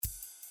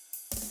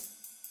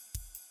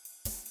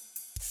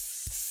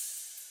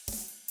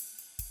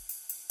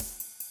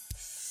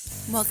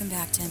Welcome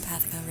back to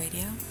Empathico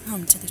Radio,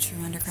 home to the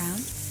true underground.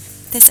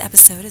 This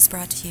episode is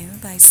brought to you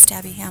by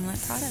Stabby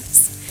Hamlet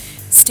Products.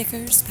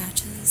 Stickers,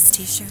 patches,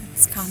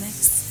 t-shirts,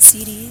 comics,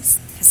 CDs,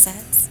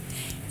 cassettes,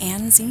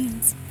 and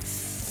zines.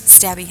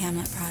 Stabby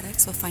Hamlet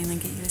Products will finally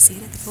get you a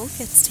seat at the cool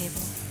kids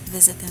table.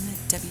 Visit them at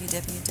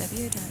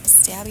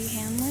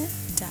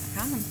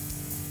www.stabbyhamlet.com.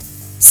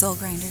 Soul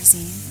Grinder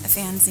Zine, a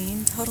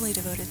fanzine totally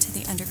devoted to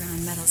the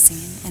underground metal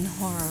scene and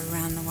horror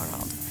around the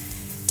world.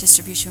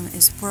 Distribution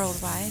is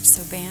worldwide,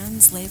 so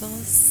bands,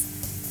 labels,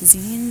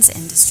 zines,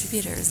 and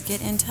distributors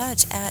get in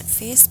touch at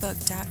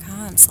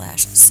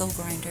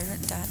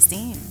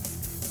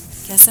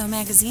facebook.com/soulgrinder.zine. Gesso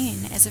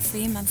Magazine is a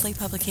free monthly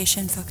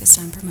publication focused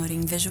on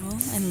promoting visual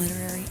and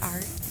literary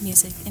art,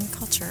 music, and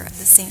culture of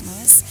the St.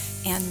 Louis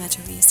and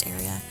Metro East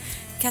area.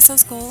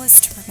 Gesso's goal is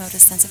to promote a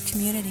sense of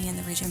community in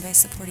the region by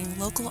supporting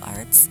local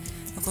arts,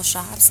 local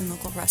shops, and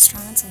local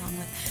restaurants, along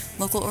with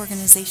local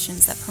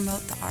organizations that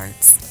promote the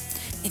arts.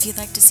 If you'd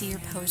like to see your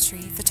poetry,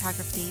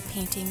 photography,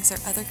 paintings, or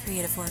other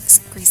creative works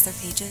grace their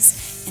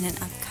pages in an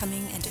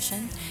upcoming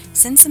edition,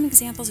 send some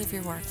examples of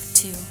your work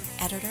to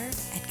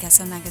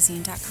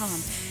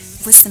editor@gessomagazine.com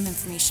with some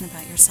information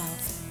about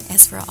yourself.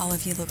 As for all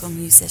of you local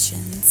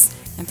musicians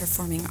and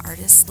performing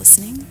artists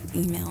listening,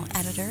 email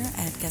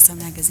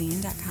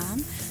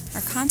editor@gessomagazine.com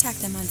or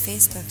contact them on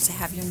Facebook to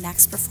have your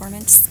next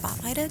performance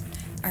spotlighted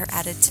or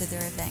added to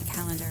their event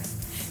calendar.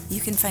 You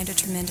can find a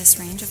tremendous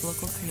range of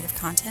local creative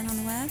content on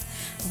the web,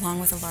 along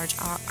with a large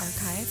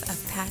archive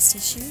of past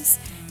issues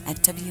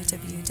at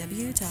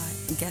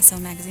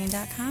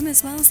www.gessomagazine.com,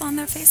 as well as on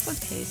their Facebook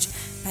page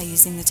by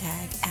using the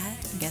tag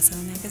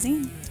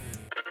 @GessoMagazine.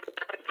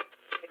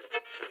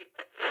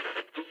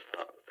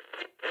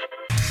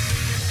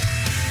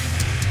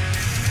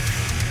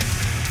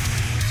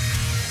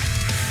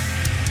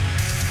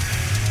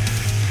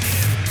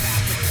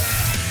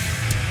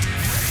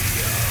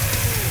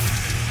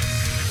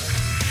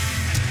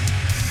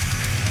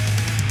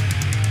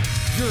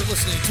 You're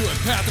listening to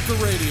Empathica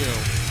Radio,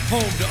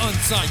 home to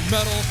unsigned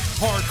metal,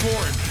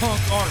 hardcore, and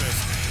punk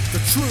artists, the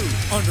true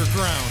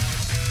underground.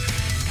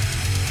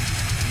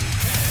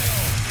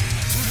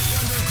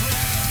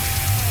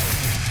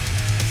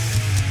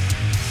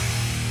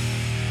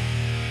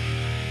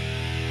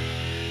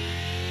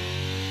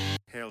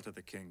 Hail to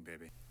the king,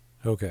 baby.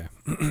 Okay.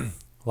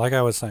 Like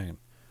I was saying,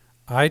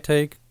 I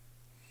take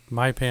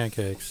my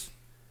pancakes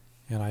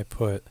and I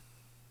put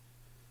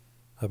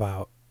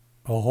about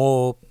a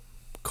whole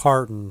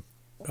carton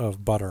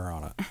of butter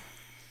on it.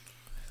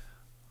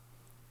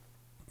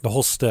 The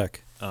whole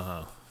stick.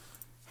 Uh-huh.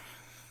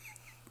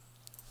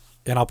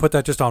 And I'll put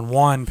that just on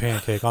one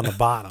pancake on the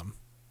bottom.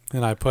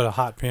 And I put a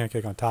hot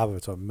pancake on top of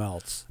it so it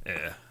melts.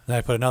 Yeah. Then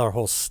I put another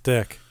whole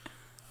stick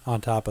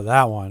on top of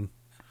that one.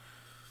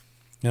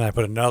 And I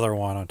put another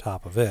one on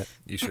top of it.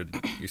 You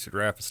should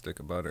wrap a stick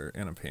of butter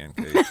in a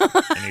pancake and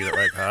eat it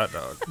like a hot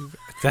dog.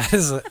 That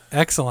is an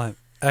excellent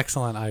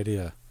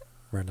idea,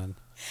 Brendan.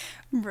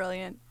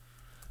 Brilliant.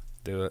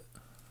 Do it.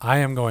 I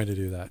am going to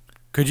do that.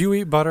 Could you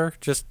eat butter?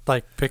 Just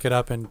like pick it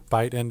up and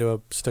bite into a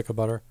stick of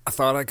butter? I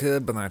thought I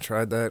could, but I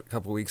tried that a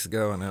couple weeks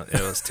ago, and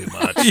it was too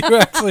much. You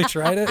actually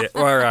tried it?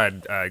 Yeah, or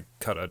I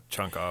cut a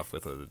chunk off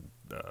with a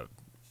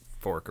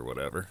fork or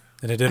whatever.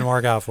 And it didn't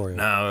work out for you?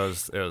 No,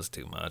 it was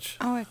too much.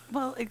 Oh,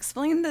 well,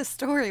 explain the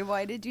story.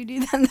 Why did you do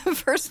that in the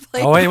first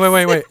place? Oh, wait.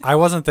 I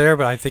wasn't there,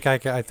 but I think I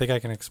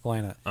can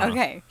explain it.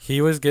 Okay. He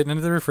was getting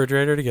into the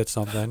refrigerator to get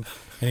something,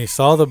 and he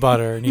saw the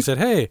butter, and he said,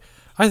 hey,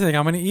 I think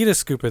I'm going to eat a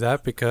scoop of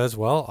that because,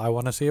 well, I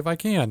want to see if I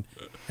can.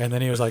 And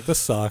then he was like, this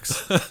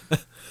sucks.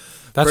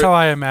 That's how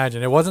I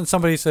imagine. It wasn't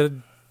somebody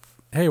said,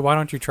 hey, why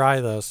don't you try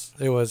this?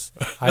 It was,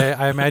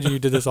 I imagine you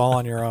did this all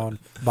on your own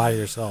by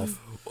yourself.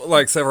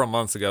 Like several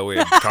months ago, we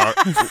had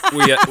talked.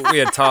 we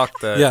had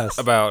talked Yes.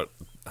 about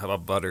how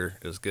butter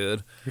is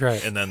good,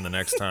 Right. and then the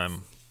next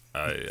time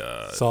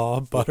I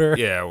Saw butter?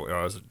 yeah,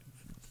 I was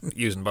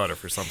using butter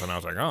for something. I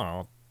was like, oh,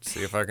 I'll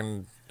see if I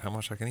can, how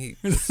much I can eat,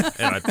 and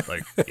I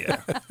yeah.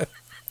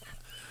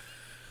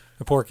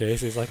 The poor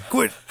Casey's like,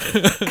 quit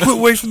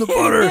wasting the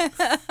butter.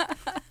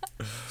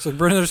 So,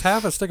 Brendan, there's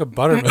half a stick of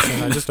butter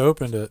missing. I just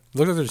opened it.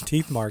 Look like there's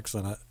teeth marks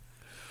in it.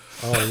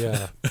 Oh,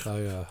 yeah.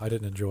 I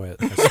didn't enjoy it.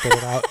 I spit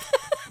it out.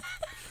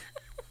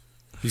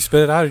 You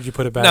spit it out, or did you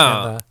put it back in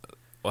the...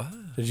 What?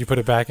 Did you put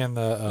it back in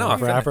the No,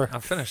 wrapper? I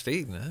finished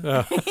eating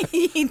it.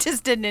 He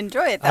just didn't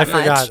enjoy it that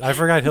much. I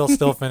forgot he'll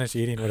still finish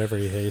eating whatever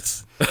he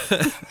hates.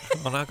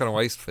 I'm not going to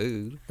waste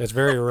food. It's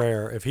very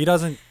rare. If he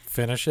doesn't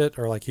finish it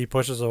or like he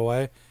pushes it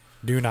away,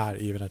 do not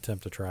even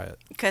attempt to try it.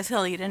 Because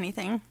he'll eat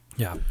anything.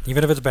 Yeah,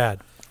 even if it's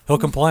bad. He'll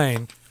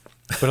complain,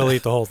 but he'll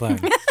eat the whole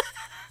thing.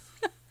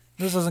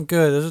 This isn't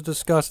good. This is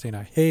disgusting.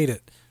 I hate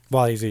it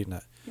while he's eating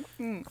it.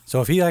 So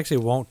if he actually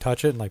won't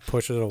touch it and like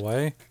push it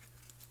away,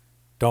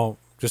 don't.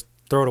 Just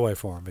throw it away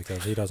for him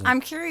because he doesn't.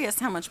 I'm curious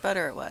how much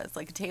butter it was.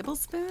 Like a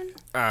tablespoon?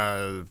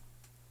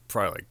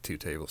 Probably like 2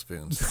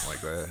 tablespoons, something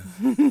like that.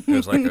 It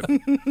was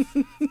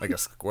like a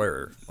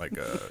square,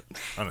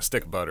 on a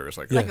stick of butter. It's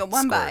like Like a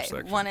 1 by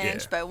section. 1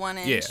 inch by 1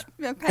 inch.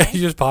 Yeah. Okay.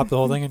 You just pop the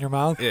whole thing in your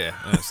mouth? Yeah,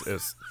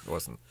 it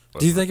wasn't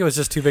Do you think it was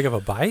just too big of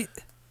a bite?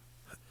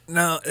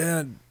 No,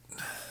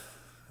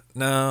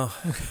 no.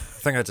 I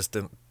think I just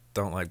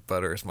don't like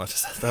butter as much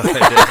as I thought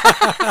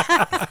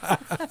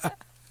I did.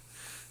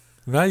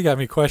 Now you got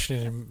me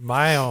questioning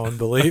my own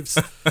beliefs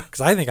because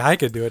I think I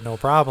could do it no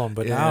problem,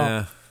 but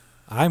now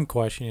I'm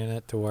questioning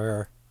it to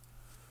where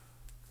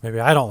maybe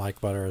I don't like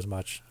butter as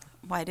much.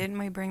 Why didn't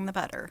we bring the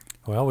butter?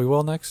 Well, we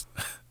will next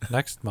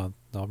month.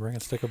 I'll bring a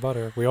stick of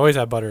butter. We always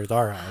have butter at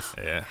our house.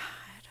 Yeah.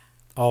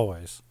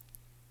 Always.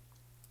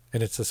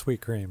 And it's a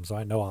sweet cream, so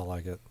I know I'll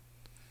like it.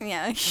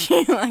 Yeah,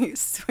 you like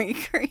sweet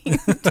cream,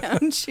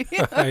 don't you?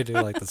 I do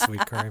like the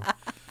sweet cream.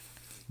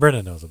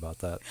 Brenda knows about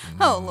that.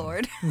 Oh,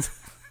 Lord.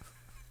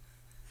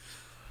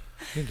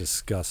 You're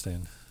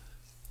disgusting.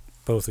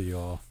 Both of you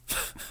all.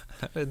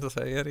 I didn't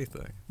say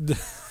anything.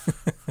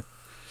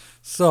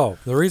 So,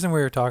 the reason we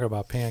were talking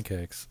about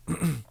pancakes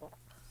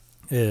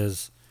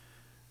is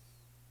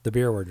the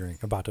beer we're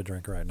about to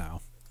drink right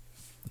now.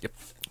 Yep.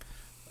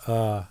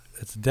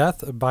 It's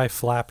Death by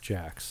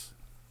Flapjacks.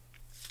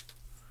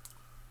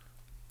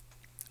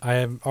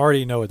 I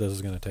already know what this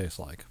is going to taste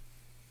like.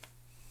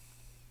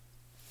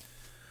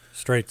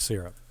 Straight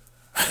syrup.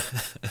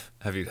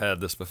 Have you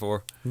had this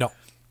before? No.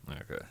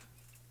 Okay.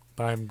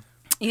 But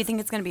You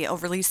think it's going to be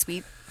overly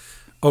sweet?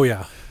 Oh,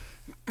 yeah.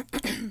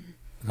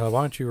 Why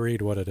don't you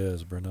read what it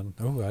is, Brendan?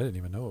 Oh, I didn't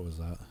even know it was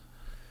that.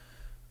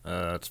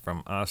 It's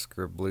from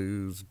Oscar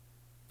Blues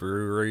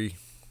Brewery.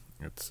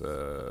 It's, what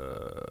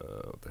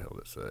the hell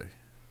did it say?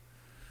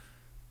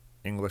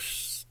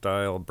 English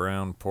style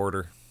brown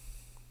porter.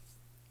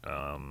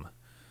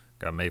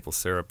 Got maple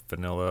syrup,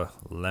 vanilla,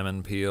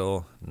 lemon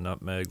peel,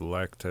 nutmeg,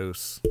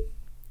 lactose.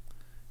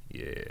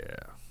 Yeah.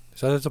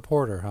 So it's a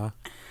porter, huh?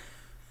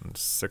 And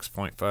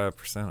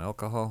 6.5%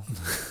 alcohol.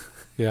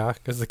 Yeah,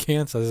 because the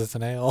can says it's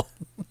an ale.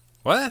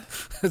 What?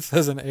 It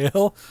says an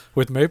ale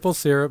with maple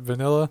syrup,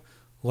 vanilla,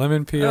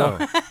 lemon peel,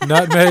 Oh.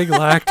 nutmeg,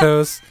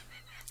 lactose,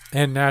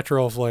 and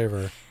natural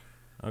flavor.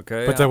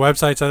 Okay. But the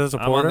website says it's a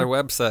I'm on porter? their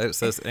website. It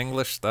says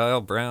English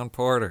style brown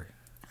porter.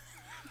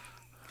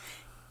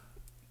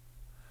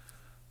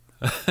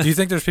 Do you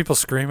think there's people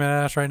screaming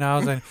at us right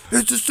now saying,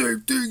 it's the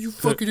same thing, you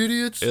fucking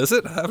idiots? Is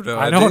it? I have no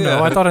I idea. don't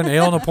know. I thought an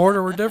ale and a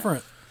porter were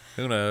different.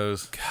 Who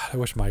knows? God, I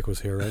wish Mike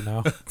was here right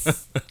now.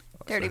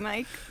 Dirty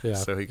Mike. Yeah.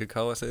 So he could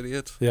call us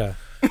idiots? Yeah.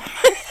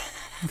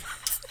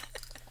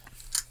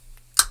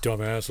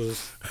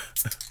 Dumbasses.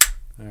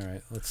 All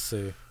right, let's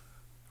see.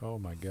 Oh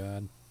my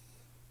God.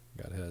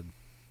 Got head.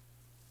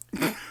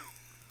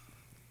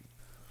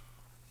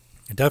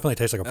 It definitely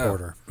tastes like a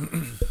porter,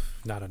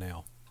 not an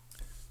ale.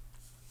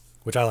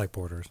 Which I like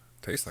porters.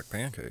 Tastes like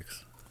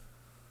pancakes.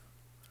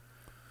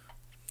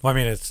 Well, I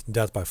mean, it's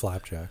Death by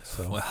Flapjack,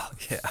 so. Well,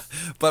 yeah.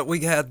 But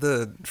we had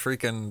the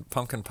freaking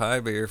pumpkin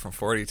pie beer from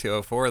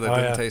 4204 that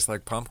didn't taste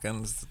like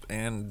pumpkins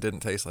and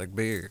didn't taste like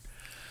beer.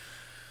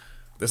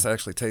 This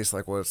actually tastes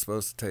like what it's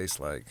supposed to taste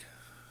like.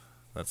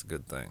 That's a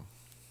good thing.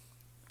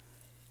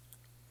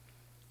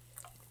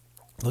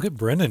 Look at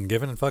Brendan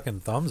giving a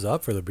fucking thumbs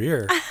up for the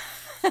beer.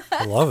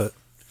 I love it.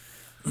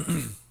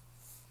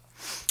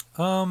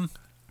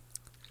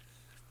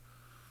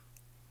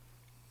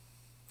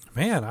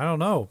 Man, I don't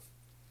know.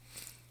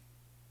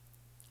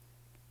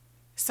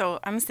 So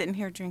I'm sitting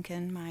here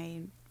drinking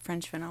my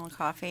French vanilla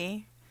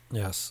coffee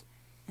Yes.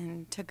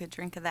 and took a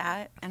drink of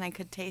that, and I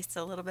could taste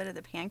a little bit of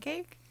the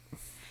pancake.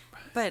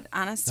 But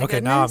honest to Okay,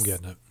 goodness, now I'm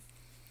getting it.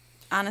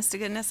 honest to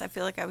goodness, I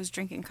feel like I was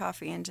drinking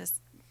coffee and just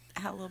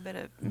had a little bit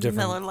of Different.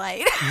 Miller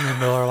Lite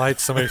Miller Lite.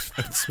 Somebody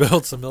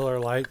spilled some Miller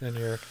Lite in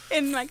your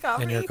in my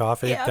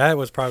coffee. Yeah. That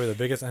was probably the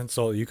biggest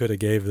insult you could have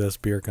gave this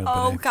beer company.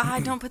 Oh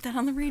God! Don't put that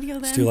on the radio.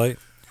 Then It's too late.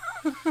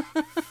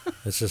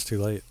 It's just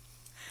too late.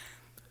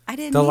 I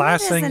didn't. The mean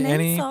last it as thing an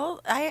any-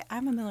 insult.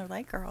 I'm a Miller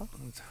Lite girl.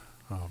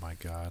 Oh my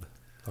God.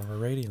 Our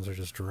ratings are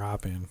just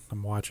dropping.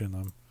 I'm watching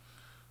them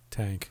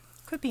tank.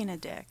 Quit being a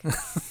dick.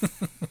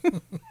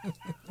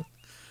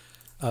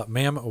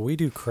 Ma'am, we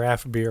do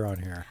craft beer on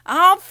here.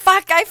 Oh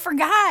fuck! I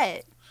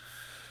forgot.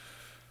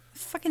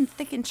 Fucking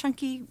thick and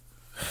chunky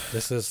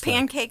This is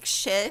pancake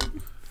shit.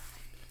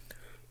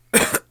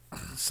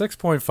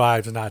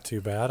 6.5 is not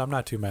too bad. I'm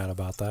not too mad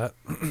about that.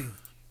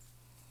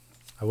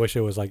 I wish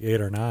it was like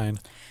 8 or 9.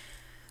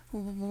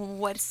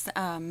 What's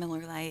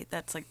Miller Lite?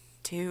 That's like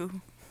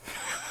 2.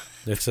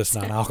 It's just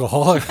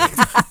non-alcoholic.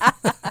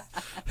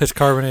 It's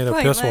carbonated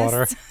piss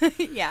water.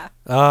 Yeah.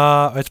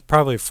 It's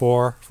probably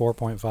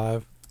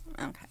 4.5.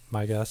 Okay.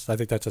 My guess. I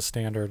think that's a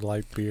standard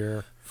light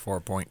beer.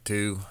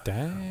 4.2,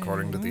 Dang.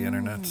 according to the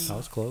internet. That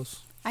was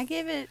close. I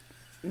give it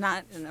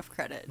not enough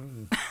credit.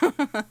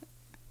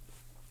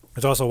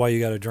 It's also why you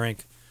got to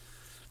drink.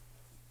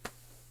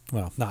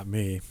 Well, not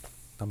me.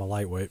 I'm a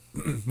lightweight.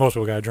 Most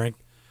people got to drink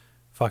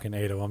fucking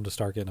 8 of them to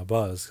start getting a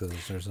buzz because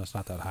there's just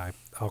not that high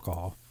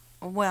alcohol.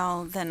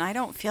 Well, then I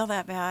don't feel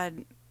that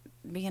bad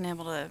being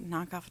able to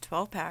knock off a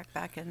 12-pack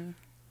back in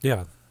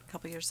Yeah. a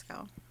couple years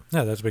ago.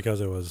 Yeah, that's because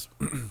it was.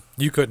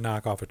 You couldn't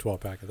knock off a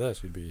 12-pack of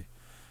this. You'd be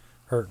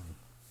hurting.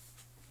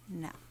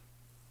 No.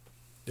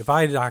 If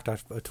I knocked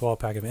off a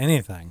 12-pack of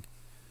anything,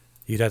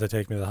 you'd have to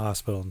take me to the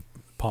hospital and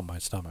pump my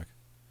stomach.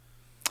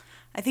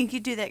 I think you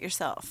do that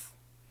yourself.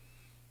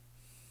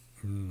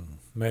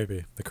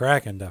 Maybe. The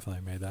Kraken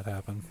definitely made that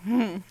happen.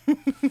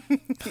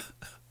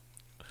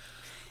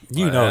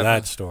 You What know happened?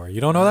 that story.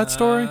 You don't know that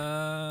story? You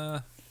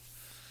I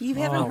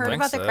haven't don't heard think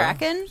about the so.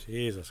 Kraken?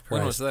 Jesus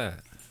When was Christ.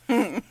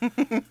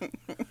 that?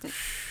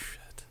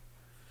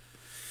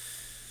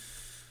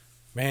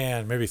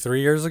 Man, maybe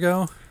 3 years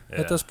ago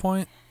Yeah. at this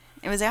point.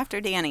 It was after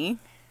Danny,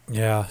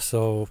 Yeah,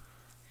 so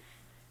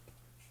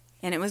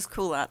and it was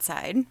cool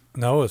outside.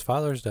 no, it was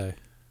Father's Day.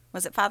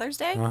 Was it Father's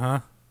Day? Uh-huh.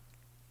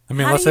 I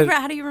mean,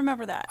 How do you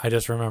remember that? I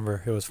just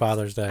remember it was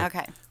Father's Day.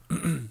 Okay.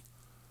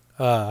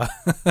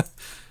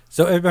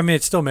 So, I mean,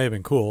 it still may have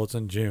been cool. It's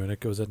in June.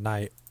 It was at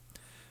night.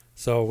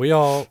 So we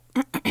all,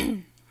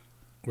 we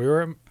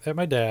were at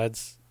my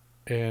dad's,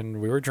 and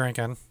we were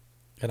drinking,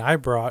 and I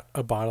brought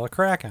a bottle of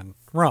Kraken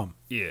rum.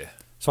 Yeah.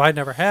 So I'd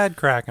never had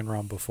Kraken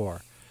rum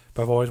before,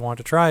 but I've always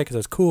wanted to try it because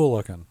it's cool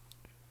looking.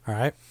 All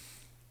right.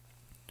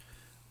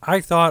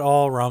 I thought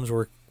all rums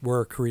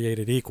were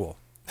created equal.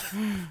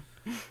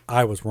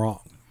 I was wrong.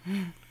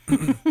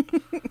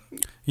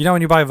 You know,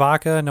 when you buy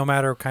vodka, no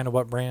matter kind of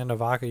what brand of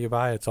vodka you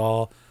buy, it's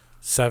all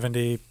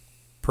 70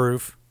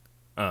 proof.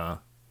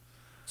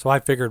 So I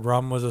figured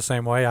rum was the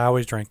same way. I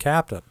always drank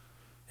Captain,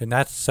 and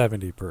that's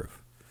 70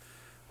 proof.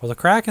 Well, the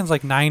Kraken's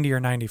like 90 or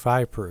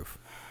 95 proof.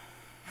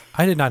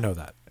 I did not know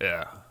that.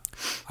 Yeah.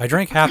 I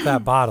drank half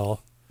that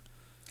bottle.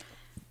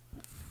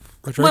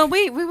 Well,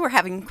 we were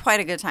having quite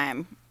a good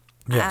time.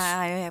 Yes.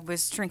 I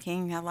was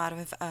drinking a lot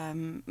of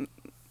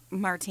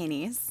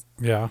martinis.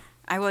 Yeah.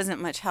 I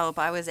wasn't much help.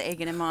 I was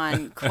egging him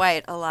on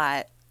quite a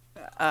lot.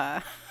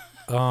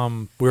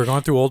 We were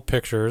going through old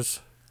pictures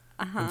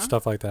and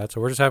stuff like that.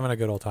 So we're just having a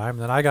good old time. And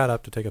then I got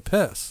up to take a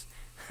piss.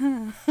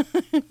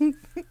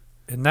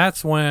 And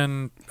that's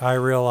when I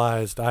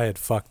realized I had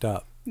fucked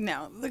up.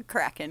 No, the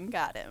Kraken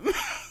got him.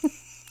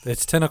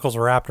 Its tentacles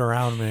wrapped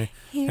around me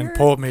Here and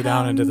pulled me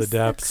down into the comes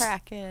depths.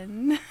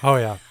 Kraken. Oh,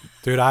 yeah.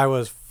 Dude, I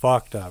was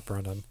fucked up,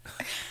 Brendan.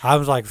 I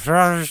was like,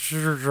 I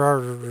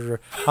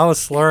was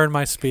slurring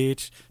my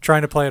speech,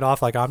 trying to play it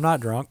off like I'm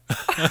not drunk.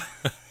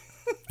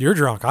 You're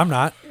drunk. I'm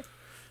not.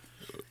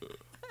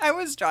 I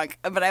was drunk,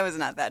 but I was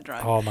not that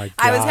drunk. Oh, my God.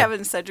 I was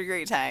having such a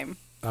great time.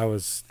 I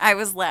was, I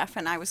was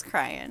laughing. I was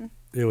crying.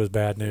 it was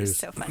bad It was news.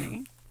 so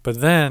funny.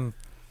 But then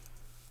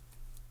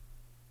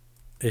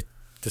it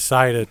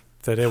decided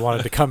that it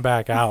wanted to come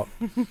back out.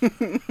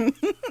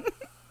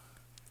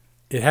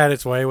 It had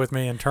its way with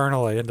me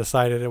internally and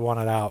decided it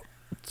wanted out.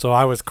 So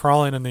I was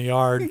crawling in the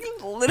yard,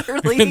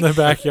 Literally in the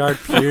backyard,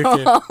 puking,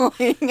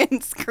 crawling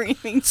and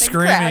screaming.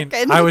 screaming.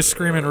 Kraken. I was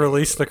screaming,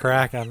 "Release the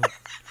Kraken!"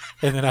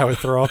 And then I would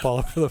throw up all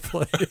over the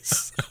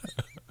place.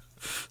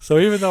 So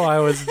even though I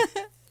was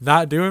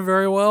not doing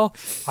very well,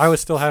 I was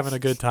still having a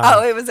good time.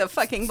 Oh, it was a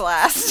fucking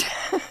blast.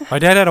 My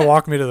dad had to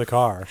walk me to the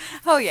car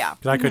Oh, yeah.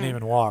 because I couldn't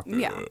even walk.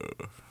 Yeah.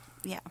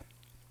 Yeah.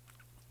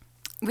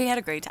 We had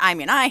a great time. I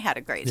mean, I had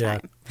a great Yeah,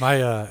 time.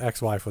 my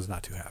ex-wife was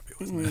not too happy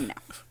with me. No.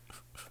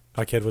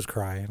 My kid was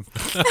crying.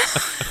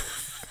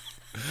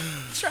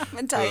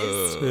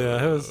 Traumatized.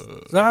 Yeah, it was.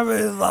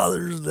 Happy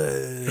Father's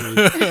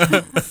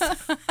Day.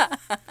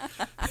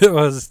 It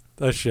was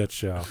a shit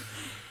show.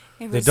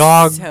 It The was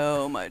dog-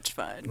 so much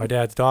fun. My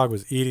dad's dog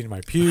was eating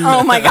my puke.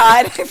 Oh, my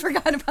God. I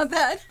forgot about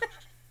that.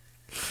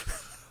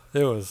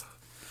 It was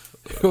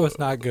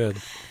not good.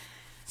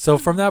 So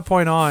from that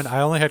point on,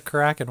 I only had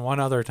Kraken one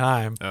other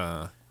time,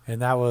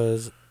 and that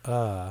was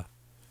on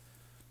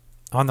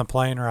the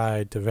plane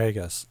ride to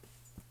Vegas.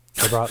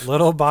 I brought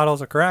little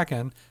bottles of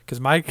Kraken because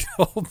Mike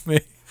told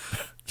me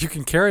you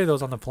can carry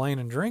those on the plane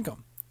and drink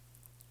them.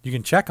 You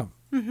can check them,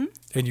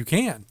 and you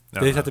can.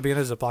 They just have to be in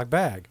a Ziploc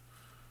bag.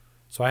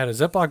 So I had a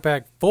Ziploc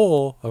bag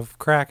full of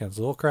Krakens,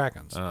 little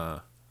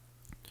Krakens.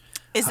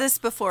 Is this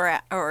before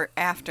or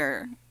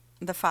after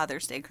the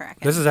Father's Day Kraken?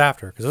 This is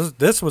after, because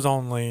this was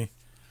only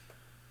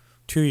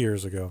 2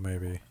 years ago,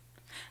 maybe.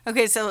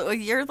 Okay, so a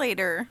year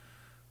later,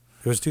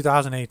 It was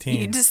 2018.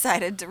 you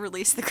decided to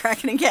release the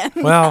Kraken again.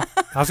 Well,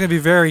 I was going to be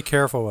very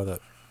careful with it.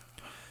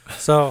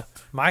 So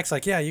Mike's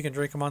like, yeah, you can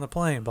drink them on the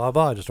plane, blah,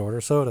 blah. Just order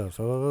soda.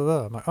 So, blah, blah,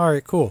 blah. I'm like, all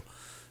right, cool.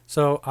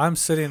 So I'm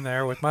sitting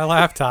there with my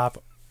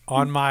laptop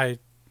on my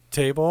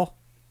table,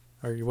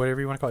 or whatever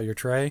you want to call it, your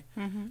tray,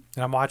 and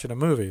I'm watching a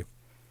movie.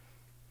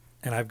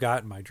 And I've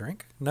got my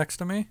drink next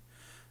to me.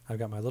 I've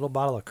got my little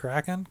bottle of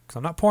Kraken, because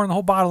I'm not pouring the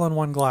whole bottle in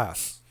one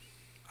glass.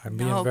 I'm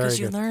being No, very because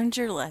you good. learned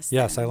your lesson.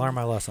 Yes, I learned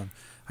my lesson.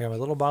 I got my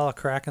little bottle of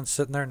Kraken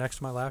sitting there next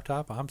to my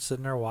laptop. I'm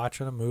sitting there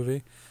watching a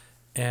movie,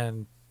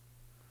 and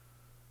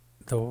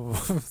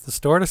the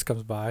stewardess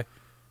comes by,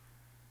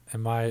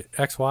 and my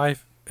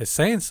ex-wife is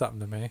saying something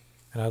to me,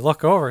 and I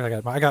look over, and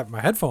I got my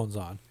headphones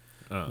on,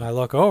 and I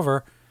look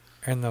over,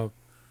 and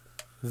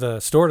the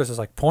stewardess is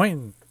like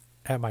pointing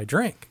at my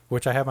drink,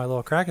 which I have my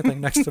little Kraken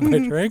thing next to my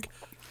drink,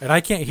 and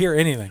I can't hear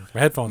anything.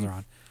 My headphones are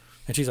on,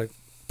 and she's like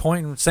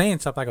pointing, saying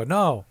something. I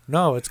go,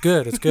 no, it's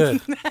good,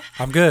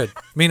 I'm good.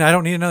 I mean, I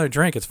don't need another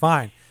drink, it's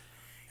fine.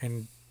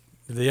 And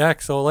the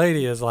ex-old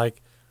lady is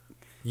like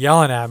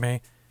yelling at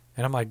me,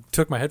 and I'm like,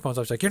 took my headphones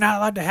off. She's like, you're not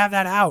allowed to have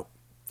that out.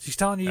 She's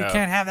telling you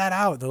can't have that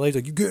out. The lady's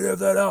like, you can't have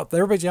that out.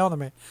 Everybody's yelling at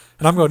me.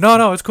 And I'm going,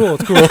 no, it's cool.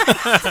 It's cool.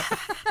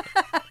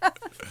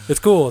 It's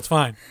cool. It's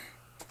fine.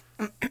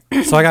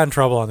 So I got in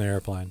trouble on the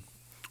airplane.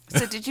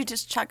 So did you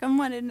just chug them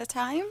one at a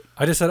time?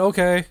 I just said,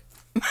 okay.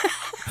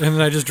 And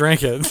then I just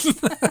drank it.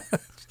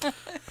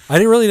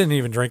 I really didn't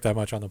even drink that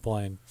much on the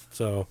plane.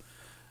 So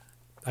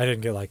I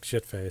didn't get like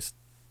shit-faced.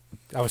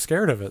 I was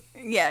scared of it.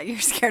 Yeah, you're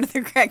scared of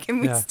the Kraken.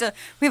 We have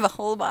a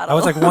whole bottle. I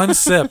was like one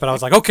sip, and I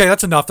was like, okay,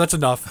 that's enough.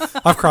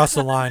 I've crossed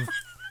the line.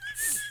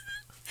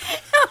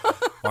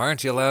 Why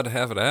aren't you allowed to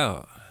have it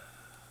out?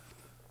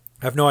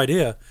 I have no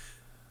idea.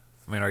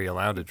 I mean, are you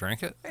allowed to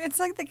drink it? It's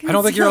like the I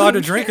don't think you're allowed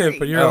to drink carry. it,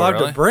 but you're allowed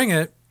to bring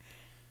it.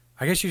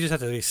 I guess you just have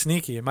to be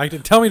sneaky. And Mike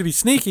didn't tell me to be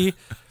sneaky.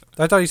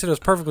 I thought he said it was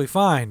perfectly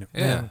fine.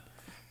 Yeah.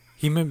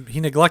 And he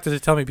neglected to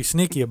tell me to be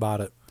sneaky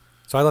about it.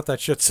 So I let that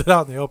shit sit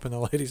out in the open. The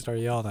lady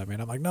started yelling at me.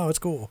 And I'm like, no, it's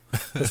cool.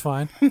 It's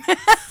fine.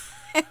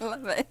 I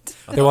love it.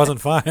 It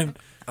wasn't fine.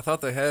 I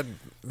thought they had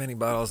many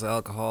bottles of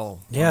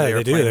alcohol. Yeah,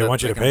 they do. They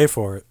want you to pay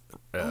for it.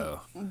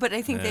 Oh. But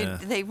I think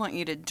they want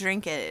you to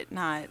drink it,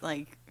 not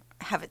like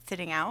have it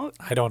sitting out.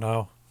 I don't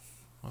know.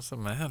 What's the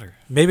matter?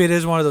 Maybe it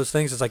is one of those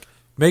things. It's like,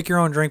 make your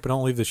own drink, but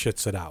don't leave the shit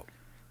sit out.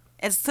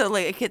 It's so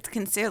like it's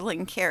concealed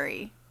and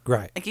carry.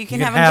 Right. Like you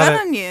can have a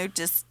gun on you,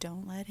 just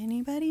don't let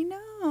anybody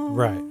know.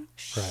 Right.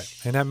 Right.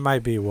 And that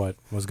might be what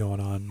was going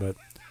on, but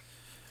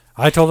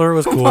I told her it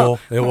was cool.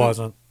 It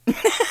wasn't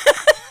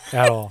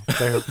at all.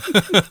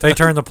 They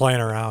turned the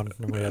plane around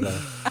and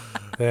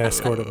they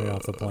escorted me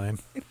off the plane.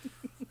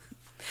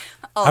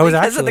 All I was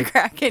because of the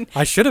Kraken.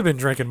 I should have been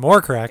drinking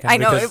more Kraken. I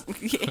know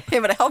it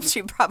would have helped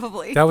you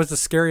probably. That was the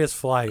scariest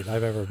flight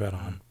I've ever been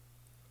on.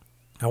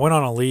 I went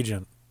on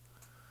Allegiant,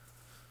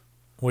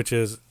 which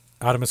is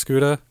out of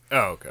Mascoutah.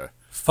 Oh, okay.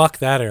 Fuck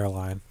that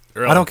airline.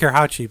 Really? I don't care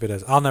how cheap it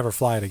is. I'll never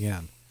fly it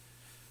again.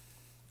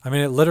 I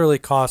mean, it literally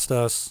cost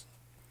us,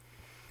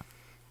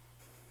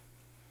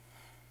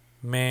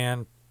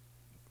 man,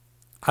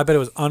 I bet it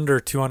was under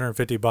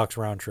 $250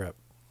 round trip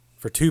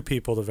for 2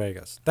 people to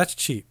Vegas. That's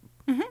cheap.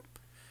 Mm-hmm.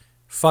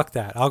 Fuck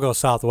that. I'll go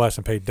Southwest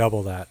and pay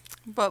double that.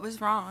 What was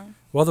wrong?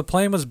 Well, the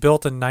plane was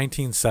built in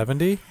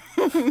 1970.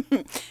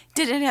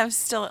 Did it have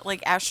still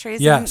like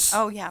ashtrays? Yes.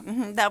 Oh, yeah.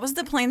 Mm-hmm. That was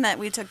the plane that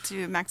we took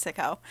to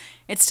Mexico.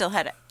 It still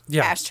had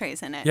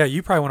ashtrays in it. Yeah,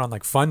 you probably went on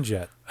like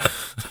FunJet.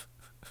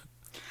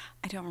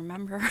 I don't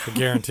remember. I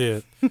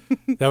guarantee it.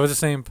 That was the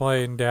same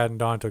plane Dad and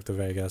Dawn took to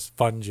Vegas.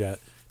 FunJet.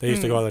 They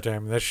used to go all the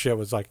time. And this shit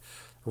was like,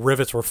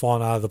 rivets were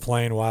falling out of the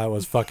plane while it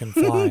was fucking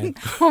flying.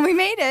 Well, we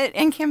made it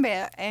and came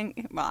back.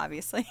 And, well,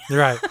 obviously.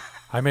 Right.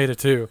 I made it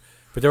too.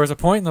 But there was a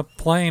point in the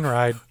plane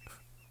ride,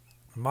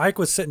 Mike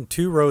was sitting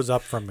 2 rows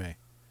up from me.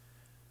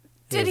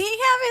 Did he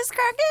have his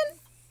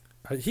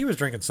Kraken? He was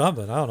drinking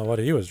something. I don't know what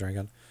he was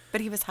drinking.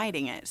 But he was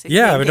hiding it. So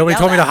yeah, but nobody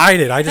told me to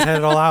hide it. I just had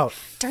it all out.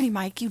 Dirty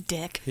Mike, you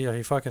dick. Yeah,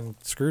 he fucking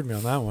screwed me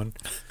on that one.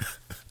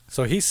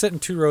 So he's sitting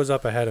 2 rows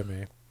up ahead of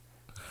me.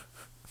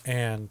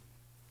 And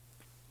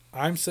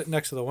I'm sitting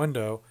next to the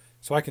window,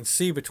 so I can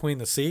see between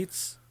the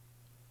seats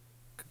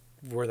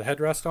where the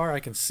headrests are. I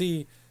can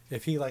see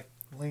if he like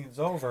leans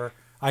over,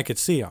 I could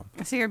see him.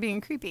 So you're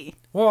being creepy.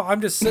 Well,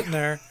 I'm just sitting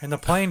there, and the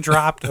plane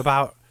dropped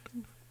about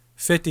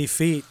 50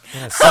 feet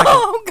in a second.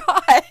 Oh,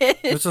 God.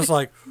 It's just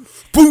like,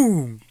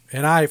 boom,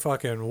 and I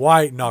fucking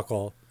white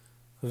knuckle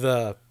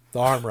the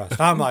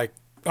armrest.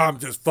 I'm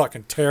just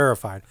fucking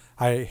terrified.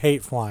 I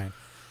hate flying.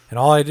 And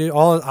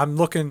I'm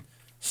looking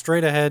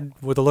straight ahead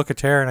with a look of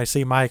terror, and I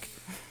see Mike.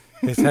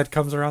 His head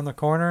comes around the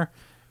corner,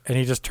 and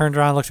he just turns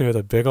around and looks at me with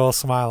a big old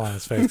smile on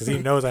his face because he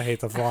knows I hate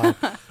the flying.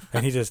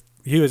 And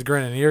he was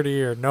grinning ear to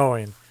ear,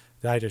 knowing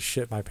that I just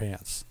shit my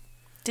pants.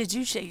 Did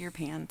you shit your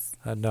pants?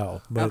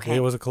 No, but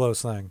it was a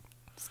close thing.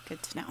 It's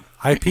good to know.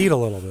 I peed a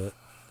little bit.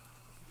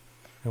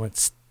 I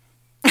went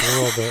a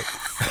little bit.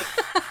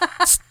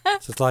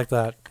 Just like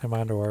that in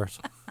my underwear.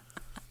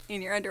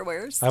 In your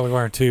underwears? I was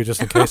wearing 2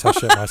 just in case I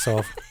shit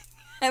myself.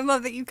 I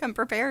love that you come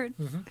prepared.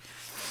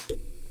 Mm-hmm.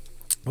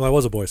 Well, I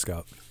was a Boy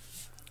Scout.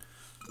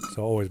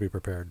 So always be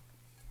prepared.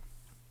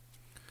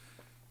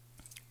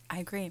 I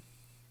agree.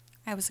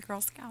 I was a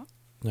Girl Scout.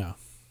 Yeah.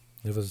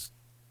 It was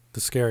the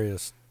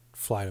scariest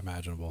flight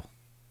imaginable.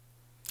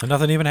 And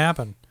nothing even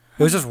happened.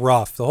 It was just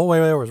rough. The whole way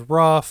there was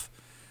rough.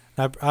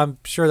 I'm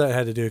sure that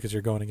had to do because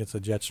you're going against a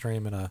jet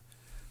stream in a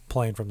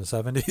plane from the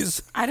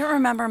 70s. I don't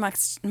remember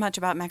much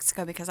about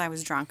Mexico because I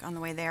was drunk on the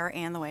way there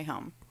and the way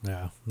home.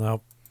 Yeah.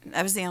 Nope.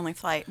 That was the only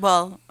flight.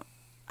 Well,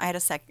 I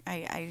had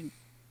I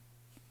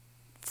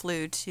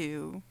flew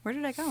to, where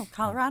did I go?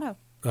 Colorado.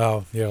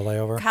 Oh, yeah,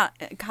 layover?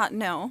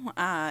 No.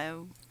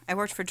 I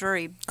worked for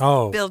Drury.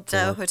 Oh. Built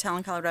a hotel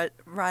in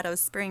Colorado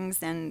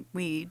Springs, and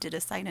we did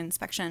a site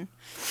inspection.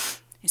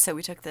 So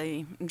we took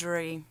the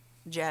Drury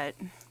jet.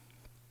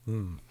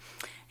 Mm.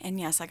 And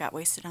yes, I got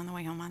wasted on the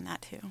way home on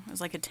that too. It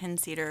was like a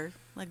 10-seater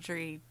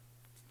luxury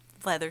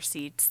leather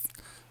seats.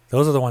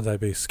 Those are the ones I'd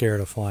be scared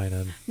of flying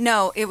in.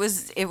 No, it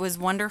was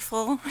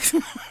wonderful.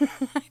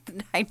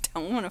 I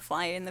don't want to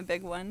fly in the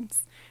big ones.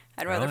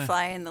 I'd rather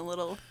fly in the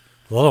little.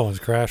 The little ones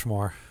crash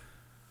more.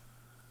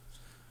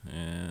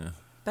 Yeah.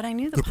 But But I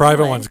knew the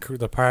private ones.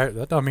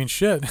 That don't mean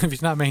shit if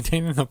he's not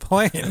maintaining the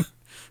plane.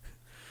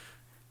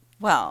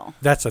 Well,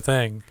 that's the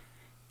thing.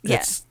 Yeah.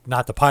 It's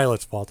not the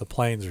pilot's fault. The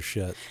planes are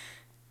shit.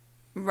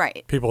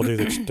 Right. People do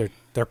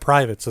they're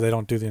private, so they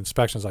don't do the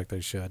inspections like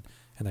they should,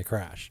 and they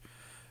crash.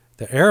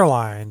 The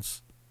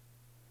airlines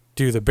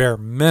do the bare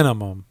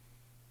minimum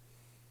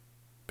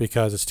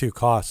because it's too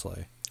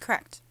costly.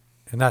 Correct.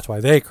 And that's why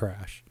they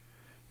crash.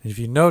 And if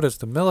you notice,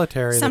 the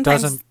military that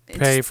doesn't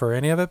pay for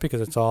any of it because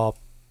it's all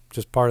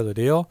just part of the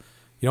deal,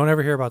 you don't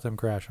ever hear about them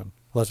crashing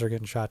unless they're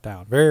getting shot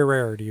down. Very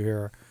rare do you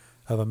hear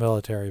of a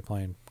military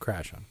plane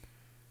crashing.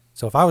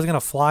 So if I was going to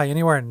fly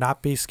anywhere and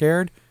not be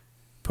scared,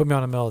 put me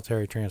on a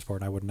military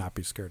transport and I would not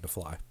be scared to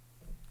fly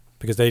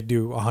because they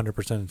do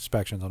 100%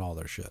 inspections on all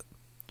their shit.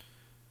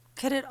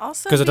 Could it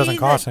also be it doesn't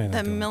cost anything the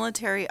to them.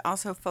 military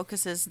also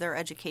focuses their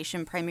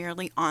education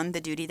primarily on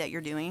the duty that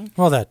you're doing?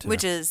 Well, that too.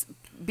 Which is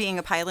being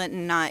a pilot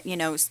and not,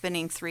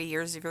 spending 3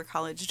 years of your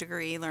college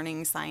degree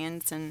learning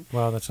science and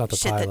well, that's not the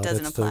shit pilot. that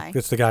doesn't apply.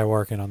 It's the guy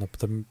working on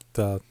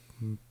the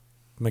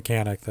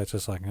mechanic that's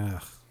just like,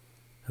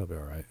 he'll be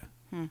all right.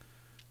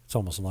 It's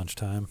almost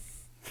lunchtime.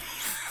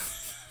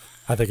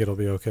 I think it'll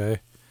be okay.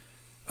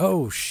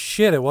 Oh,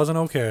 shit, it wasn't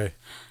okay.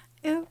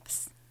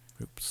 Oops.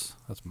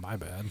 That's my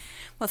bad.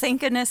 Well,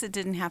 thank goodness it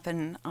didn't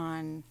happen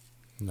on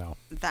No.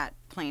 that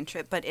plane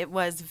trip, but it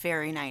was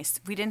very nice.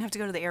 We didn't have to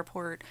go to the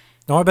airport.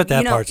 No, I bet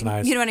that part's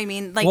nice. You know what I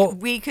mean? Like, Well,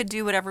 we could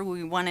do whatever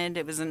we wanted.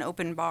 It was an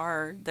open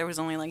bar. There was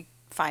only like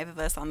 5 of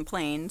us on the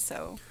plane,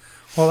 so.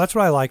 Well, that's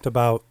what I liked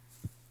about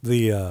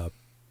the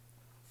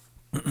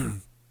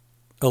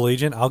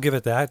Allegiant. I'll give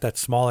it that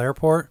small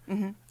airport.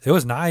 Mm-hmm. It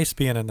was nice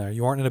being in there.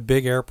 You weren't in a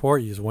big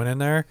airport. You just went in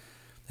there.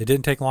 It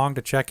didn't take long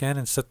to check in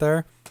and sit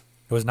there.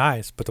 It was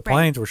nice, but the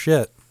planes were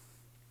shit.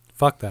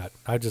 Fuck that.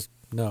 I just,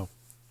 no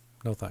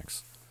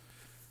thanks.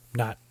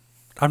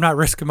 I'm not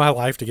risking my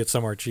life to get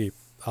somewhere cheap.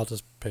 I'll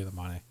just pay the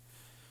money.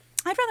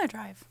 I'd rather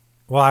drive.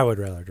 Well, I would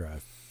rather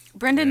drive.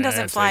 Brendan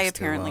doesn't fly,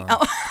 apparently.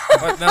 Oh.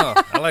 But no,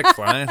 I like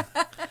flying.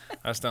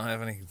 I just don't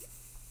have any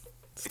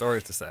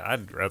stories to say.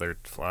 I'd rather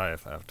fly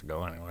if I have to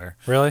go anywhere.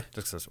 Really?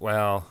 Just as,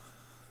 well.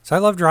 So I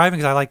love driving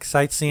because I like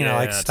sightseeing. Yeah,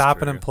 I like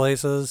stopping in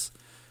places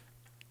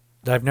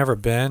that I've never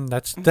been.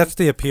 That's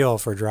the appeal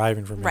for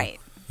driving for me. Right.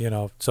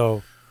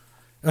 So,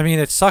 I mean,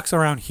 it sucks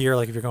around here,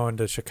 like if you're going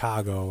to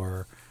Chicago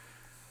or...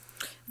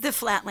 The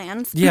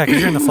flatlands. Yeah, because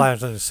you're in the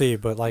flatlands of the sea.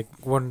 But like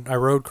when I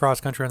rode cross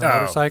country on the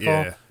motorcycle,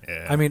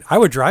 yeah. I mean, I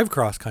would drive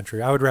cross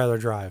country. I would rather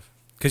drive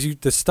because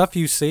the stuff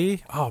you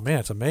see, oh man,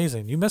 it's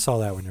amazing. You miss all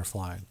that when you're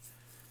flying.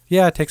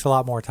 Yeah, it takes a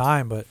lot more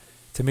time, but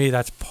to me,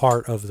 that's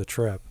part of the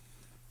trip.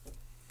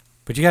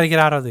 But you got to get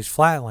out of these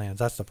flatlands.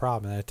 That's the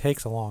problem. And it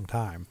takes a long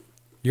time.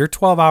 You're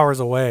 12 hours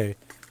away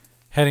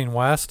heading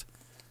west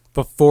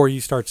before you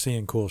start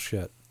seeing cool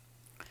shit.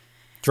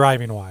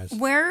 Driving wise.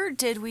 Where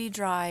did we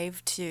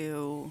drive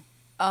to?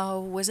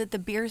 Oh, was it the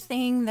beer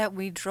thing that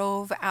we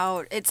drove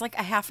out? It's like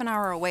a half an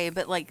hour away,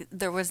 but like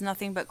there was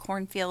nothing but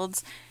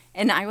cornfields.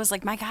 And I was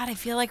like, my God, I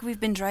feel like we've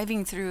been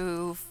driving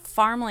through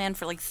farmland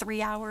for like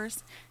 3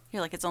 hours.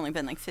 You're like, it's only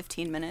been like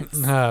 15 minutes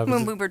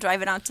when we were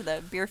driving out to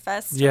the beer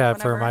fest. Yeah,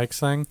 for Mike's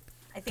thing.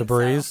 I think the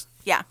breeze. So.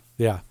 Yeah.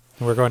 Yeah.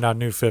 And we're going down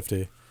New 50.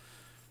 And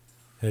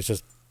it's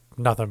just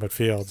nothing but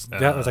fields.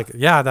 That was like,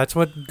 yeah, that's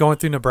what going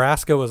through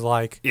Nebraska was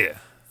like. Yeah.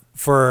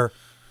 For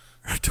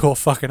 12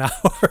 fucking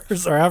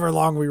hours or however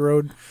long we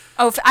rode.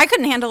 Oh, I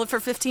couldn't handle it for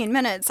 15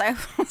 minutes. I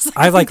was like,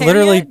 I like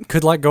literally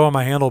could let go of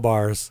my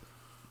handlebars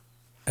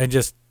and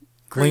just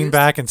lean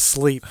back and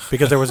sleep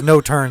because there was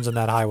no turns in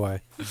that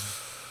highway.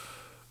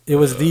 It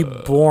was the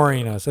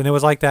boringest. And it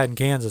was like that in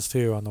Kansas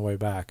too on the way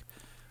back.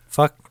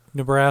 Fuck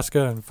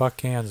Nebraska and fuck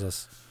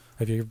Kansas.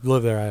 If you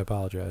live there, I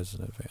apologize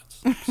in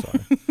advance.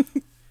 Sorry.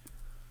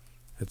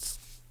 It's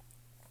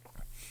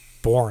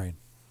boring.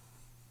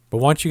 But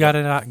once you get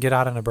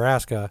out of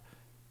Nebraska,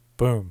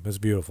 boom, it's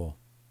beautiful.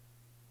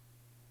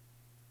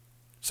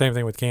 Same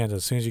thing with Kansas.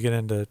 As soon as you get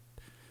into,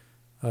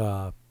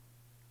 I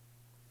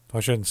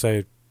shouldn't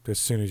say as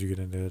soon as you get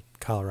into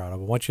Colorado,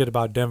 but once you hit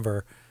about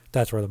Denver,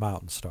 that's where the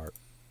mountains start.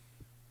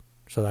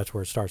 So that's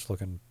where it starts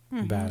looking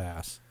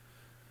badass.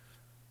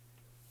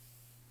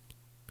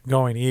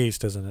 Going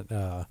east isn't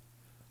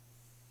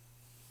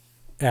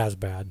as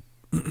bad.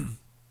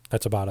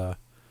 That's about a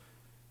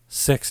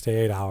 6 to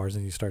 8 hours,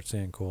 and you start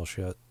seeing cool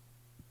shit.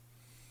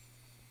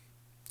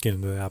 Get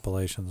into the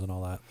Appalachians and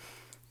all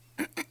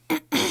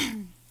that.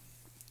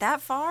 That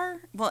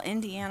far? Well,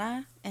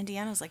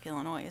 Indiana's like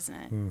Illinois, isn't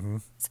it? Mm-hmm.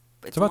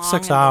 It's about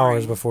 6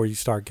 hours before you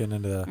start getting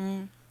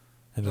into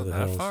the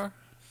hills. Far?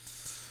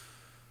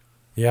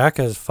 Yeah,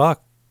 because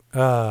fuck.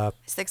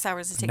 6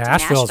 hours to take to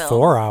Nashville's Nashville.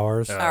 4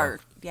 hours. Or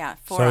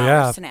 4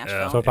 hours to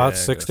Nashville. So about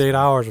 6 to 8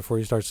 hours before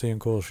you start seeing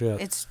cool shit.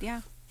 It's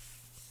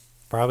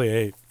Probably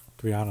 8,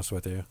 to be honest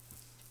with you.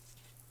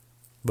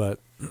 But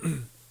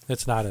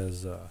it's not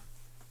as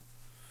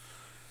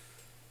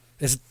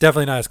it's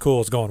definitely not as cool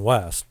as going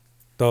west.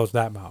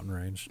 That mountain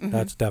range. Mm-hmm.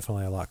 That's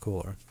definitely a lot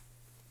cooler.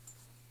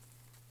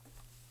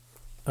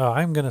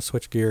 I'm going to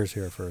switch gears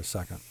here for a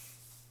second.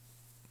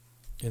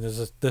 And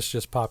this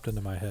just popped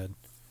into my head.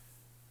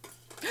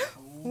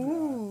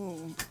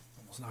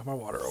 knock my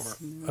water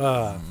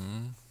over.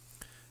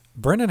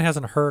 Brendan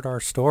hasn't heard our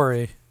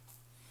story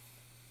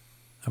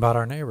about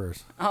our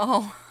neighbors.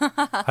 Oh.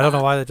 I don't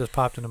know why that just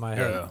popped into my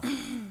head. Yeah.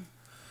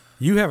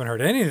 You haven't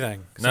heard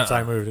anything since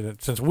I moved in.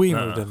 Since we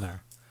moved in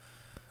there.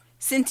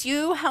 Since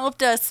you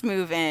helped us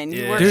move in,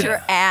 you Yeah. worked Dude.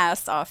 your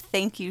ass off.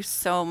 Thank you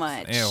so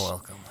much. You're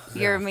welcome.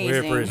 You're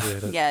amazing. We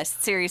appreciate it. Yes,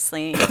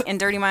 seriously. And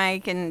Dirty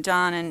Mike and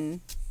John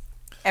and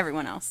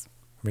everyone else.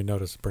 I mean,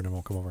 notice Brendan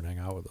won't come over and hang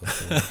out with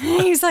us.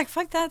 He's like,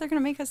 fuck that. They're going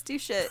to make us do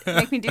shit.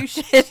 Make me do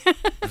shit.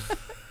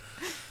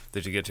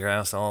 Did you get your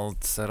house all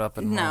set up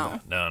and No. all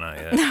that? No, not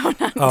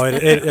yet. Oh,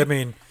 I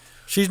mean,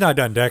 she's not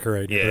done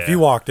decorating. But if Yeah. you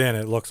walked in,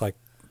 it looks like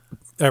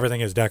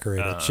everything is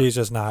decorated. She's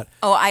just not.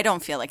 Oh, I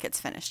don't feel like it's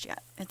finished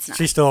yet. It's not.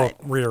 She's still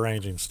but-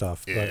 rearranging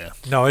stuff. Yeah.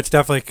 But no, it's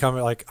definitely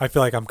coming. Like, I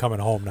feel like I'm coming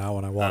home now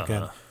when I walk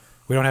in.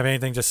 We don't have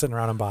anything just sitting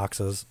around in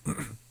boxes.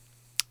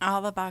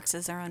 all the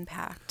boxes are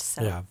unpacked.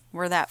 So Yeah.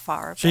 we're that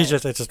far. It's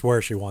but- just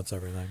where she wants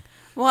everything.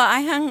 Well,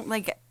 I hung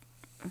like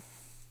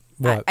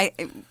What? I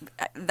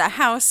the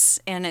house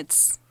and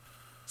its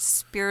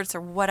spirits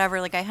or whatever.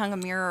 Like I hung a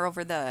mirror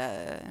over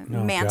the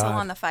Oh, mantle God.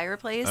 on the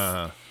fireplace,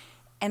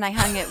 and I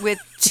hung it with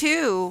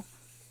two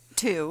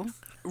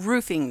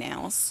roofing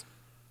nails.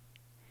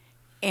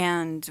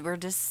 And we're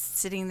just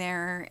sitting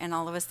there, and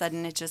all of a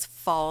sudden, it just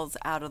falls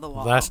out of the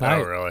wall. Last night,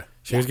 Oh, really?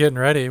 she was getting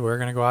ready. We were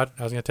gonna go out.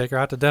 I was gonna take her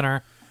out to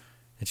dinner,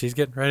 and she's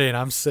getting ready, and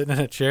I'm sitting in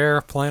a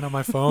chair playing on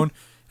my phone,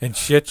 and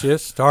shit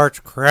just starts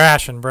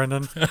crashing,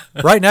 Brendan,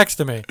 right next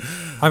to me.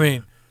 I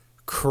mean,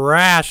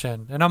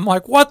 crashing, and I'm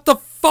like, "What the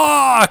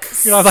fuck?"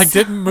 You know, I like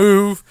didn't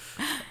move.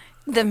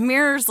 The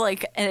mirror's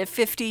like a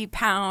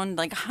 50-pound,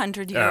 like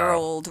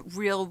 100-year-old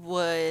real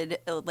wood,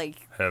 like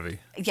Heavy.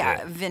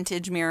 yeah,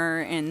 vintage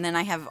mirror, and then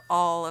I have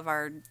all of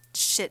our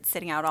shit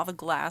sitting out, all the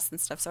glass and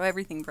stuff, so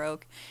everything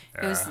broke.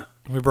 It was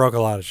We broke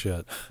a lot of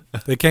shit.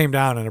 It came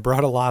down, and it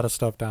brought a lot of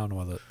stuff down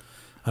with it.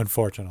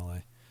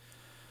 Unfortunately,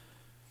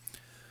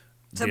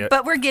 so, Yeah.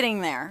 but we're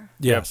getting there.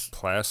 yes,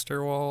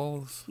 Plaster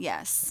walls.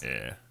 Yes.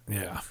 Yeah.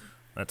 yeah,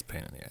 That's a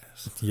pain in the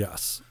ass.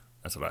 yes,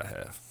 That's what I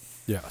have.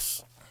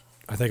 yes.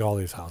 I think all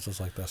these houses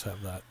like this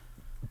have that.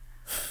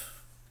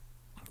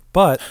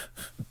 But,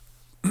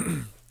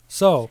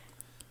 so,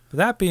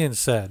 that being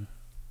said,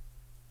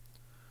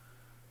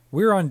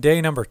 we're on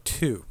day number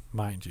 2,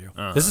 mind you.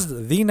 This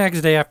is the next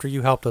day after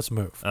you helped us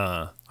move.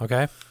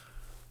 Okay?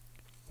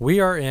 We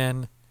are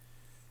in.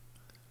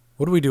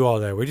 What did we do all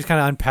day? We just kind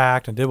of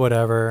unpacked and did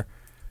whatever.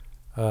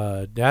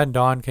 Dad and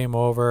Dawn came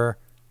over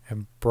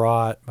and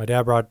my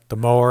dad brought the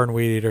mower and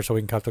weed eater so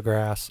we can cut the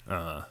grass.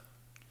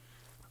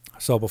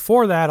 So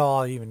before that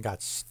all even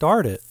got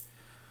started,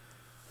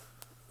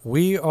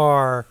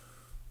 where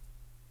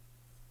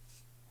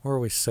are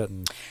we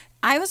sitting?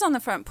 I was on the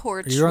front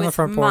porch You were on the with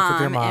front porch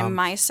with your mom. and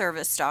my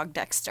service dog,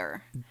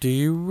 Dexter. Do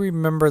you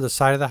remember the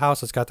side of the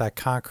house that's got that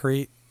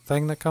concrete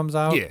thing that comes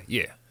out?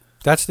 Yeah.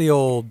 That's the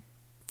old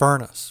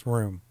furnace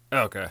room.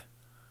 Okay.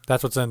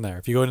 That's what's in there.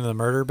 If you go into the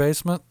murder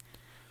basement,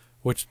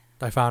 which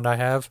I found I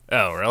have,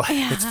 Oh, really?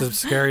 it's the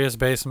scariest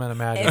basement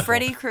imaginable.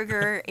 Freddy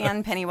Krueger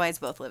and Pennywise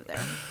both live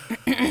there.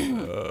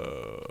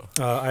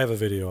 I have a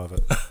video of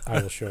it.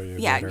 I will show you.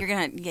 Yeah, later.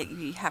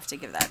 you have to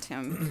give that to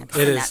him. It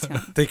Send is that to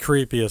him. the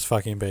creepiest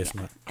fucking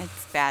basement.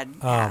 It's bad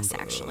ass,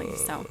 actually.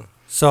 So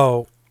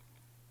So,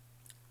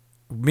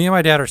 me and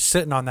my dad are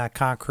sitting on that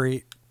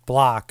concrete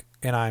block,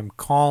 and I'm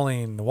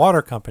calling the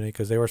water company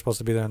because they were supposed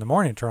to be there in the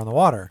morning to turn on the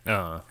water,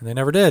 and they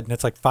never did. And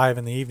it's like 5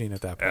 in the evening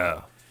at that point.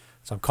 Yeah.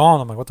 So I'm calling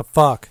them like, "What the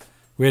fuck?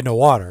 We had no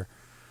water."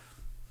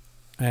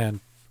 And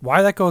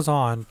while that goes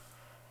on,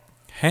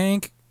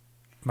 Hank,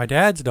 my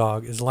dad's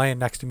dog, is laying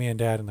next to me and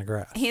Dad in the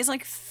grass. he's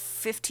like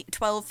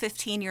 12,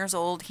 15 years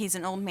old. He's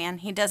an old man.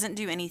 He doesn't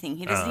do anything.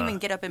 He doesn't even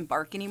get up and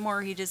bark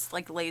anymore. He just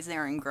like lays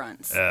there and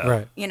grunts.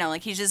 Right. You know,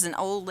 like he's just an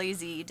old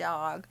lazy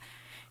dog.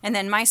 And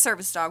then my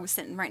service dog was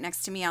sitting right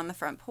next to me on the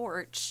front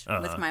porch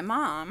with my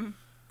mom.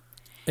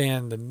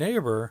 And the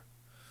neighbor,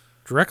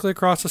 directly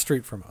across the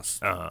street from us,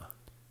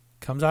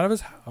 comes out of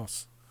his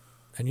house.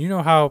 And you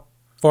know how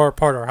far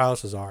apart our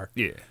houses are.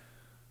 Yeah.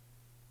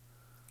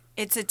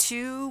 It's a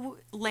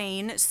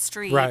 2-lane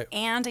street Right.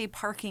 and a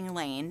parking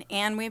lane,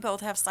 and we both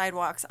have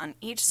sidewalks on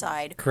each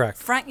side. Correct.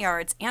 Front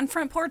yards and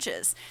front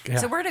porches. Yeah.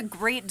 So we're at a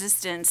great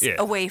distance Yeah.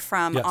 away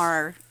from Yes.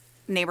 our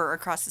neighbor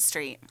across the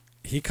street.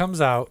 He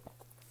comes out,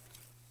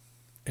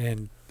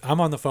 and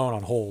I'm on the phone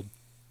on hold.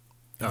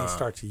 And he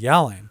starts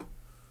yelling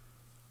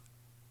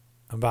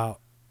about.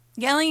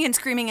 Yelling and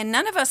screaming, and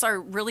none of us are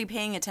really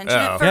paying attention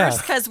Oh. at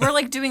first because we're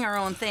like doing our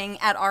own thing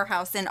at our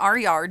house in our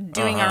yard,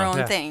 doing our own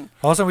Yeah. thing.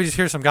 All of a sudden, we just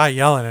hear some guy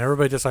yelling, and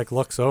everybody just like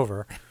looks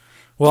over.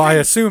 Well, I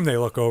assume they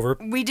look over.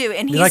 We do,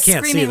 and I he's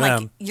can't see screaming like,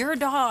 them. "Your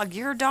dog,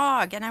 your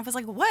dog!" And I was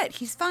like, "What?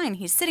 He's fine.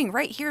 He's sitting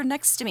right here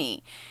next to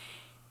me."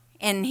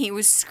 And he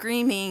was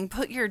screaming,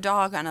 "Put your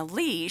dog on a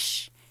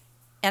leash!"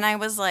 And I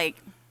was like,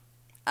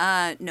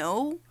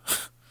 "No."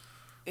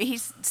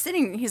 He's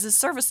a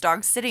service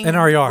dog sitting In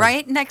our yard.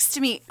 right next to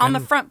me on the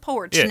front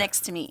porch Yeah.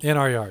 next to me. In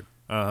our yard.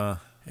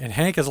 And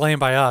Hank is laying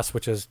by us,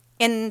 which is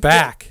And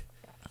back.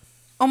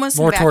 Almost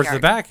more in the towards the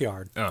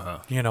backyard.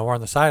 backyard. You know, we're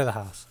on the side of the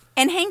house.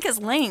 And Hank is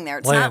laying there.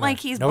 It's Laying not there. like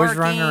he's nobody's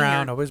barking. running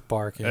around. Nobody's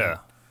barking. Yeah.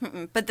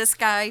 But this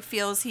guy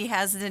feels he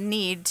has the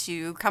need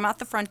to come out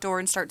the front door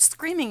and start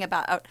screaming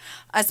about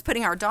us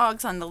putting our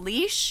dogs on the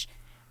leash.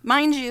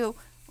 Mind you,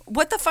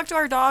 what the fuck do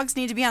our dogs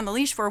need to be on the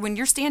leash for when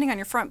you're standing on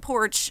your front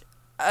porch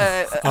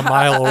a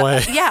mile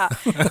away? Yeah,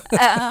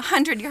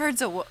 100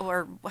 yards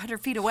or 100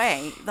 feet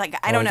away. Like,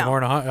 I don't know. More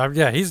than 100,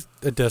 yeah, he's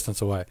a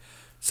distance away.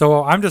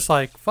 So I'm just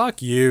like,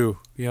 fuck you.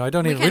 You know, we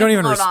don't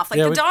even float off. Like,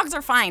 yeah, the dogs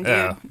are fine, dude.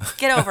 Yeah.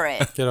 Get over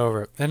it. Get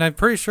over it. And I'm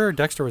pretty sure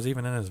Dexter was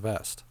even in his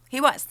vest.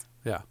 He was.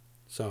 Yeah.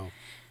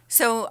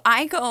 So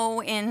I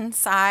go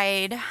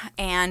inside,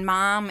 and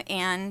Mom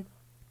and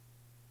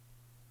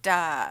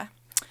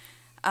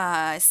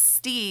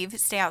Steve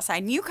stay outside.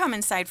 And you come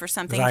inside for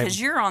something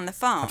because you're on the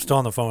phone. I'm still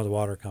on the phone with the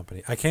water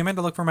company. I came in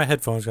to look for my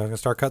headphones because I was going to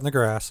start cutting the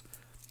grass.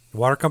 The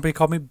water company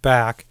called me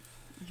back.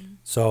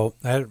 So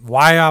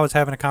while I was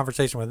having a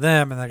conversation with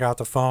them and I got off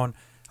the phone,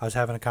 I was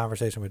having a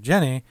conversation with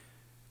Jenny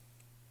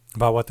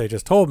about what they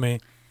just told me.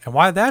 And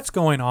while that's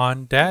going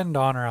on, Dad and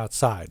Dawn are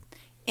outside.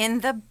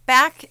 In the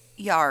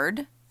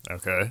backyard.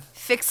 Okay.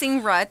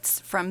 Fixing ruts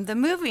from the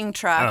moving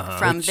truck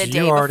from Which the you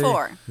day already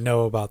before.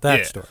 know about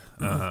that story.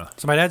 So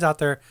my dad's out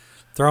there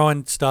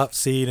throwing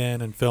seed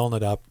in and filling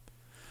it up.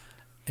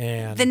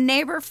 And the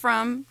neighbor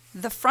from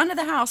the front of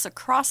the house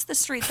across the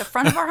street, the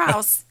front of our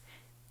house,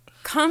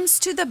 comes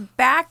to the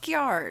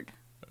backyard,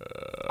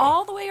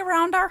 all the way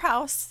around our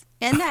house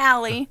in the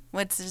alley,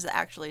 which is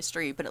actually a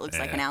street, but it looks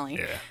like an alley.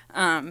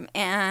 Yeah.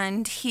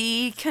 And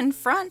he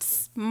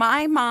confronts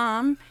my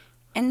mom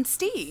and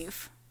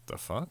Steve. The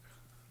fuck?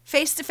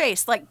 Face to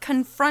face, like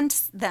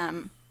confronts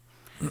them.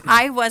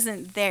 I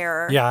wasn't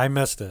there. yeah, I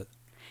missed it.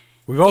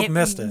 We both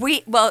missed it.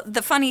 Well,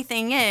 the funny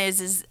thing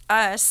is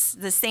us,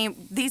 the same.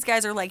 These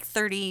guys are like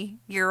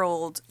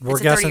 30-year-old. We're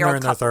guessing they're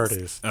in their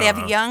couples. 30s. They have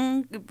a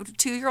young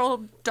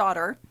 2-year-old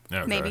daughter,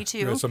 Okay. maybe 2.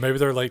 Yeah, so maybe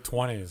they're late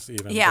 20s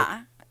even.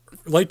 Yeah.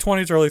 Late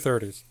 20s, early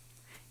 30s.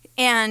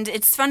 And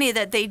it's funny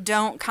that they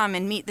don't come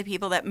and meet the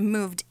people that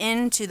moved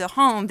into the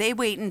home. They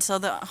wait until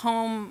the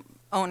home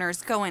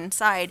owners go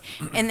inside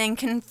and then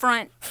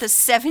confront the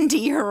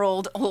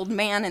 70-year-old old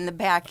man in the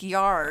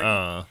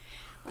backyard.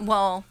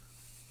 Well,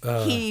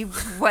 he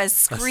was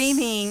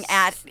screaming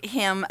at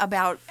him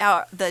about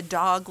the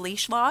dog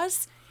leash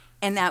laws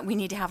and that we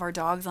need to have our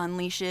dogs on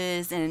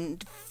leashes,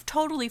 and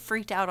totally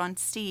freaked out on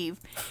Steve.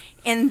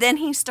 And then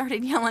he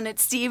started yelling at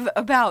Steve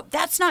about,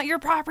 that's not your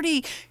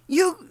property.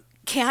 You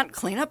can't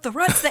clean up the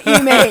ruts that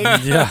you made.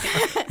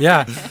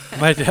 Yeah.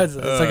 My dad's,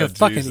 it's like a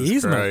fucking Jesus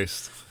easement.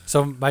 Christ.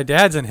 So my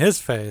dad's in his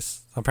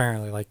face,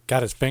 apparently, like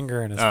got his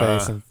finger in his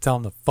face and tell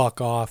him to fuck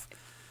off.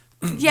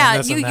 Yeah,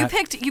 this you and that.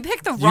 picked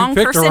the wrong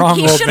picked the person. wrong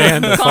He old should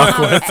man to have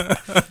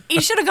fuck gone. He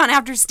should have gone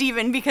after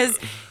Steven, because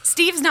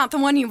Steve's not the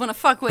one you want to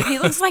fuck with. He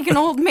looks like an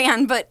old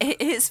man, but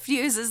his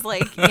fuse is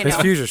like, His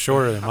fuse is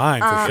shorter than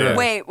mine, for sure.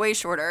 way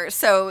shorter.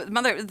 So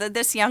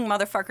this young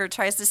motherfucker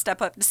tries to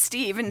step up to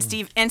Steve, and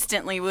Steve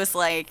instantly was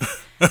like,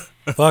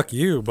 Fuck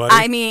you, buddy.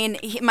 I mean,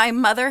 my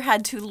mother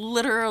had to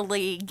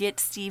literally get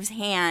Steve's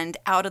hand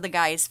out of the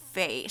guy's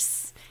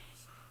face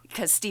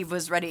because Steve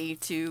was ready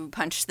to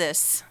punch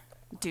this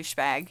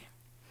douchebag.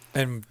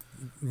 And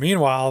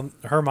meanwhile,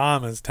 her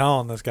mom is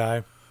telling this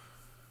guy,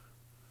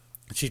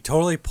 she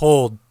totally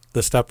pulled the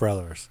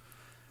stepbrothers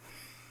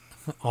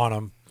on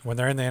him when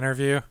they're in the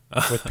interview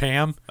with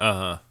Pam.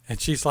 And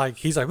he's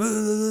like,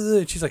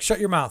 and she's like, shut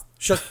your mouth,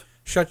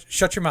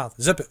 shut your mouth,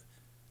 zip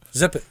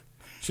it.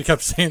 She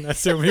kept saying that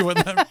to me,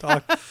 wouldn't let him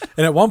talk.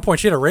 And at one point,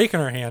 she had a rake in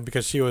her hand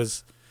because she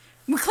was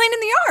We're cleaning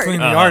the yard.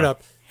 cleaning the yard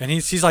up.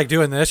 And she's like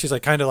doing this. She's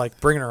like kind of like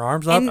bringing her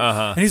arms up.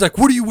 And he's like,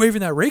 what are you waving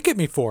that rake at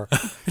me for?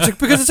 It's like,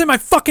 because it's in my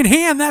fucking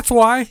hand. That's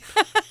why.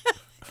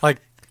 Like,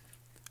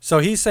 so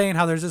he's saying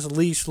how there's this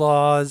leash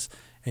laws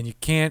and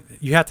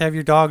you have to have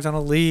your dogs on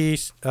a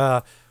leash.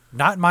 Not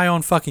in my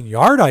own fucking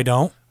yard, I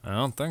don't. I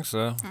don't think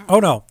so. Oh,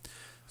 no.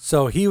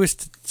 So he was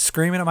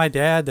screaming at my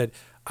dad that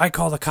I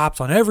call the cops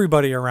on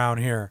everybody around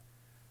here.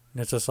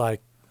 And it's just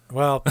like,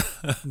 well,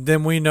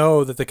 then we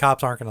know that the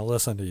cops aren't going to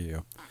listen to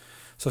you.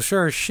 So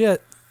sure as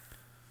shit,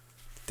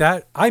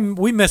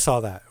 we miss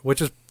all that,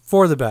 which is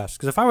for the best.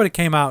 Because if I would have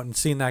came out and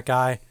seen that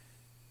guy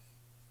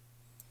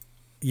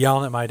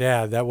yelling at my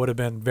dad, that would have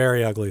been a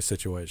very ugly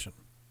situation.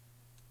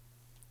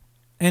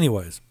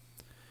 Anyways,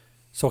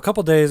 so a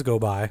couple days go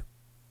by.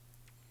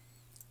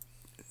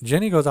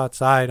 Jenny goes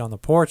outside on the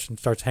porch and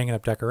starts hanging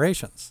up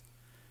decorations.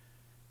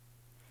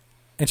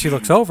 And she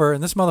looks over,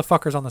 and this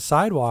motherfucker's on the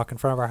sidewalk in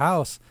front of our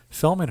house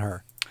filming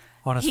her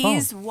on his phone.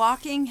 He's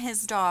walking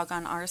his dog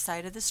on our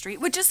side of the street,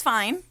 which is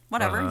fine.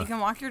 Whatever. You can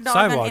walk your dog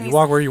Sidewalk. on You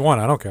walk where you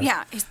want. I don't care.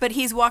 Yeah, but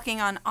he's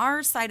walking on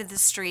our side of the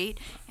street,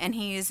 and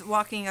he's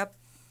walking up,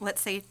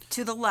 let's say,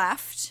 to the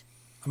left.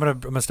 I'm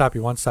gonna stop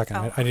you 1 second.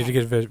 Oh, I need to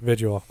okay. get a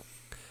visual.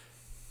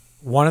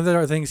 One of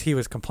the things he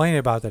was complaining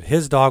about, that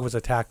his dog was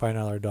attacked by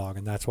another dog,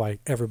 and that's why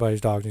everybody's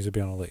dog needs to be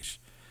on a leash.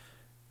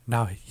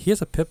 Now, he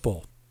has a pit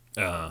bull.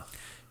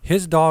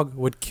 His dog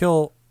would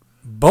kill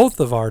both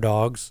of our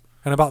dogs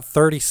in about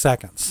 30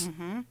 seconds.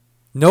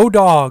 No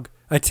dog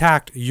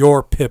attacked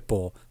your pit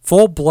bull.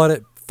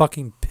 Full-blooded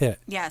fucking pit.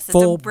 Yes, it's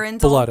a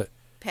brindle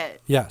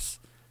pit. Yes.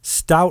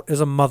 Stout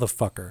as a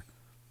motherfucker.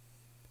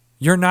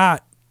 You're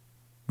not.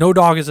 No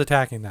dog is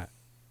attacking that.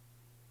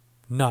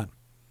 None.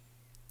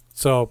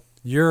 So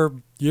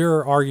your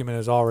argument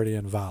is already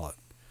invalid.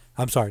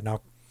 I'm sorry.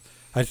 Now,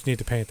 I just need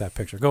to paint that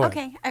picture. Go ahead.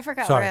 Okay, I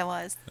forgot Sorry. where I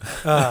was.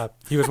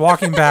 He was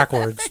walking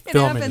backwards, It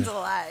filming happens you. a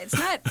lot.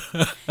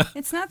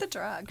 It's not the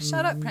drug.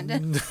 Shut up,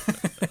 Brendan.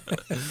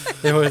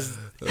 It was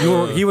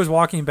he was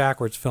walking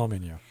backwards,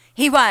 filming you.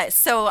 He was.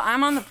 So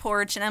I'm on the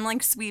porch and I'm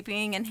like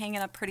sweeping and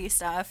hanging up pretty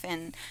stuff,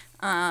 and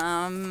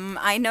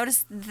I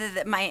noticed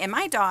that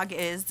my dog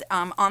is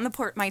on the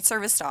porch. My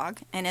service dog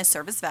in his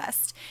service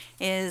vest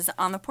is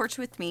on the porch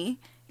with me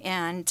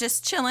and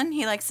just chilling.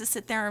 He likes to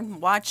sit there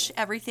and watch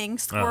everything: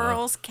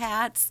 squirrels,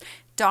 cats,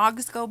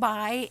 dogs go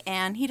by,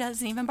 and he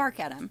doesn't even bark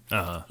at him.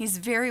 He's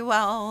very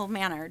well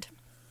mannered.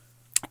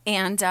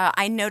 And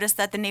I noticed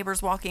that the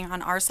neighbor's walking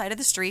on our side of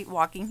the street,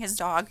 walking his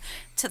dog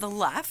to the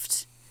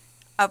left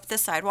up the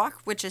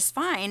sidewalk, which is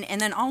fine. And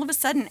then all of a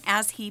sudden,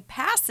 as he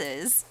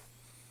passes,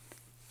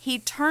 he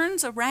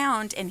turns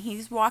around and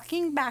he's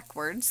walking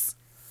backwards,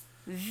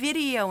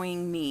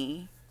 videoing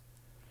me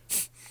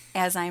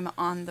as I'm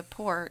on the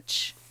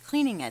porch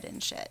cleaning it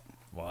and shit.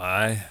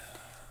 Why?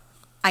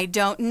 I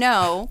don't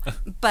know,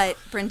 but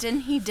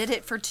Brendan, he did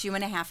it for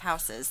 2.5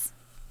 houses.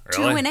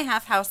 Really?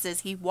 2.5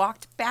 houses. He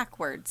walked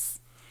backwards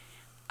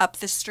up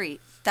the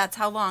street. That's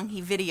how long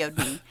he videoed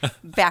me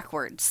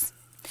backwards.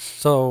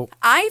 So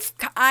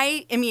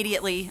I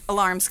immediately,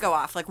 alarms go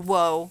off. Like,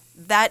 whoa,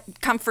 that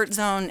comfort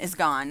zone is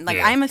gone. Like,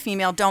 Yeah. I'm a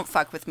female. Don't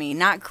fuck with me.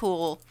 Not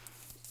cool.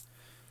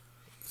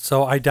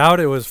 So I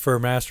doubt it was for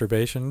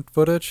masturbation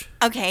footage.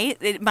 Okay,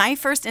 my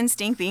first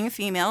instinct being a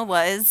female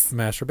was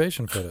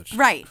Masturbation footage.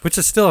 Right. Which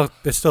is still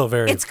a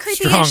very it's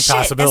creepy strong as shit,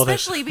 possibility.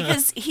 especially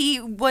because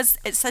he was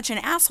such an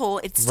asshole.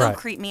 It still Right.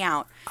 creeped me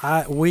out.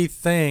 We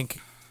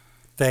think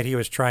that he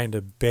was trying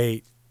to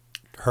bait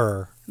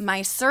her.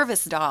 My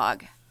service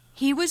dog.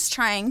 He was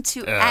trying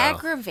to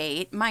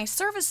aggravate my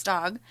service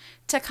dog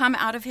to come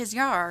out of his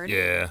yard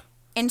Yeah.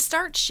 and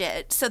start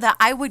shit so that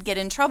I would get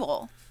in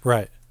trouble.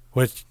 Right.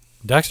 Which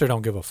Dexter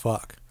don't give a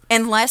fuck.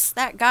 Unless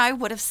that guy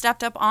would have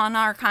stepped up on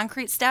our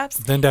concrete steps.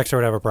 Then Dexter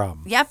would have a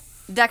problem. Yep.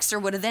 Dexter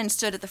would have then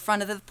stood at the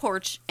front of the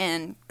porch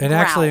and And growled.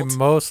 actually,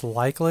 most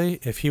likely,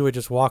 if he would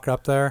just walk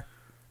up there,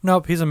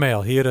 nope, he's a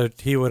male. He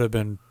would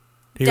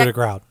have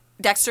growled.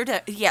 Dexter,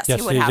 yes, Yes,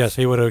 he would have. Yes,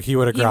 he would have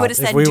growled. He would have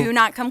said, If we- "Do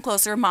not come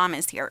closer. Mom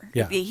is here."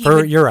 Yeah. He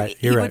You're right.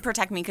 He You're would right.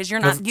 protect me because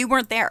you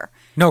weren't there.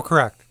 No,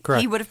 correct.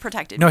 He would have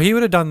protected No, me. he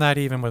would have done that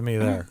even with me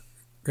there.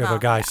 If Oh, a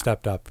guy yeah.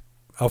 stepped up.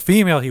 A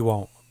female, he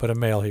won't, but a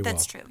male, he will.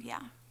 That's true.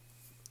 Yeah.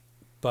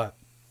 But,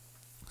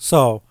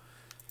 so,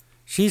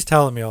 she's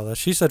telling me all this.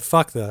 She said,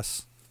 fuck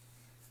this.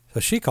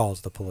 So she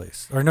calls the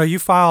police. Or no, you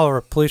file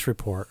a police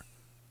report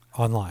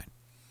online.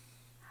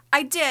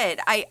 I did.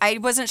 I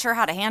wasn't sure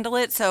how to handle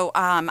it, so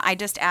I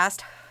just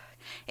asked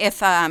if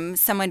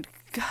someone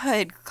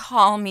could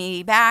call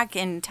me back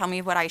and tell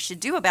me what I should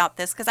do about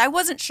this, because I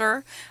wasn't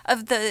sure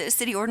of the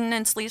city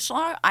ordinance leash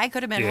law. I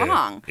could have been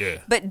wrong. Yeah.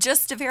 But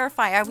just to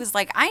verify, I was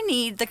like, I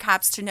need the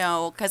cops to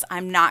know because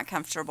I'm not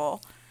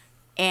comfortable.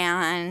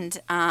 And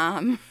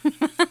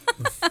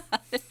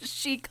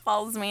she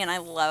calls me,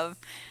 and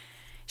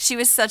she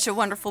was such a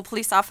wonderful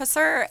police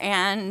officer,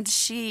 and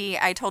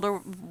I told her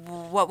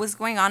what was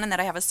going on and that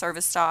I have a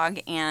service dog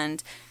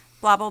and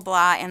blah, blah,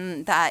 blah,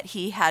 and that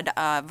he had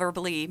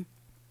verbally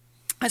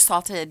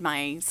assaulted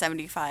my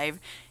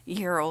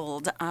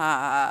 75-year-old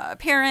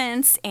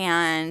parents,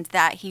 and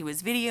that he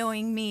was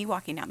videoing me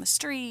walking down the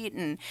street.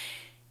 And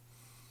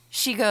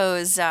she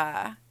goes,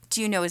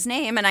 do you know his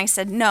name? And I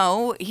said,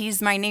 no,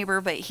 he's my neighbor,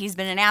 but he's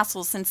been an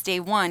asshole since day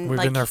one. We've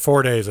been there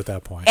 4 days at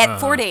that point. At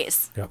 4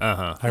 days. Yep.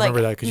 I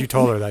remember that because you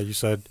told her that. You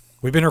said,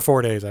 we've been here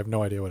 4 days. I have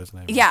no idea what his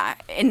name is. Yeah,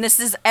 and this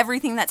is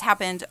everything that's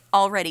happened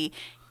already.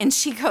 And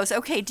she goes,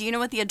 okay, do you know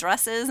what the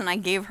address is? And I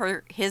gave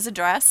her his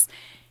address.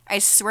 I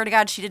swear to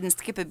God, she didn't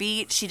skip a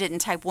beat. She didn't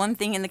type one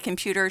thing in the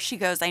computer. She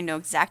goes, I know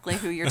exactly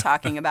who you're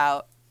talking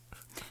about.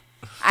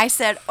 I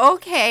said,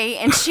 okay.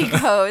 And she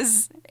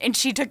goes, and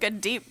she took a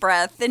deep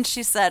breath, and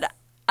she said,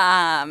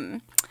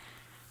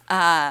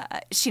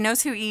 she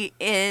knows who he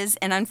is,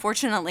 and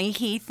unfortunately,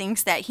 he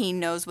thinks that he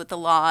knows what the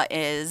law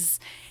is,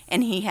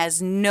 and he has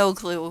no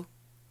clue,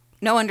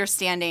 no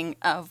understanding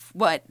of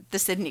what the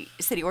city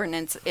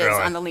ordinance is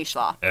Really? on the leash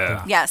law.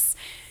 Yeah. Yes.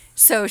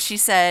 So she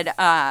said,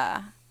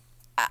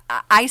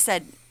 I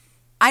said,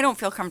 I don't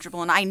feel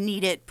comfortable, and I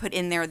need it put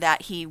in there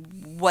that he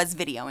was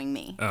videoing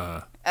me.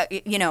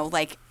 You know,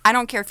 like, I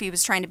don't care if he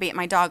was trying to bait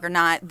my dog or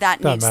not.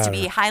 That Doesn't needs to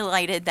be matter.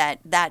 highlighted.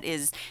 That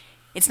is,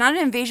 it's not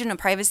an invasion of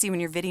privacy when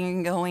you're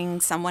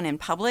videoing someone in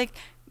public,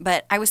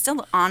 but I was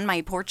still on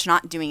my porch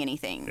not doing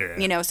anything, Yeah.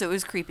 you know, so it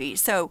was creepy.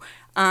 So,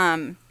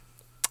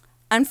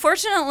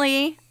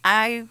 unfortunately,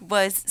 I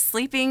was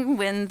sleeping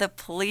when the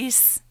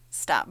police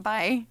stopped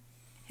by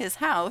his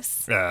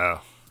house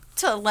Oh.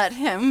 to let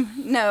him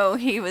know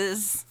he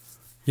was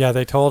Yeah,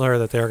 they told her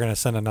that they were going to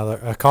send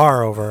a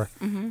car over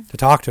to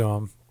talk to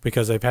him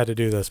because they've had to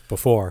do this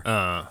before.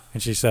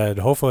 And she said,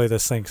 hopefully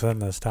this sinks in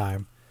this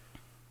time.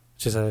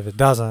 She said, if it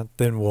doesn't,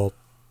 then we'll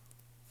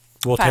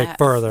take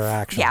further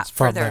actions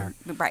from there.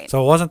 Right.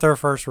 So it wasn't their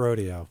first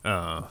rodeo.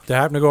 They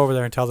happened to go over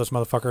there and tell this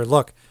motherfucker,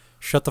 look,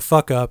 shut the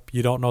fuck up.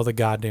 You don't know the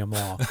goddamn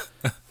law.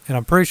 And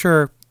I'm pretty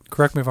sure,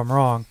 correct me if I'm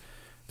wrong,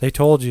 they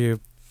told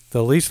you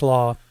the leash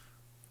law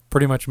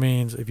pretty much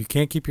means if you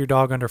can't keep your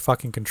dog under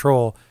fucking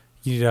control,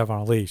 you need to have on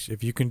a leash.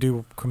 If you can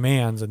do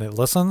commands and it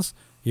listens,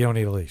 you don't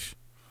need a leash.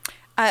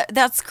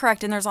 That's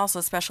correct. And there's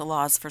also special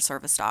laws for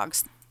service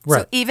dogs.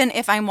 Right. So even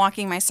if I'm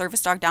walking my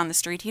service dog down the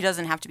street, he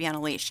doesn't have to be on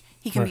a leash.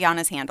 He can be on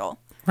his handle.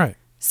 Right.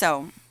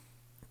 So.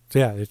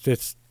 Yeah,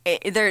 it's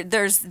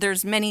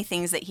there's many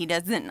things that he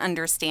doesn't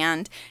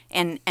understand,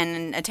 and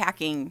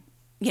attacking,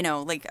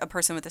 like a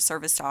person with a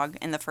service dog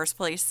in the first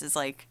place is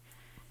like,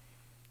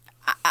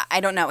 I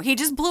don't know. He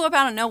just blew up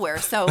out of nowhere.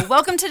 So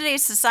welcome to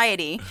today's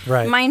society.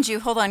 Right. Mind you,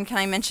 hold on. Can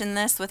I mention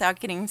this without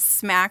getting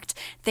smacked?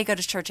 They go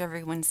to church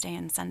every Wednesday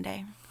and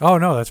Sunday. Oh,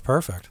 no, that's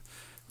perfect.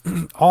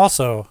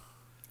 Also.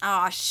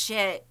 Oh,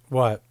 shit.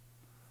 What?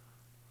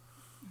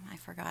 I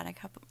forgot.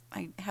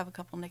 I have a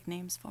couple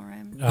nicknames for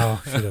him.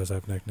 Oh, she does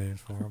have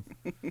nicknames for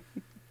him.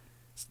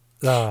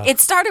 It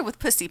started with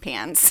Pussy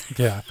Pants.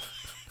 Yeah.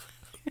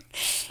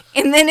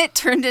 And then it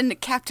turned into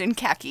Captain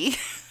Khaki.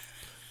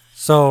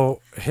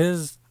 So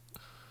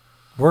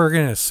we're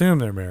going to assume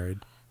they're married.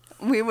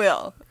 We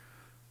will.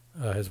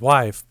 His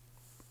wife,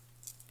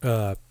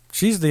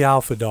 she's the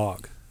alpha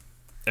dog.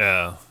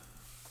 Yeah.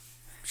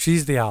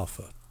 She's the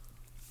alpha.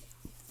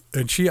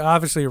 And she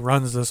obviously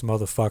runs this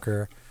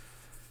motherfucker.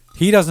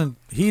 He doesn't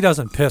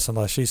piss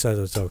unless she says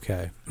it's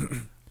okay.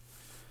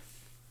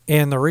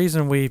 And the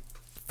reason we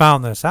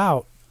found this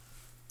out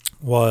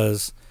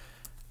was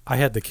I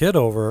had the kid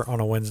over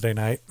on a Wednesday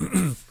night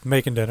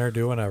making dinner,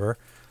 doing whatever,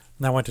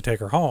 and I went to take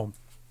her home.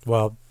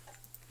 Well,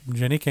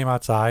 Jenny came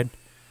outside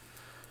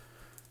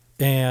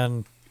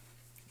and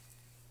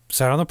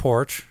sat on the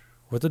porch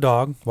with the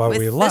dog while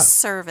we left. With the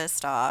service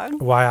dog.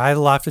 While I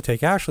left to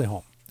take Ashley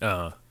home.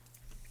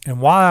 And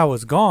while I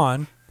was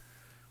gone,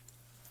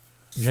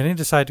 Jenny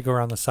decided to go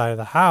around the side of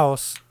the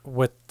house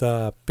with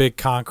the big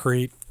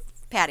concrete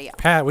patio.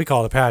 We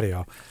call it a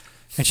patio.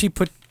 And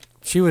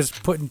she was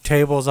putting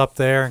tables up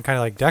there and kind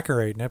of like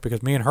decorating it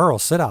because me and her will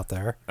sit out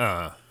there.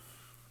 And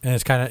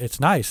it's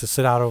nice to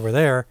sit out over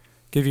there,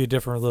 give you a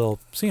different little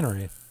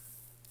scenery.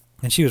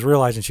 And she was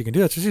realizing she can do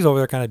that. So she's over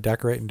there kind of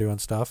decorating, doing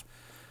stuff.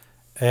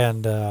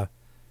 And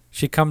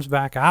she comes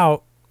back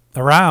out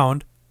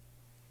around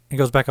and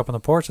goes back up on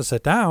the porch to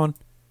sit down.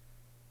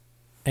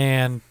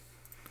 And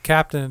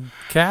Captain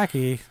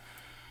Khaki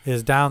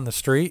is down the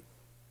street,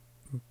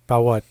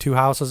 about what, 2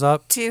 houses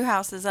up? 2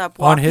 houses up,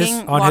 on his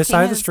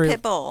side of the street,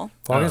 pit bull.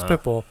 Walking his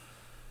pit bull,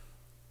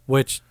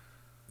 which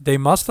they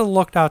must have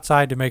looked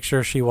outside to make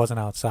sure she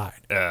wasn't outside.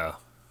 Yeah.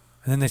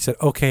 And then they said,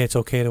 okay, it's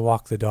okay to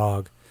walk the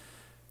dog.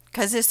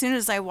 Because as soon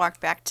as I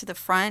walked back to the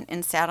front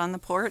and sat on the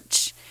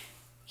porch,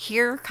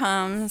 here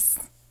comes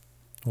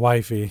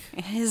Wifey,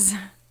 his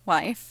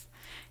wife.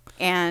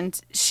 And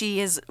she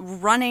is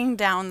running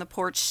down the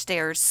porch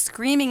stairs,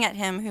 screaming at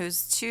him,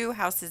 who's 2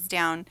 houses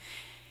down,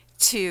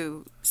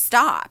 to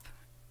stop.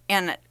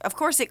 And, of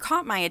course, it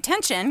caught my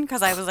attention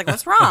because I was like,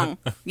 what's wrong?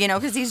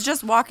 Because he's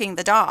just walking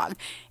the dog.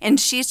 And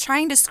she's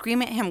trying to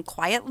scream at him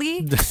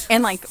quietly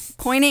and, like,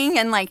 pointing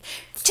and, like,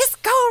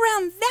 just go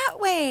around that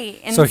way.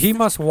 And so he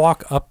must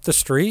walk up the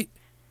street,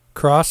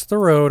 cross the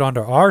road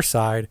onto our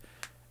side,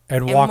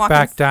 and walk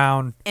back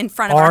down in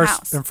front of our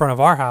house. In front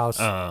of our house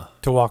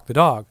to walk the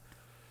dog.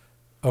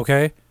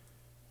 Okay.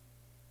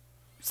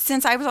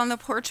 Since I was on the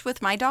porch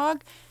with my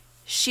dog,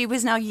 she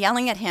was now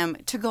yelling at him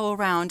to go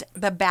around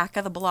the back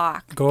of the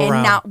block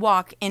not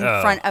walk in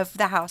front of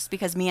the house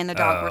because me and the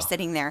dog were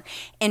sitting there.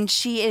 And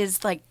she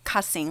is like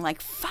cussing, like,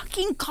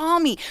 fucking call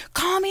me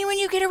when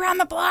you get around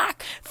the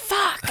block.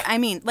 Fuck. I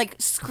mean, like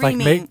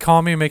screaming. Like,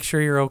 call me and make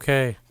sure you're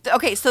okay.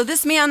 Okay, so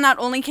this man, not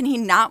only can he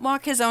not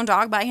walk his own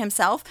dog by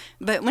himself,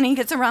 but when he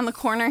gets around the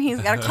corner,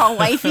 he's got to call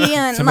wifey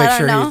and to let make her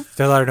sure know.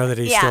 To let her know that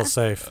he's still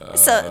safe.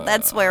 So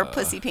that's where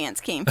Pussy Pants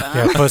came from.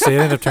 Yeah, pussy. It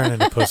ended up turning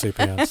into Pussy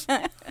Pants.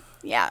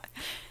 Yeah.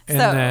 And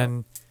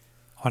then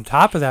on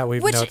top of that,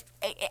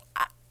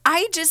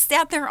 I just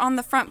sat there on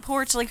the front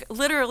porch, like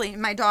literally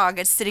my dog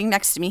is sitting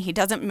next to me. He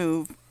doesn't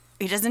move.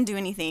 He doesn't do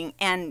anything.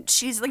 And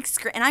she's like,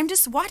 and I'm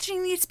just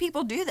watching these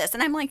people do this.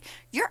 And I'm like,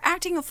 you're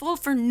acting a fool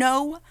for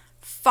no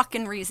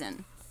fucking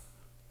reason.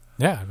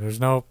 Yeah,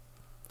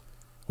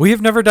 we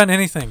have never done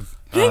anything.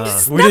 Nothing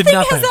has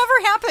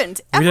ever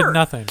happened. Ever. We did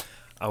nothing.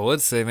 I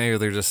would say maybe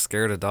they're just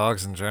scared of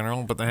dogs in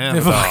general, but they have a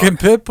a dog. fucking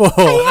pit bull.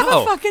 They have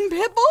a fucking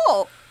pit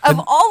bull. Of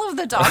all of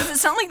the dogs,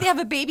 it's not like they have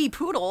a baby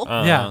poodle.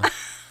 Yeah.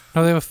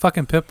 No, they have a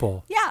fucking pit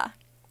bull. Yeah.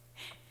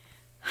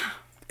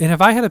 And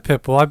if I had a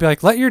pit bull, I'd be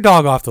like, let your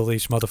dog off the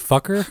leash,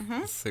 motherfucker.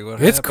 Mm-hmm. See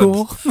what it's happens.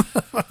 Cool.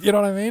 You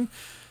know what I mean?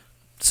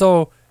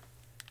 So,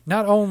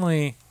 not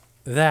only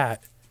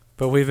that,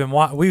 But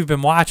we've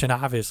been watching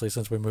obviously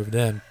since we moved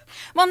in.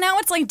 Well, now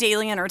it's like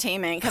daily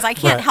entertainment because I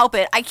can't Right. help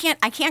it. I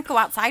can't go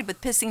outside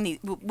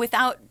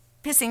without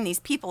pissing these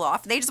people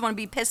off. They just want to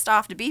be pissed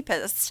off to be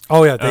pissed.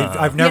 Oh yeah,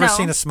 I've never You know,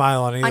 seen a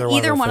smile on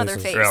either one of of their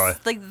faces. face. Really?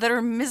 Like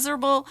they're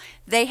miserable.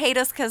 They hate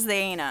us because they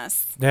ain't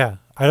us. Yeah,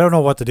 I don't know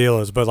what the deal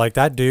is, but like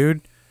that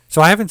dude.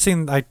 So I haven't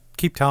seen. I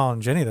keep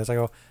telling Jenny this. I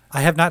go,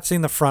 I have not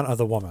seen the front of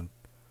the woman.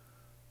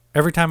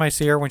 Every time I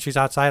see her when she's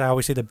outside, I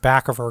always see the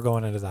back of her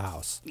going into the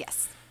house.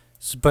 Yes.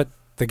 But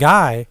the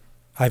guy,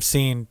 I've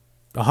seen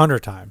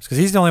 100 times because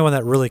he's the only one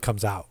that really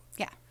comes out,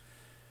 Yeah.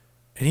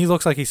 and he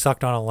looks like he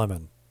sucked on a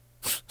lemon,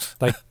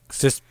 like it's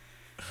just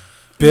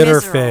bitter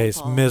face,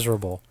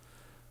 miserable.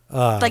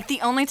 Like the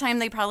only time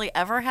they probably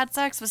ever had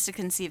sex was to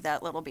conceive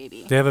that little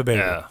baby. They have a baby.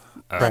 Yeah.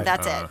 But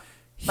that's it.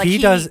 Like he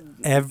does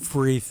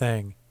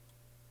everything.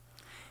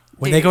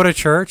 When they Dude. go to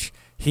church,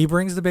 he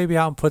brings the baby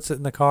out and puts it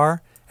in the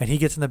car, and he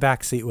gets in the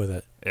back seat with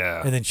it.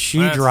 Yeah. And then she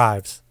That's-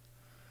 drives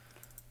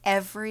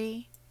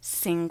Every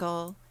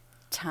single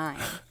time.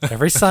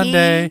 every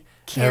Sunday,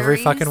 every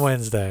carries fucking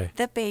Wednesday.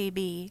 the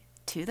baby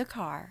to the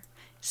car,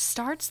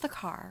 starts the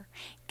car,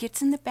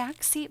 gets in the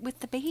back seat with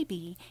the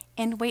baby,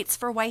 and waits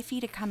for wifey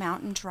to come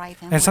out and drive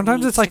him. where And he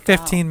sometimes needs it's like to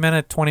go.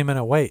 15-minute,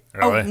 20-minute wait.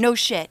 Really? Oh, no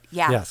shit.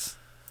 Yeah. Yes.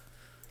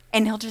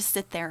 And he'll just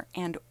sit there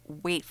and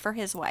wait for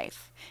his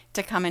wife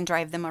to come and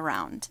drive them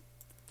around.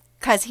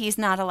 Because he's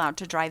not allowed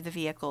to drive the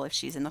vehicle if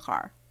she's in the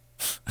car.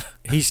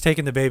 He's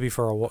taking the baby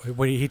for a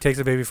when he takes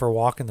the baby for a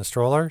walk in the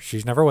stroller.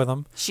 She's never with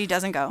him. She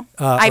doesn't go.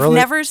 Early- I've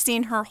never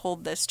seen her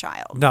hold this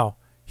child. No,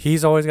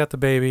 he's always got the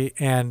baby.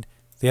 And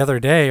the other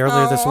day,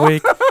 earlier this Oh.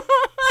 week,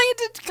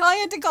 I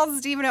had to call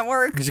Steven at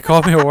work. she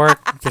called me at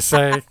work to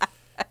say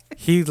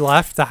he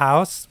left the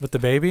house with the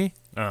baby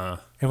Uh-huh.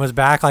 and was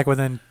back like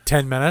within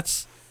 10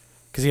 minutes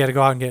because he had to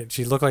go out and get.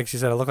 She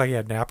said it looked like he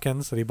had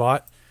napkins that he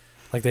bought.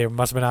 Like they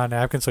must have been out of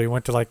napkins, so he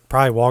went to like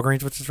probably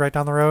Walgreens, which is right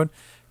down the road,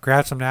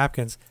 grabbed some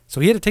napkins. So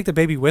he had to take the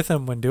baby with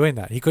him when doing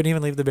that. He couldn't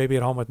even leave the baby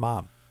at home with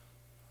mom.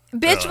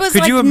 Bitch was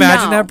Could like, you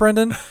imagine no. that,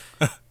 Brendan?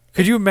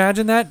 Could you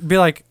imagine that? Be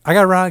like, I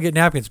got to run out and get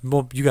napkins.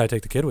 Well, you got to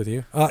take the kid with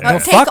you. No,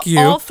 Take fuck you.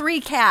 all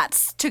 3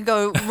 cats to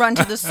go run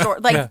to the store.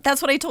 Like, Yeah.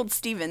 that's what I told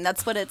Steven.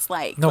 That's what it's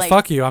like. No, like,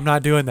 fuck you. I'm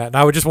not doing that. And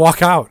I would just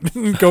walk out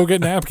and go get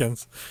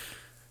napkins.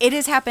 It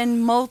has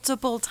happened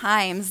multiple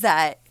times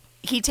that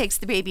he takes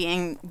the baby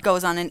and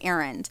goes on an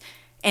errand.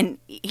 And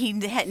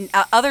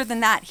other than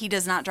that, he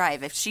does not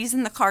drive. If she's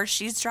in the car,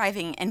 she's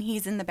driving, and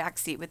he's in the back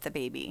seat with the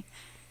baby.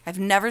 I've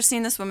never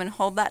seen this woman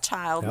hold that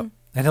child. Yep.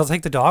 And he'll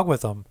take the dog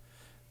with him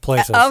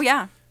places. Oh,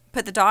 yeah.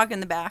 Put the dog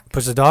in the back,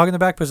 Puts the dog in the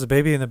back, puts the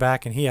baby in the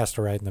back, and he has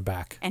to ride in the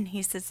back and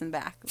he sits in the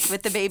back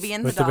with the baby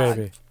and with the the dog.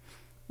 baby.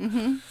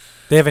 Mm-hmm.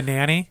 They have a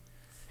nanny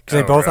because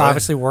they Oh, both really?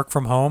 obviously work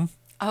from home.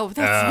 Oh,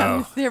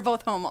 that's Oh. they're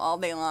both home all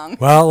day long.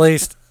 Well, at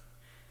least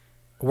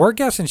we're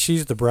guessing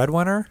she's the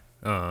breadwinner.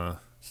 Uh-huh.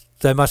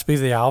 That must be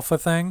the alpha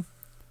thing.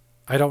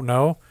 I don't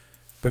know.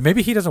 But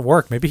maybe he doesn't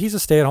work. Maybe he's a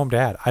stay-at-home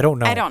dad. I don't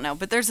know. I don't know,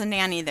 but there's a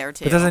nanny there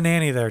too But there's a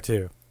nanny there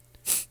too.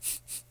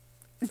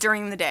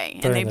 during the day,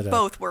 and During they the day.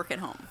 both work at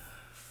home.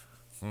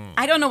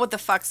 I don't know what the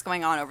fuck's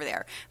going on over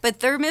there,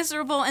 but they're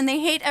miserable and they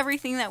hate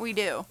everything that we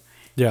do.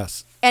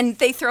 Yes. And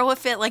they throw a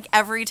fit like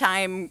every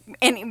time,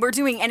 and we're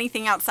doing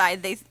anything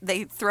outside.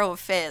 They throw a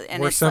fit,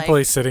 and We're it's simply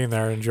like, sitting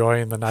there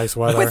enjoying the nice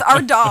weather with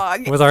our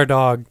dog, with our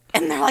dog.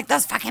 and they're like,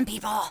 "Those fucking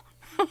people."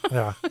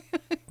 Yeah.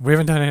 We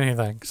haven't done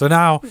anything. So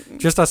now,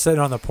 just us sitting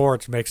on the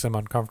porch makes them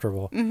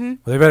uncomfortable. Mm-hmm. Well,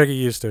 they better get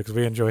used to it because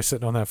we enjoy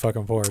sitting on that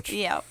fucking porch.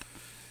 Yep.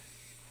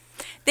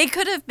 They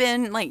could have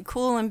been like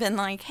cool and been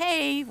like,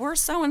 "Hey, we're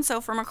so and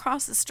so from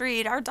across the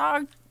street. Our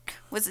dog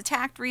was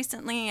attacked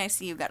recently. I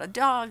see you got a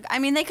dog." I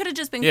mean, they could have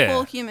just been Yeah.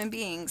 cool human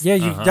beings.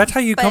 Yeah, that's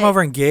how you come But-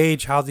 over and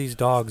gauge how these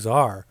dogs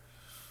are.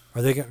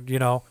 Are they,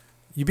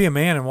 you be a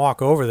man and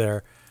walk over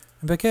there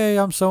and be like, hey,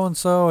 I'm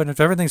so-and-so. And if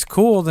everything's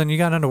cool, then you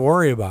got nothing to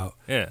worry about.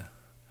 Yeah.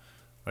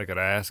 Like, could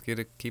I ask you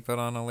to keep it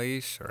on a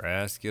leash or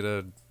ask you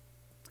to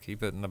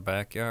keep it in the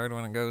backyard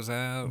when it goes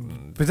out?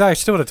 And, But I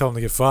still would have told him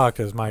to get fucked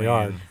as my Man.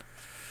 yard.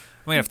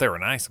 I mean, if they were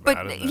nice about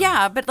But it. then-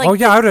 yeah, but like, oh,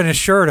 yeah, I would have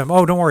assured him,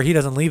 oh, don't worry, he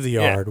doesn't leave the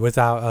Yeah. yard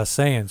without us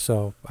saying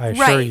so. I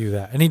assure Right. you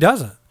that. And he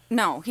doesn't.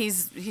 no,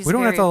 he's. We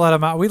don't have very- to let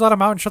him out. We let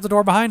him out and shut the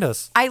door behind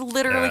us. I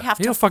literally Yeah. have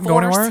You to don't fucking go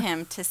force anywhere?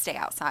 him to stay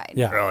outside.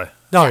 Yeah. Really?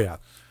 Oh, yeah.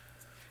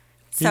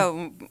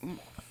 So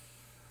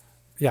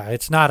Yeah,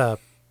 it's not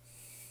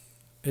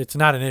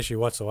an issue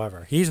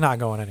whatsoever. He's not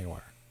going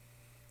anywhere.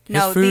 His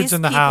no, food's these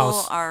in the people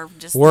house. are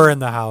just. We're in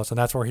the house, and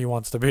that's where he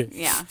wants to be.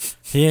 Yeah.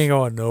 He ain't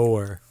going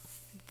nowhere.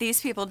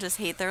 These people just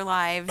hate their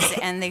lives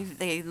and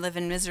they live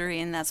in misery,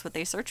 and that's what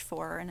they search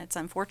for. And it's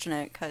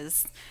unfortunate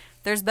because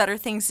there's better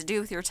things to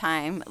do with your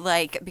time,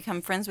 like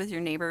become friends with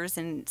your neighbors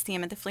and see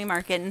them at the flea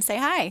market and say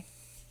hi.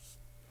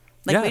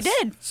 Like we Yes.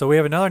 did. So we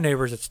have another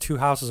neighbor that's 2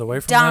 houses away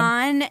from them.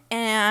 Don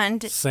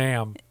and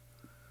Sam.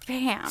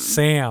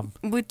 Pam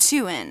with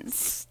 2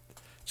 N's.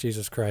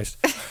 Jesus Christ.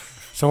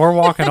 So we're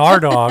walking our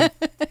dog,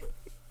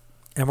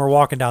 and we're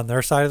walking down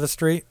their side of the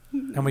street,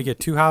 and we get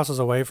 2 houses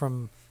away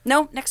from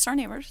No, next door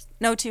neighbors.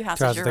 No, 2 houses.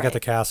 Travis. You're They got right. the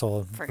castle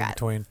in Forgot.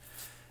 between.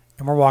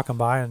 and we're walking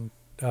by, and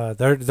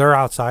they're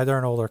outside. They're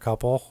an older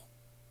couple,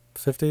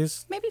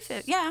 50s, Maybe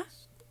yeah,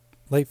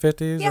 late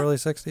 50s, Yeah. early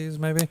 60s,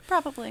 maybe.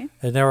 probably.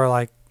 And they were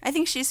like, I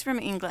think she's from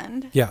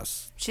England.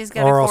 yes. She's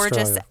got Or a gorgeous,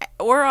 Australia.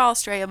 or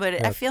Australia, but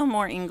Yeah. I feel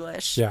more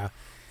English. Yeah.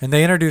 And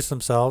they introduced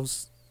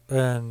themselves,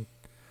 and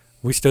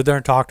we stood there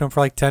and talked to them for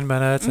like 10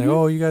 minutes. And,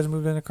 oh, you guys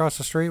moved in across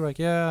the street? We're like,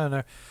 yeah. And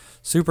they're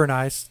super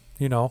nice,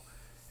 you know.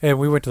 And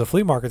we went to the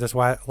flea market this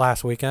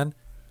last weekend,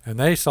 and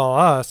they saw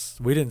us.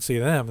 We didn't see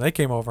them. They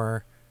came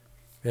over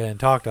and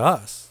talked to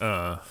us.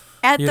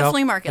 At You the know,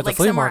 flea market, at the like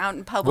flea somewhere market. out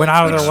in public. Went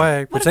out of which- their way.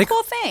 What which a they,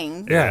 cool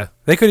thing. yeah.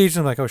 They could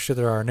easily like, oh, shit,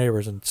 they're our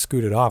neighbors, and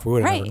scooted off. We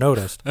would have Right. never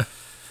noticed,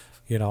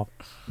 you know.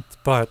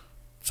 But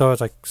so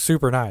it's like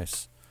super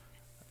nice.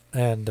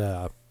 And,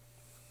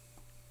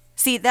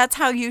 See, that's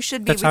how you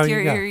should be That's how with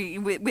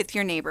you- with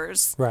your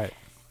neighbors. right.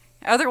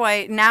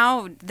 Otherwise,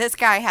 now this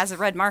guy has a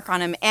red mark on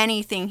him.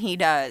 Anything he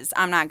does,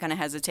 I'm not gonna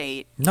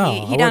hesitate. No,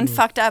 he I done wouldn't.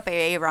 fucked up,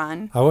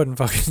 Aaron. I wouldn't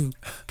fucking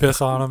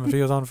piss on him if he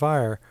was on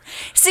fire.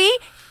 See,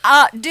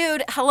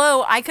 dude,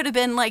 hello. I could have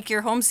been like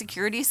your home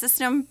security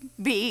system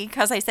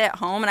because I sit at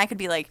home, and I could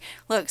be like,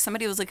 look,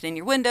 somebody was looking in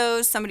your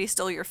windows, somebody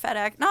stole your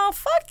FedEx. No,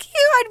 fuck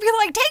you. I'd be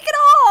like, take it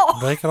all.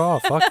 Break it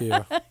off. Fuck you.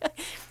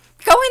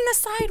 Go in the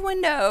side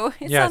window.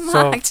 It's Yeah, so-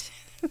 unlocked.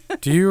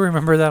 Do you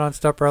remember that on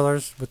Step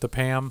Brothers with the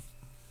Pam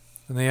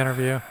in the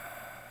interview?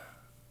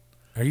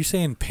 Are you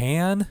saying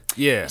Pan?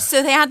 Yeah.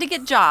 So they had to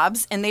get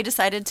jobs, and they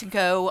decided to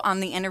go on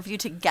the interview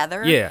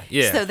together. Yeah,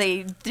 yeah. So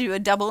they do a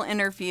double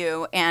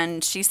interview,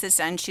 and she sits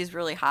down. She's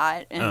really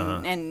hot,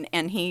 and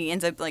and he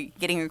ends up like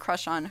getting a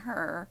crush on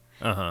her.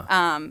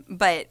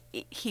 But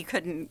he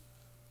couldn't.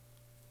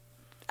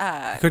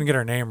 I couldn't get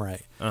her name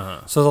right.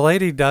 So the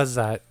lady does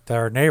that to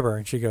her neighbor,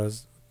 and she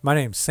goes, "My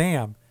name's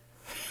Sam."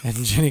 And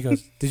Jenny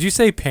goes, "Did you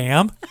say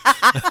Pam?"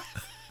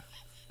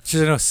 She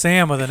said, "No,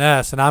 Sam with an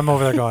S." And I'm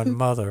over there going,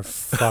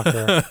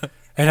 "Motherfucker."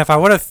 And if I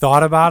would have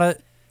thought about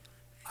it,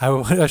 I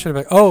should have been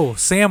like, "Oh,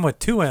 Sam with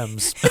 2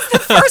 M's."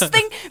 First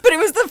thing, but it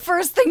was the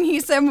first thing he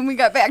said when we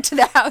got back to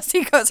the house.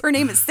 He goes, "Her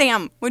name is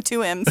Sam with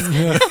 2 M's."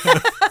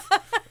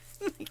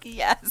 Like,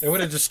 yes. It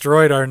would have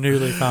destroyed our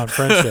newly found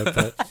friendship,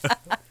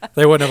 but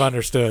they wouldn't have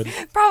understood.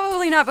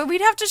 Probably not, but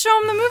we'd have to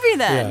show him the movie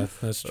then. Yeah,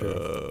 that's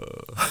true.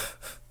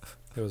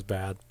 It was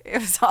bad. It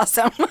was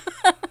awesome.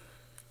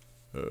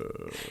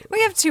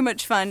 We have too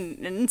much fun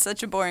and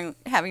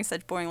having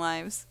such boring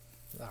lives.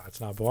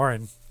 It's not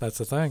boring. That's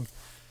the thing.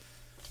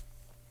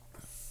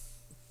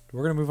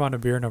 We're going to move on to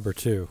beer number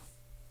 2.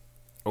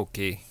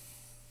 Okay.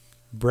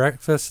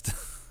 Breakfast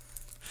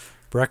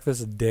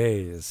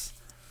Days.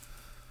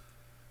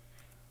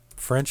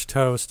 French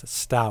toast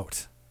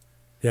stout.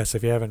 Yes,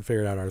 if you haven't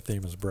figured out, our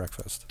theme is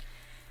breakfast.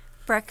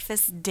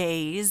 Breakfast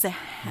Days,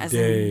 as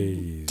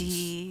in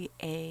D-A-Z-E.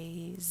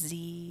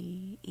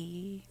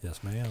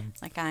 Yes, ma'am.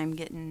 Like I'm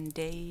getting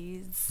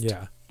dazed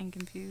Yeah. and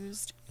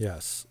confused.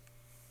 Yes.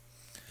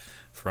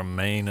 From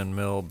Main and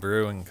Mill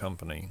Brewing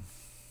Company.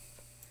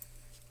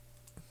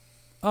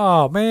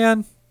 Oh,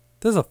 man.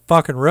 This is a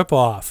fucking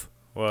ripoff.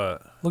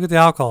 What? Look at the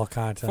alcohol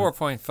content.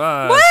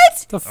 4.5.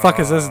 What? The fuck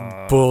is this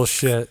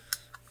bullshit?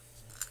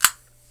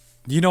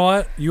 You know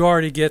what? You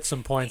already get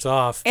some points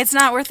off. It's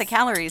not worth the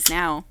calories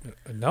now.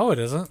 No, it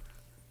isn't.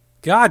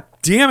 God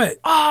damn it.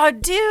 Oh,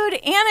 dude,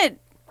 and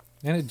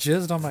And it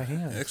jizzed on my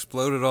hand.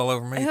 Exploded all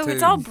over me, too.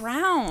 it's all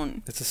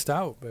brown. It's a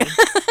stout, baby.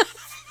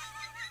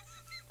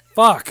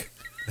 Fuck.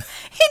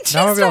 It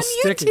Now I'm jizzed all on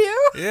sticky. you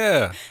too.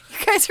 Yeah.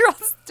 You guys are all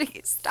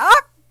sticky.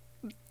 Stop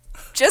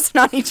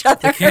jizzing on each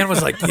other. The can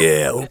was like,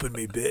 yeah, open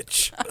me,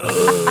 bitch.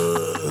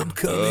 I'm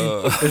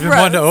coming. It's been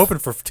wanting to open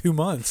for 2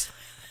 months.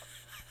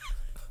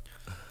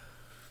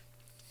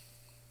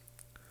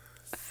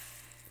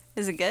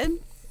 Is it good?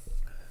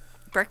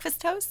 Breakfast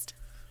toast?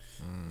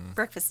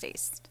 Breakfast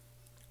taste.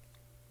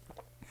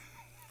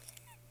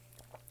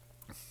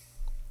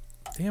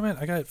 Damn it,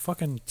 I got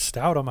fucking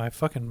stout on my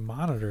fucking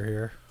monitor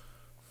here.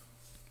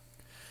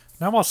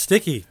 Now I'm all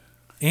sticky.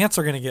 Ants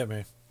are going to get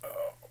me.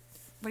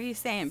 What are you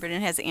saying?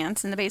 Brendan has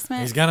ants in the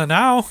basement? He's gonna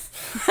now.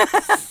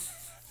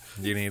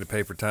 Do you need a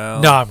paper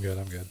towel? No, I'm good.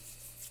 I'm good.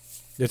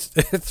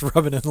 It's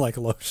rubbing in like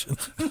lotion.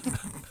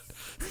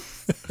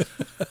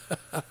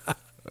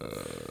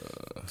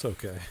 It's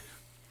okay.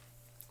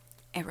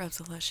 It rubs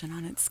a lotion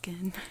on its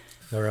skin.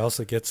 Or else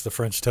it gets the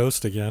French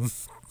toast again.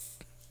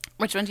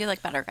 Which one do you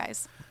like better,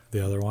 guys? The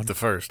other one. The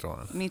first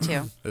one. Me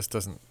too. This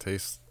doesn't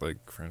taste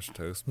like French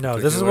toast. No,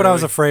 this is what I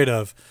was particularly. afraid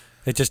of.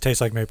 It just tastes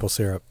like maple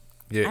syrup.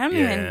 Yeah, I don't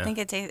yeah. even think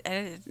it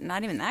tastes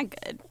not even that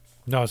good.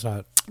 No, it's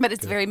not. But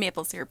it's very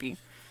maple syrupy.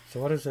 So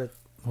what is it?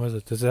 What is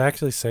it? Does it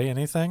actually say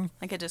anything?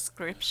 Like a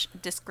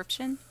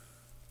description?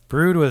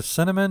 Brewed with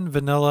cinnamon,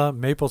 vanilla,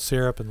 maple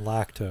syrup, and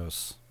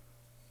lactose.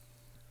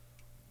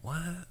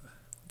 What?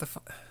 The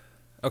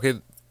Okay,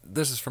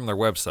 this is from their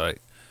website.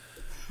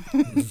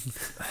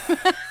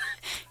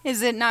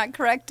 Is it not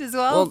correct as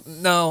well? Well,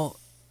 no,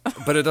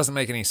 but it doesn't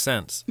make any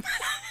sense.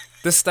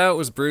 This stout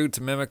was brewed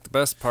to mimic the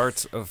best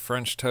parts of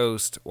French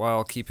toast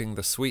while keeping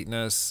the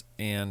sweetness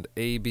and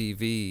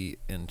ABV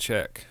in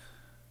check.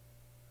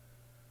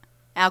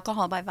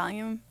 Alcohol by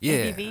volume?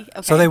 Yeah. ABV?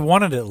 Okay. So they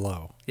wanted it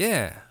low.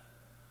 Yeah.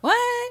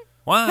 What?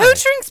 Why? Who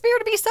drinks beer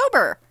to be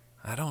sober?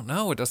 I don't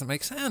know. It doesn't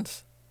make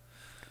sense.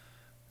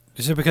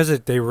 Is it because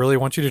they really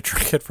want you to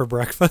drink it for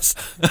breakfast?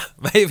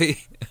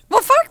 Maybe.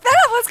 Well, fuck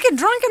that. Let's get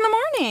drunk in the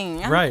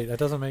morning. Right. That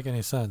doesn't make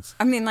any sense.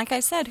 I mean, like I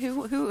said,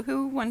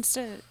 who wants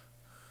to?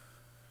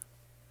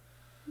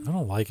 I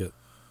don't like it.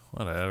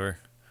 Whatever.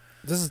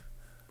 This is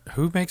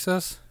who makes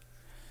this?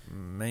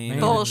 Main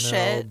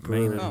Bullshit.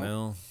 Main Oh. and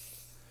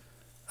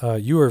Mill.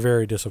 You were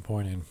very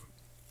disappointing.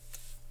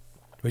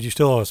 But you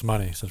still owe us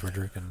money since we're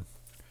drinking.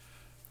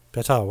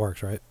 That's how it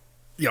works, right?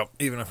 Yep.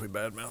 Even if we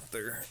badmouth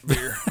their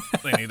beer,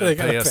 they need to They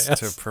gotta pay us pay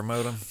us. to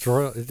promote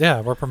them.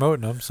 Yeah, we're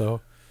promoting them,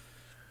 so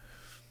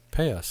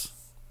pay us.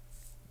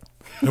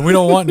 And we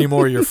don't want any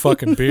more of your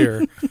fucking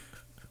beer.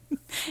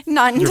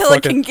 Not You're until it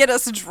fucking- can get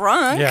us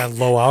drunk. Yeah,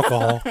 low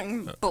alcohol.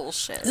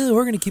 Bullshit. Ew,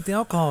 we're going to keep the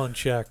alcohol in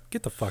check.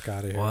 Get the fuck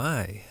out of here.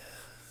 Why?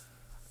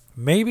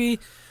 Maybe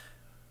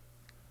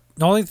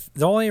the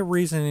only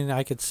reason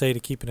I could say to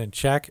keep it in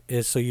check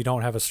is so you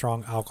don't have a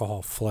strong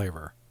alcohol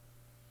flavor.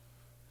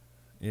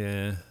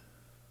 Yeah.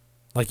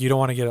 Like you don't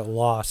want to get it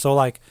lost. So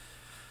like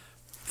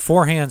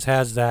Four Hands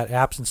has that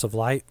Absence of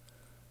Light.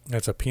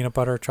 It's a peanut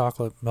butter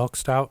chocolate milk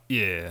stout.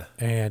 Yeah.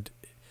 And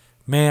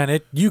man,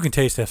 you can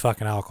taste that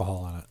fucking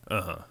alcohol in it.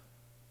 Uh-huh.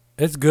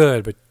 It's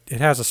good, but it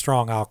has a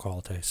strong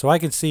alcohol taste. So I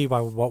can see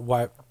by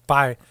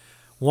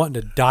wanting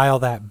to dial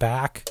that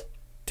back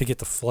to get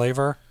the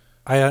flavor.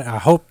 I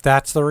hope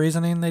that's the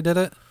reasoning they did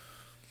it.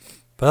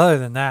 But other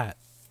than that,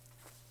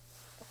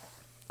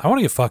 I want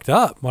to get fucked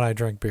up when I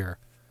drink beer.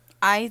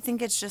 I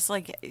think it's just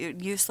like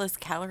useless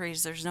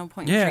calories. There's no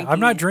point in Yeah, drinking I'm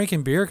not it.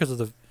 drinking beer because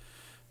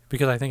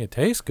I think it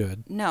tastes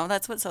good. No,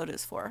 that's what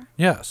soda's for.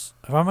 Yes.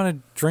 If I'm going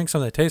to drink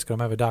something that tastes good, I'm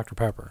going to have a Dr.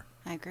 Pepper.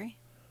 I agree.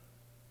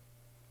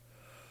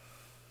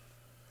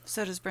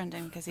 So does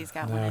Brendan because he's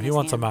got one No, in he his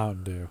wants a hand.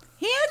 Mountain Dew.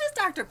 He had his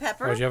Dr.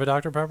 Pepper. Oh, do you have a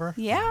Dr. Pepper?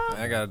 Yeah.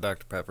 I got a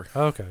Dr. Pepper.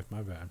 Okay,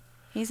 my bad.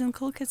 He's in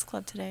Cool Kids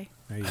Club today.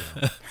 There you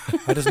go.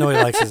 I just know he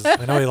likes his.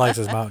 I know he likes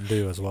his Mountain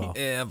Dew as well.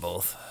 Yeah,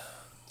 both.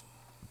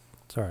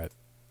 It's all right.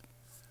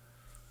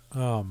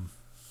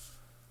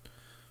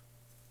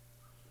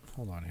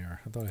 Hold on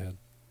here. I thought I had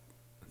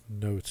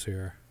notes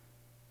here.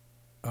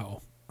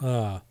 Oh.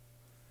 Oh,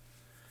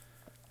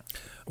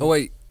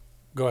 wait.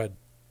 Go ahead.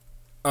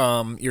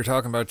 You're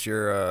talking about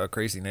your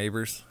crazy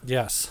neighbors.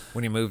 Yes.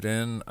 When you moved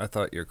in, I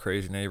thought your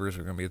crazy neighbors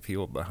were going to be the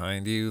people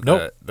behind you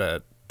Nope.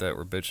 that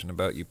were bitching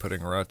about you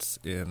putting ruts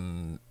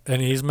in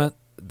An easement.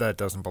 that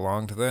doesn't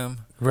belong to them.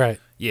 Right.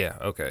 Yeah,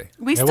 okay.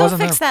 We It still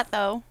wasn't fixed that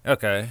though.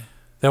 Okay.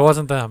 That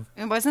wasn't them.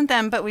 It wasn't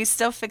them, but we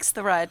still fixed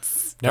the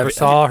ruts. Never mean-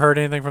 saw or heard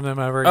anything from them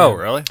ever again. Oh,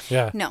 really?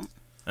 Yeah. No.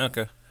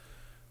 Okay.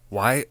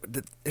 Why?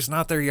 It's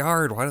not their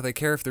yard. Why do they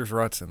care if there's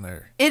ruts in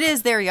there? It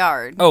is their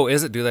yard. Oh,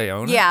 is it? Do they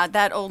own it? Yeah,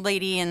 that old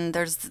lady and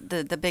there's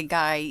the big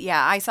guy.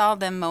 Yeah, I saw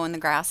them mowing the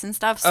grass and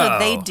stuff. So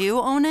they Oh. do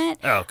own it.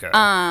 Okay.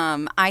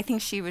 I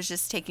think she was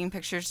just taking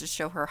pictures to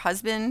show her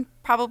husband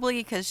probably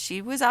because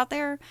she was out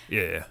there.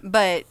 Yeah.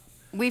 But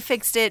we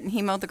fixed it and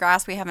he mowed the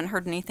grass. We haven't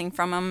heard anything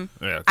from him.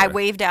 Yeah, okay. I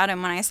waved at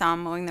him when I saw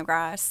him mowing the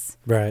grass.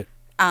 Right.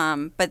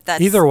 But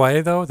that's Either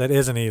way, though, that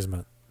is an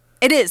easement.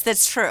 It is.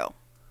 That's true.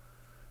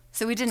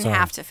 So we didn't So-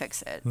 have to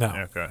fix it No.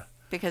 Okay.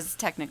 because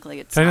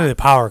technically it's Technically, not.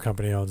 the power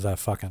company owns that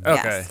fucking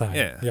Okay. thing.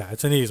 Yeah. Yeah,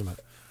 it's an easement.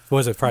 What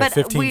is it, probably But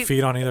 15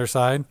 feet on either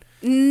side?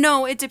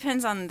 No, it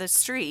depends on the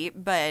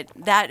street, but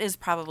that is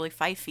probably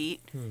 5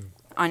 feet Hmm.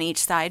 on each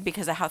side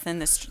because of how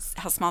thin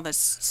how small this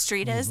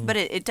street is. Mm-hmm. But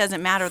it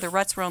doesn't matter. The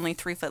ruts were only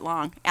 3 foot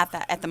long at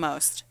the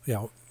most.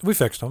 Yeah, we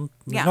fixed them.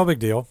 Yeah. No big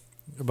deal.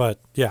 But,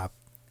 yeah,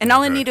 And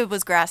all it Okay. needed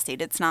was grass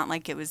seed. It's not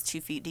like it was 2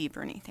 feet deep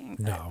or anything.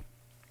 but no.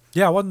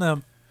 Yeah, it wasn't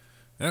them.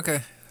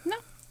 Okay. No,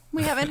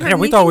 we haven't heard Yeah,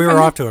 we thought we anything were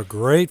from off to a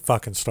great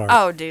fucking start.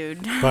 Oh,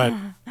 dude. But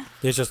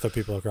it's just the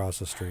people across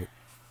the street.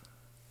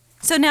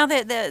 So now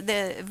that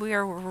the we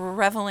are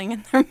reveling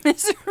in their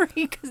misery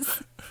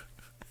because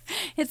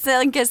it's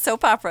like a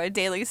soap opera, a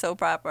daily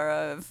soap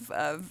opera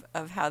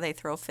of how they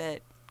throw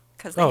fit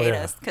because they Oh, hate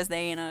yeah. us, because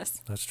they ain't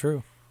us. That's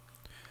true.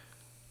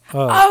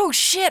 Oh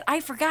shit! I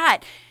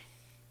forgot.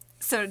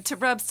 So to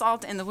rub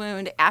salt in the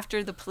wound,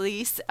 after the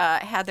police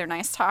had their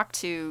nice talk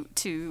to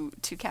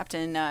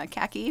Captain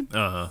Khaki,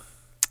 Uh-huh.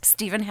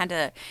 Steven had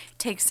to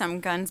take some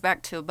guns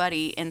back to a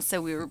buddy, and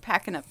so we were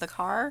packing up the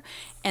car,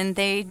 and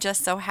they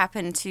just so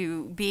happened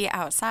to be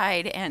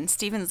outside, and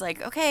Steven's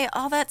like, okay,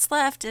 all that's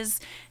left is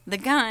the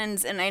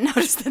guns, and I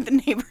noticed that the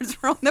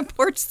neighbors were on the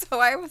porch, so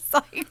I was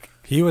like,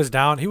 He was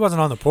down. He wasn't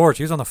on the porch.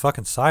 He was on the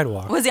fucking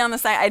sidewalk. was he on the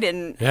side? I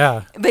didn't.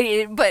 Yeah.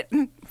 But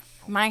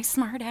my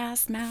smart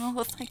ass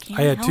mouth, I can't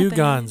I had help 2 it.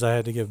 guns I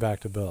had to give back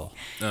to Bill.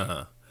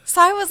 Uh-huh.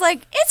 So I was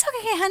like, it's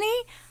okay,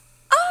 honey.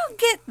 I'll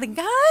get the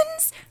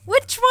guns.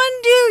 Which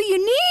one do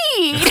you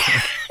need?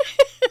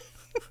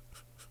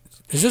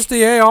 Is this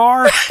the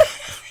AR?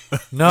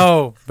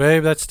 No,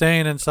 babe, that's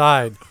staying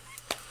inside.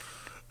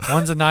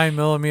 One's a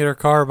 9mm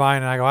carbine,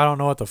 and I go, I don't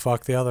know what the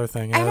fuck the other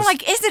thing is. I'm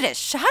like, is it a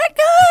shotgun?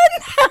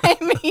 I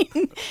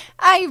mean,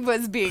 I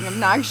was being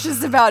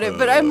obnoxious about it,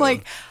 but I'm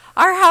like,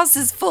 Our house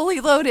is fully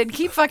loaded.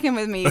 Keep fucking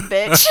with me,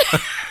 bitch.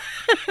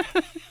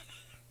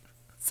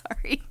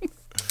 Sorry.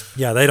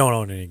 Yeah, they don't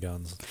own any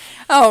guns.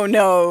 Oh,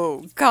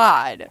 no.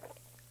 God.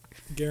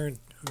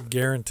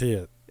 Guarantee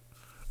it.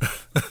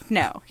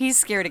 No, he's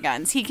scared of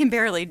guns. He can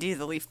barely do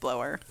the leaf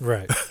blower.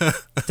 Right.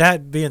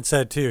 That being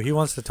said, too, he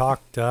wants to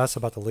talk to us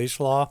about the leash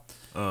law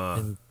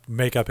and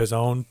make up his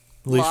own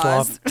leash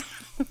Laws.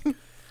 law.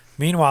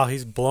 Meanwhile,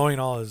 he's blowing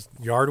all his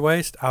yard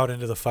waste out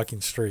into the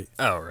fucking street,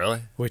 Oh,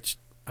 really? which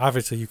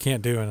obviously you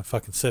can't do in a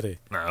fucking city.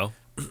 No.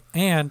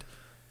 And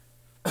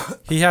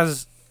he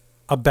has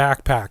a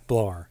backpack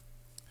blower,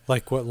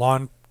 like what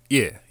lawn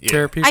Yeah.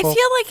 care people. I feel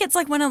like it's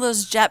like one of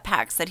those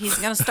jetpacks that he's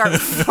going to start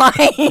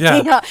flying.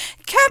 Yeah.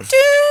 Captain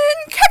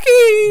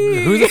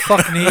Keki!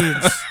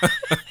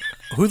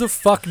 Who the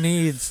fuck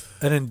needs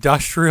an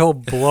industrial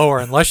blower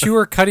unless you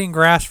were cutting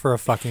grass for a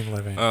fucking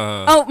living?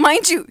 Oh,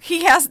 mind you,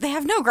 they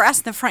have no grass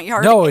in the front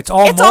yard. No, it's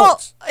all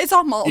mulch. It's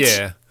all mulch.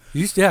 Yeah.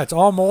 It's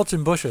all mulch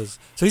and bushes.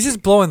 So he's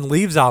just blowing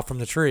leaves out from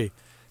the tree.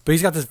 But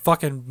he's got this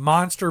fucking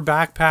monster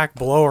backpack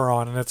blower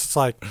on, and it's just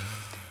like...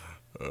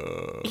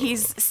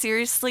 He's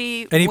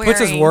seriously And he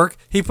wearing...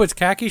 he puts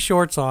khaki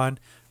shorts on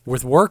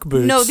with work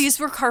boots. No, these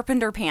were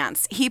carpenter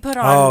pants. He put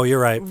on Oh, you're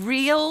right.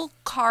 real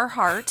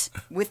Carhartt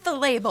with the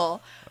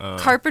label,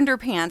 carpenter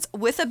pants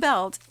with a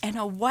belt, and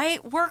a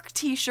white work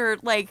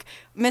t-shirt like,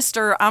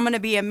 Mr. I'm going to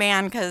be a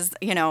man because,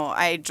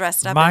 I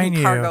dressed up Mind in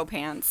you, cargo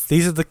pants.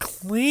 These are the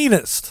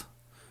cleanest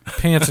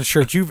pants and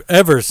shirts you've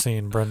ever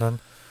seen, Brendan.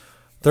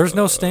 There's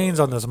no stains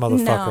on this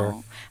motherfucker.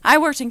 No. I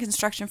worked in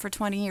construction for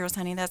 20 years,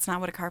 honey. That's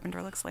not what a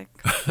carpenter looks like.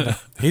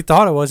 He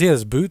thought it was. He had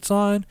his boots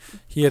on.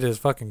 He had his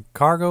fucking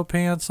cargo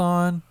pants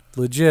on.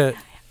 Legit.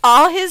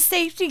 All his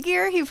safety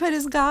gear, he put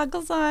his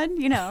goggles on,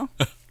 Yeah.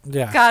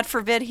 God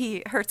forbid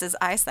he hurts his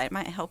eyesight.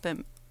 Might help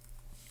him.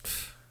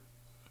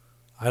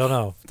 I don't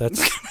know.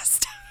 That's...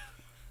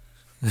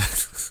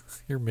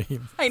 You're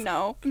mean. I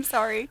know. I'm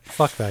sorry.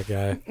 Fuck that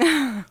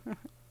guy.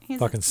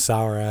 Fucking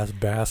sour ass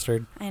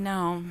bastard. I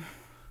know.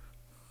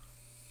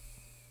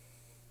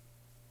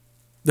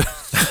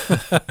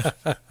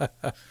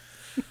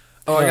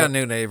 Oh, I got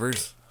new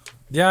neighbors.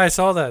 Yeah, I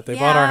saw that. They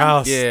bought our Yeah.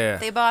 house. Yeah.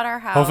 They bought our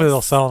house. Hopefully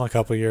they'll sell in a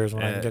couple of years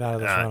when I can get out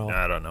of this rental.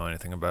 I don't know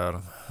anything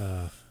about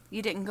them.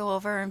 You didn't go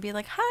over and be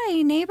like,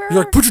 "Hi, neighbor.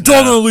 You're like, put your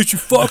dog on a leash, you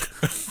fuck.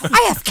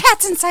 I have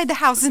cats inside the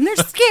house and they're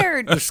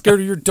scared." They're scared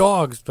of your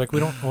dogs. Like, we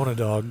don't own a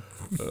dog.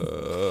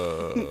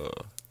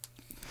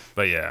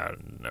 But yeah, I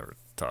never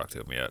talked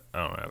to him yet.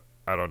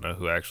 I don't know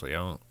who actually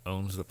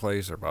owns the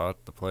place or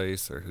bought the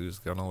place or who's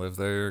gonna live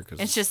there. Cause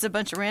It's just a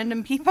bunch of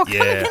random people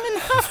coming yeah, in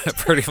and out.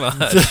 pretty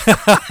much.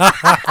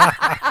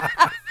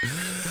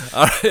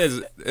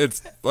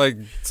 It's like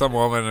some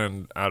woman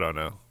and I don't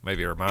know,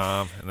 maybe her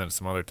mom, and then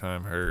some other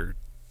time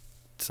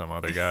some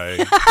other guy.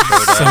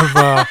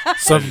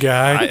 Some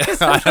guy.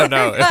 I don't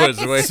know. It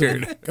was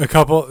weird. A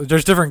couple.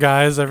 There's different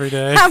guys every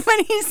day. How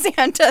many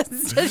Santas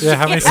does Yeah, she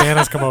how many have?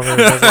 Santas come over?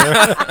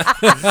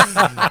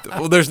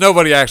 Well, there's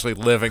nobody actually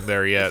living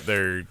there yet.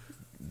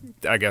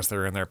 I guess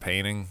they're in there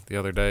painting the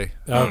other day.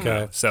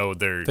 Okay. So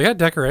They got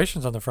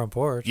decorations on the front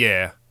porch.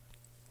 yeah.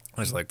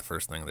 That's like the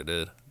first thing they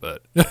did,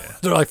 but yeah.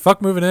 They're like,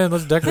 fuck moving in.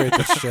 Let's decorate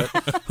this shit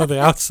on the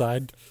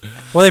outside.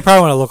 Well, they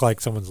probably want to look like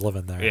someone's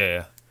living there.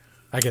 Yeah.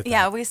 I get that.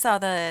 Yeah, we saw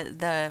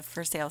the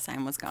for sale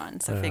sign was gone,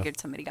 so Yeah. figured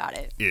somebody got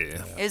it.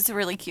 Yeah. It's a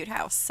really cute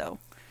house, so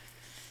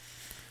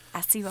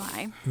I see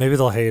why. Maybe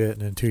they'll hate it,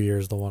 and in 2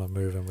 years they'll want to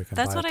move, and we can.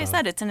 That's buy what it I then.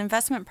 said. It's an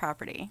investment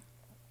property.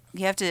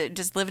 You have to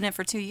just live in it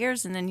for 2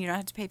 years, and then you don't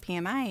have to pay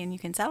PMI, and you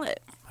can sell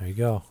it. There you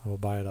go. We'll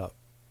buy it up,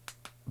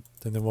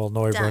 and then we'll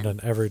annoy Done.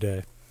 Brendan every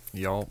day.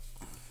 Y'all.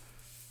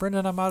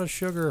 Brendan, I'm out of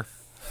sugar.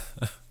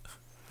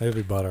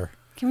 Maybe butter.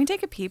 Can we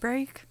take a pee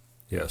break?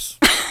 Yes.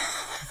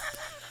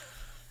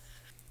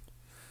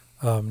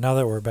 Now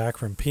that we're back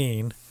from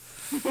peeing,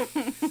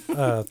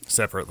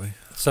 Separately.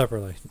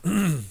 separately,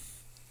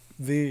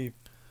 the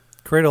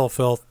Cradle of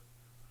Filth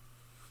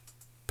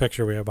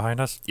picture we have behind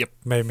us. Yep.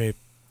 Made me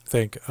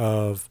think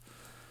of.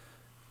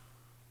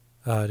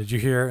 Did you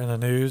hear in the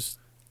news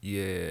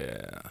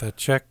Yeah. that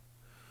chick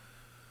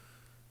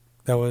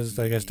that was,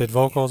 I guess, did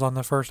vocals on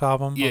the first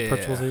album Yeah. of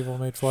Principles Evil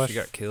Made Flesh? She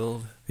got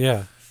killed.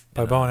 Yeah,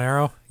 by bow and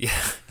arrow.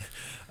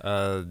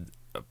 Yeah.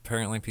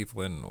 Apparently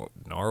people in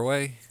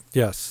Norway,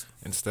 Yes.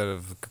 instead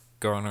of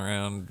going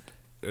around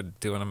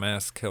doing a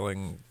mass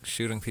killing,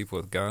 shooting people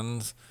with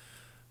guns,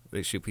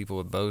 they shoot people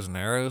with bows and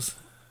arrows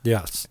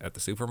Yes. at the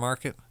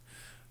supermarket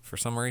for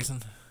some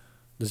reason.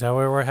 Is that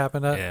where it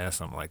happened at? Yeah,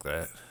 something like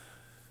that.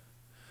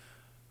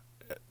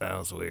 That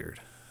was weird.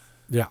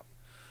 Yeah.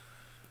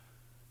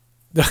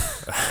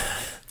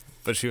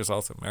 But she was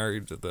also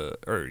married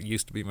to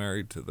used to be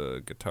married to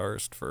the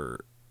guitarist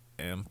for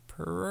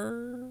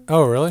Emperor.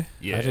 Oh, really?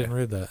 Yeah. I didn't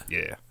read that.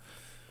 Yeah.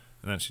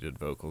 And then she did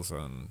vocals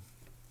on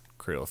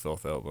Cradle of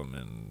Filth album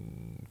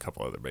and a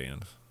couple other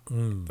bands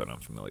that I'm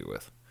familiar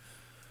with.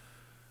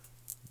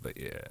 But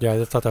yeah. Yeah, I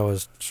just thought that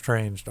was a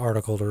strange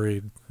article to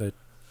read. That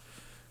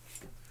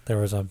there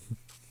was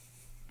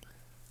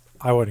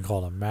I wouldn't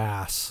call it a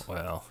mass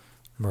Well,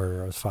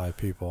 murder as 5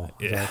 people?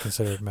 Is that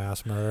considered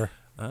mass murder?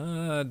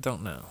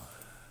 Don't know.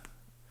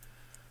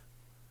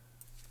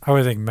 I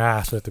would think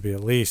mass would have to be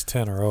at least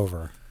 10 or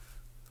over.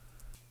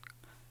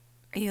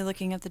 Are you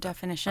looking at the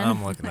definition?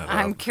 I'm looking at it.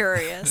 I'm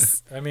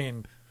curious. I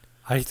mean,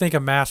 I think a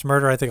mass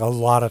murder, I think a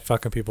lot of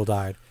fucking people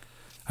died.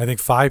 I think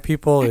 5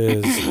 people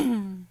is...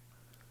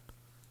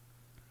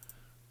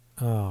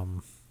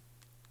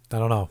 I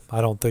don't know.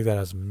 I don't think that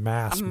is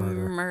mass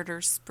murder. Murder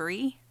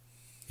spree?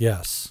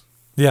 Yes.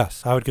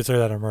 Yes, I would consider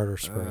that a murder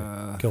spree.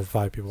 Killed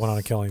 5 people. Went on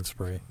a killing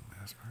spree.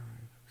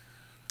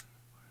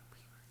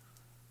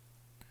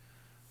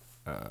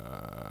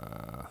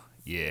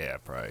 Yeah,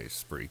 probably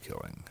spree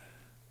killing.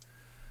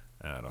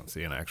 I don't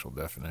see an actual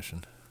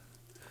definition.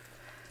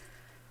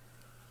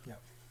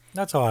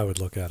 That's how I would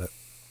look at it.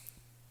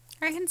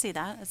 I can see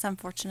that. It's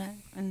unfortunate.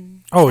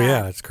 And Oh, sad.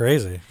 yeah, it's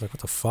crazy. Like, what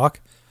the fuck?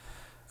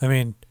 I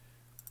mean,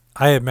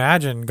 I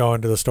imagine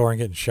going to the store and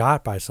getting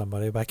shot by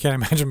somebody, but I can't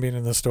imagine being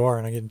in the store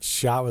and I getting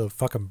shot with a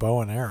fucking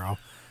bow and arrow.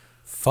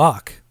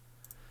 Fuck.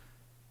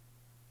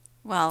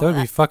 Well, That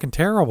would be fucking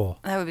terrible.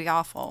 that would be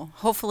awful.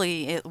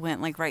 Hopefully, it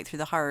went like right through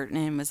the heart and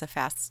it was a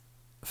fast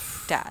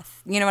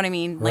death. You know what I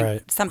mean? Like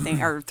Right.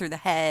 something, or through the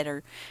head,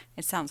 or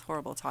it sounds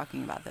horrible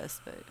talking about this,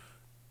 but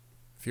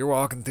If you're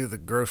walking through the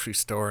grocery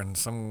store and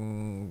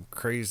some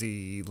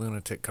crazy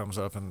lunatic comes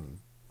up and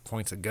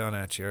points a gun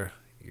at you,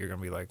 you're going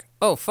to be like,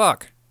 oh,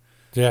 fuck.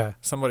 Yeah.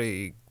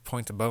 Somebody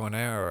points a bow and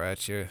arrow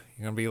at you,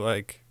 you're going to be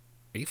like,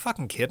 are you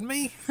fucking kidding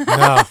me?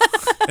 No.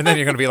 And then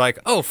you're going to be like,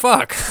 oh,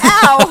 fuck.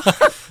 ow!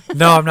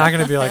 No, I'm not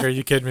going to be like, are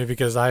you kidding me?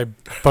 Because I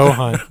bow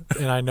hunt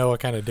and I know what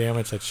kind of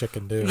damage that shit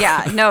can do.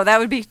 Yeah, no, that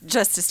would be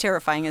just as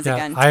terrifying as a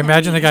gun. I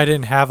imagine the guy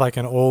didn't have like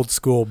an old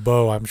school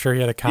bow. I'm sure he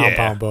had a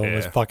compound bow and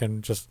was yeah.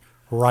 fucking just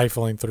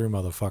rifling through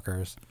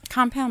motherfuckers.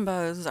 Compound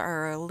bows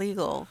are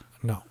illegal.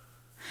 No.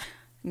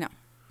 No,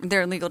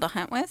 they're illegal to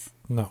hunt with.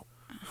 No.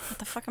 What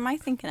the fuck am I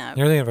thinking of?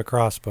 You're thinking of a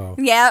crossbow.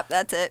 Yep,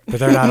 that's it. But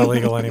they're not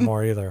illegal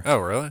anymore either. Oh,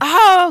 really?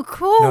 Oh,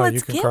 cool. No,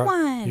 Let's get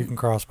one. You can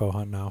crossbow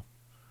hunt now.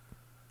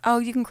 Oh,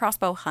 you can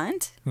crossbow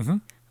hunt? Mm-hmm.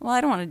 Well, I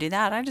don't want to do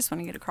that. I just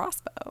want to get a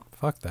crossbow.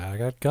 Fuck that. I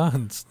got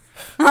guns.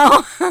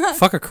 Oh.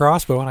 Fuck a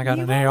crossbow when I got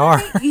You an won't AR.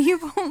 let me-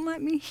 you won't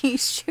let me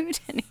shoot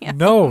any of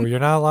No, them. you're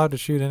not allowed to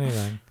shoot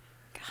anything.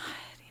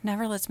 He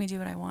never lets me do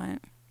what I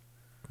want.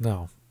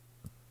 No.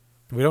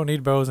 We don't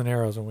need bows and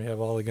arrows when we have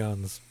all the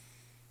guns.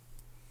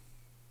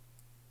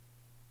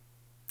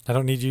 I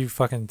don't need you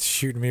fucking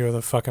shooting me with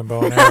a fucking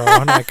bow and arrow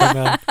when I come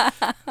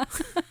in.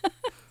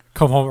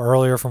 Come home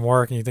earlier from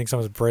work and you think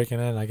someone's breaking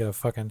in and I get a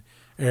fucking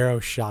arrow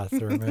shot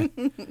through me.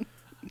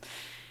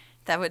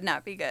 That would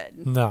not be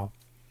good. No.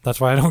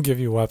 That's why I don't give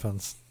you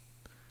weapons.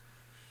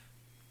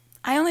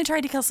 I only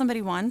tried to kill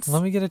somebody once.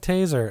 Let me get a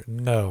taser.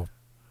 No.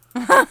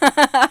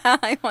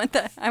 I want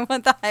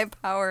the high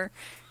power.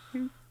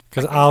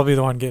 Because I'll be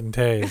the one getting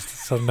tased.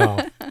 So no.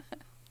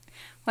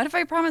 What if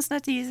I promise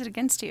not to use it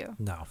against you?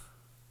 No.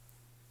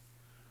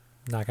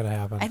 Not going to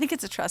happen. I think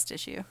it's a trust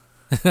issue.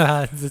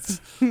 It's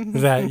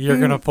that you're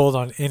going to pull it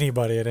on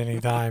anybody at any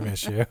time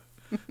issue.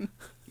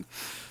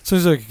 So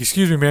he's like,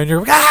 excuse me, man. You're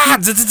like, ah!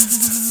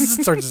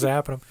 Starts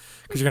zapping him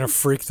because you're going to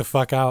freak the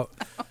fuck out.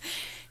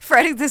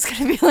 Friday, this is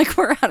going to be like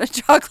we're out of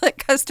chocolate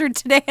custard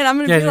today, and I'm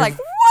going to be you're- like,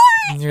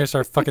 what? And you're going to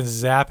start fucking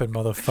zapping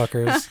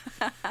motherfuckers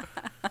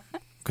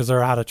because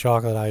they're out of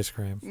chocolate ice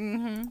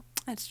cream.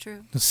 That's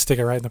true. Just stick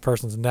it right in the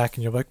person's neck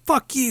and you'll be like,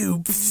 fuck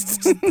you.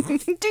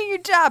 Do your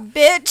job,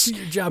 bitch. Do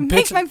your job,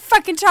 Make bitch. my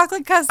fucking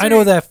chocolate custard. I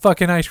know that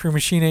fucking ice cream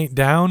machine ain't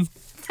down.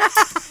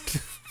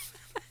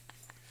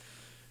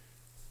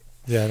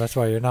 Yeah, that's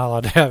why you're not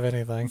allowed to have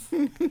anything.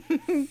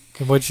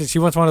 But she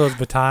wants one of those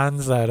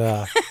batons that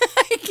I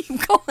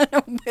keep calling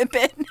a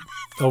whippet.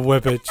 a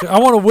whip it. I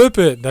want to whip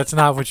it. That's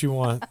not what you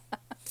want.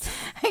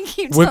 I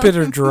keep Whip it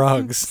telling- or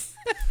drugs.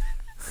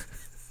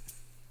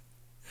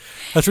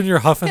 That's when you're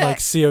huffing like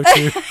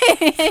CO2.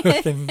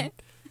 Fucking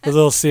the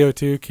little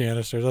CO2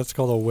 canisters. That's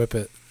called a whip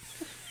it.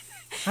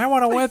 I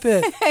want to whip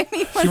it.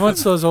 She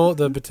wants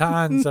the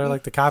batons that are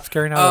like the cops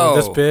carry now. They're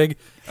this Oh. big.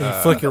 And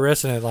you flick your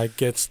wrist and it like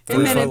gets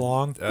 3 then foot it-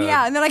 long.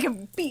 yeah, and then I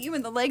can beat you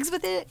in the legs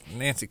with it.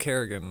 Nancy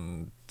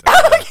Kerrigan.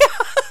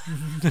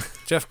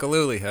 Jeff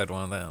Galooly had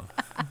one of them.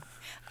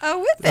 A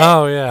whippet.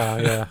 Oh, yeah,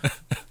 yeah.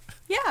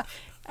 Yeah.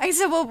 I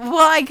said, well,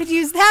 I could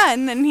use that,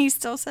 and then he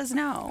still says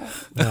no.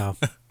 No.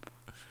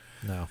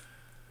 No.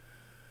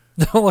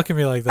 Don't look at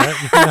me like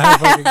that. You're not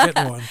fucking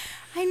getting one.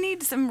 I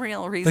need some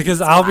real reasons.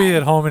 Because I'll be why.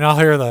 at home and I'll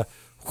hear the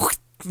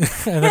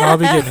and then I'll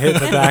be getting hit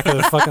in the back of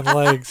the fucking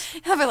legs.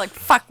 I'll be like,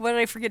 fuck, what did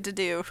I forget to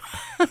do?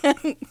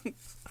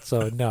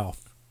 So, no.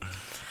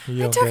 You I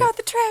don't took get out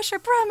the trash, I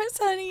promise,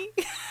 honey.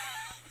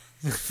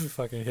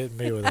 fucking hitting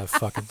me with that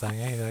fucking thing.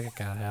 Hey, that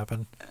can't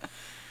happen.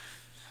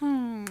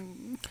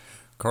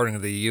 According to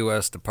the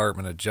U.S.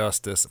 Department of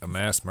Justice, a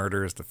mass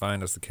murder is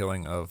defined as the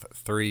killing of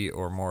 3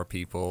 or more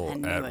people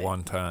knew at it.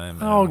 one time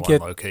Oh, in one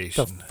get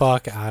location. the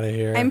fuck out of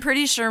here. I'm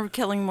pretty sure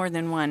killing more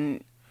than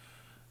one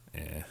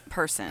Yeah.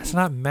 person. It's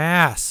not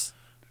mass.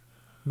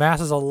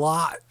 Mass is a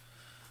lot.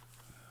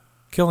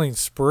 Killing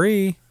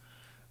spree.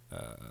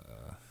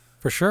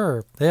 For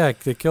sure. Yeah,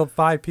 they killed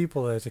 5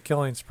 people. It's a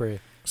killing spree.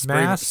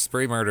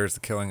 Spree murder is the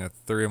killing of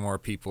 3 or more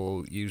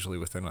people, usually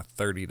within a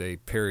 30-day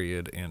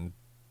period, and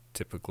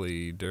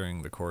typically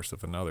during the course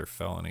of another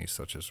felony,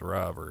 such as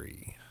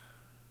robbery.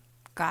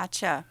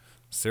 Gotcha.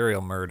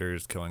 Serial murder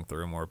is killing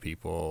 3 or more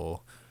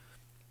people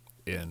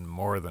in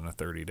more than a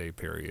 30-day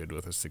period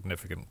with a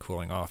significant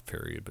cooling off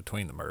period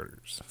between the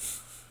murders.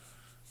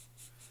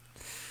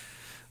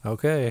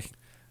 Okay.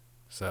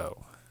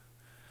 So.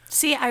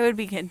 See, I would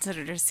be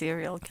considered a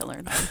serial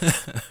killer then.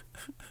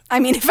 I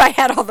mean, if I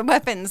had all the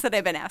weapons that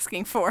I've been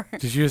asking for.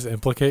 Did you just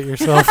implicate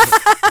yourself?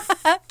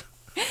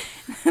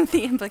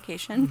 The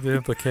implication. The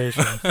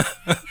implication.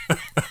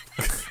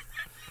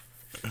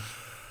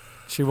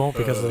 She won't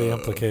because of the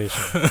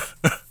implication.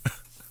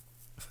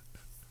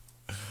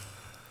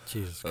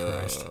 Jesus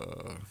Christ.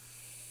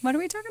 What are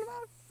we talking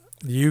about?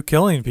 You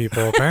killing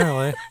people,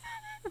 apparently.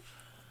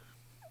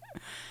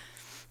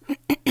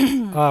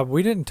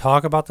 We didn't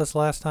talk about this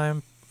last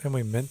time, and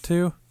we meant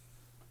to.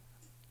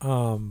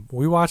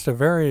 We watched a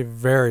very,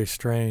 very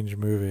strange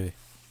movie.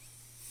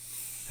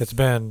 It's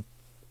been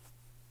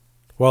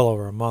well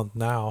over a month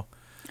now.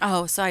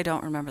 Oh, so I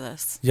don't remember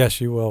this. Yes,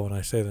 you will when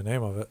I say the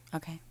name of it.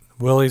 Okay.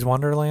 Willy's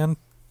Wonderland.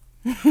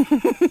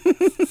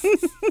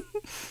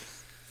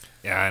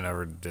 Yeah, I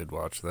never did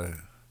watch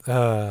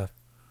that.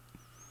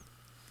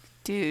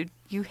 Dude,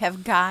 you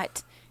have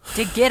got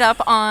to get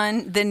up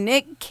on the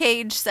Nick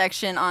Cage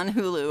section on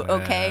Hulu,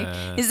 okay?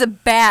 It's a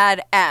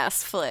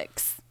badass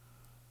flicks.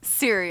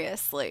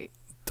 Seriously.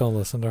 Don't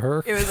listen to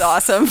her. It was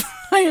awesome.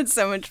 I had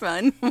so much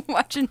fun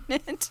watching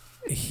it.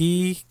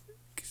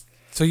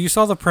 So you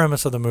saw the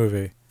premise of the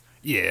movie.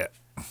 Yeah.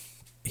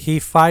 He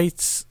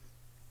fights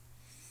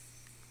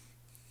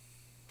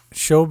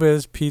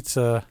Showbiz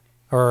Pizza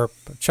or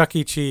Chuck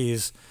E.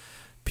 Cheese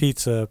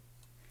pizza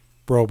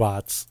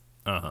robots.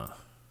 Uh-huh.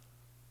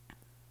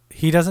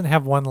 He doesn't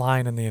have one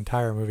line in the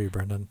entire movie,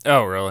 Brendan.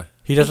 Oh, really?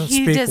 He doesn't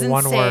speak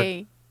one say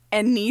word.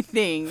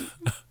 Anything,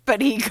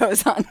 but he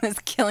goes on this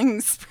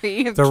killing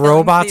spree. Of The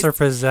robots are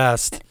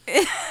possessed,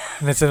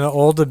 and it's in an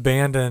old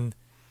abandoned,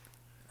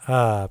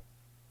 like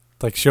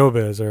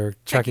Showbiz or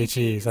Chuck E.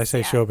 Cheese. I say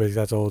yeah. Showbiz,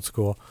 that's old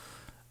school.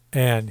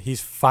 And he's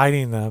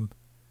fighting them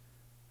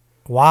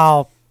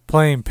while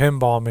playing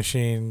pinball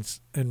machines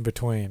in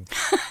between,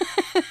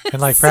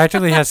 and like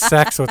practically has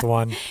sex with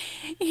one.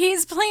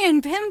 He's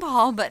playing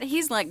pinball, but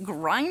he's like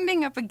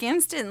grinding up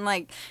against it and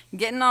like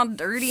getting all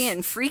dirty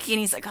and freaky. And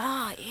he's like,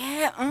 "Oh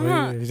yeah."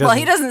 Well,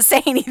 he doesn't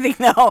say anything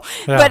though,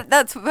 Yeah. but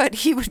that's what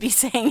he would be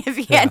saying if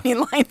he had any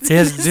lines. He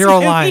has 0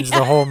 lines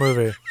the whole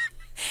movie.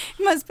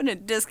 It must have been a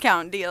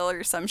discount deal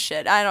or some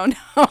shit. I don't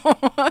know.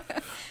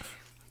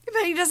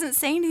 But he doesn't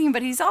say anything.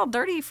 But he's all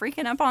dirty,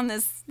 freaking up on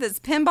this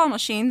pinball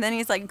machine. Then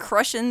he's like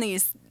crushing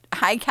these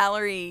high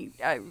calorie,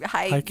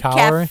 high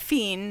calorie?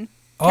 caffeine.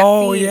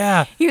 Oh,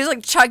 yeah. He was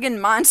like chugging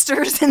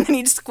monsters, and then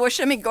he'd squish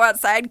them. He'd go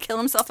outside, kill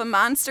himself a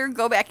monster,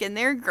 go back in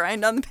there,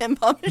 grind on the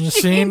pinball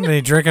machine. And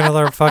he'd drink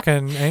another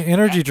fucking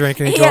energy drink.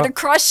 And he had to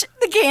crush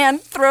the can,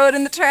 throw it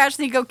in the trash,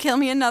 and he'd go kill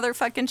me another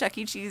fucking Chuck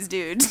E. Cheese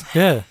dude.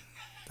 Yeah.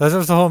 That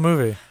was the whole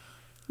movie.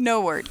 No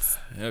words.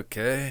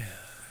 Okay.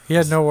 He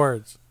had no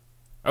words.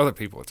 Other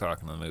people were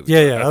talking in the movie. Yeah,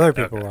 Okay, other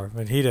people okay. were.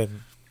 But he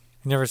didn't.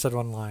 He never said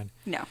one line.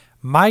 No.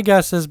 My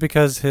guess is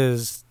because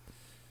his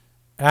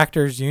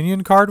actors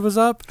union card was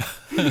up.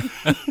 And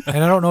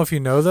I don't know if you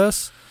know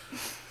this,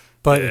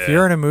 but if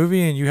you're in a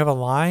movie and you have a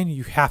line,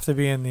 you have to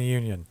be in the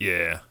union.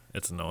 Yeah,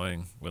 it's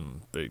annoying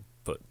when they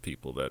put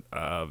people that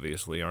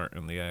obviously aren't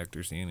in the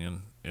actors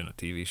union in a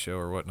TV show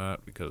or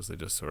whatnot, because they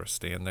just sort of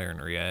stand there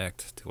and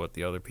react to what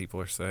the other people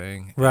are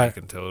saying. Right. You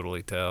can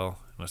totally tell,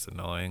 and it's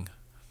annoying.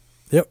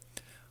 Yep.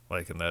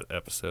 Like in that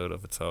episode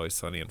of It's Always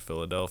Sunny in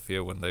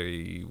Philadelphia when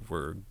they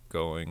were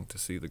going to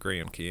see the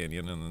Grand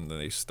Canyon and then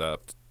they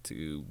stopped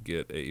to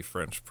get a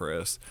French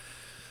press.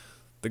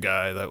 The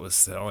guy that was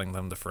selling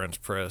them the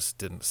French press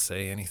didn't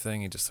say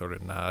anything. He just sort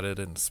of nodded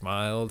and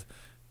smiled,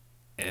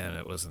 and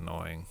it was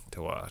annoying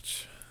to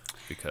watch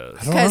because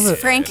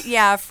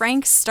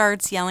Frank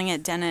starts yelling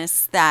at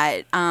Dennis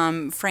that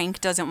Frank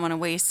doesn't want to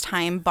waste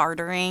time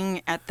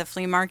bartering at the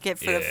flea market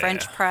for the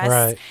French press.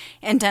 Right.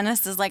 And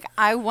Dennis is like,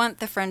 I want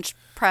the French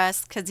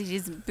press because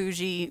he's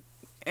bougie,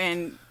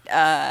 and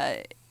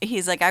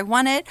he's like, I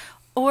want it,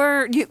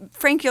 or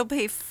Frank, you'll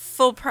pay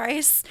full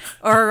price,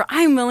 or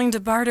I'm willing to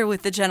barter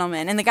with the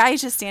gentleman. And the guy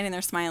is just standing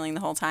there smiling the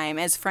whole time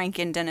as Frank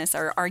and Dennis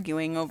are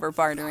arguing over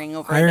bartering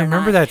over. I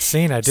remember that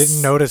scene. I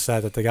didn't notice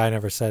that the guy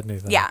never said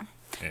anything. Yeah.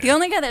 The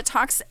only guy that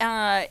talks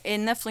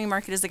in the flea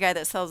market is the guy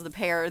that sells the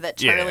pear that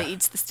Charlie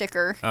eats the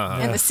sticker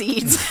and the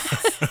seeds.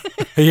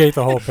 He ate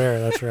the whole pear,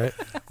 that's right.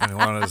 And he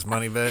wanted his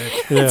money back.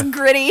 Yeah. It's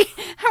gritty.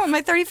 I want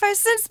my 35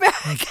 cents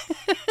back.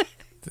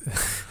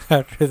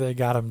 After they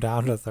got him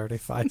down to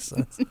 35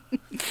 cents.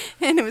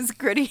 And it was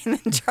gritty, and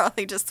then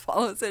Charlie just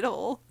swallows it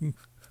whole.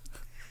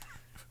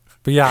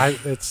 But yeah,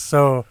 it's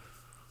so...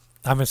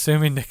 I'm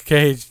assuming Nick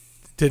Cage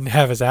didn't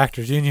have his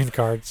actor's union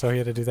card, so he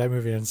had to do that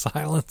movie in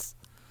silence.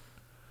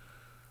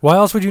 Why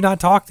else would you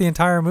not talk the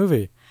entire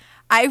movie?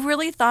 I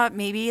really thought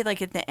maybe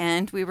like at the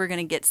end we were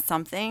gonna get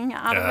something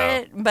out of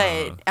it,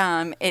 but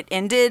it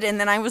ended, and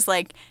then I was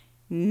like,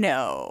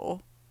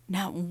 no,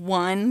 not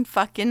one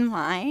fucking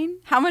line.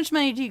 How much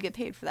money do you get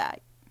paid for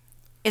that?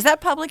 Is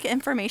that public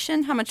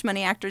information? How much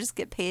money actors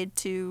get paid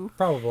to?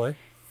 Probably.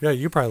 Yeah,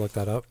 you probably looked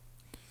that up.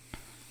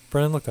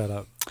 Brennan, look that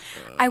up.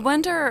 I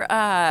wonder,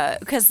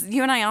 because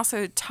you and I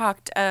also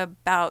talked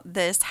about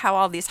this, how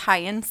all these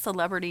high-end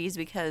celebrities,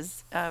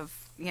 because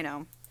of, you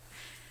know,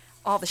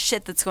 all the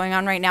shit that's going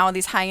on right now, all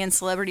these high-end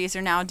celebrities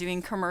are now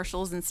doing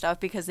commercials and stuff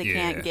because they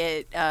can't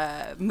get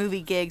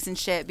movie gigs and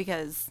shit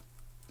because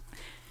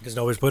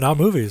nobody's putting out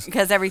movies.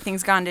 Because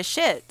everything's gone to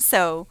shit.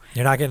 So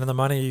you're not getting the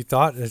money you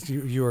thought that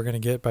you were going to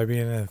get by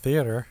being in a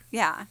theater.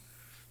 Yeah.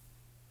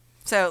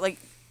 So, like...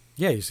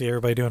 Yeah, you see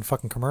everybody doing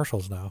fucking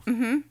commercials now.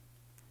 Mm-hmm.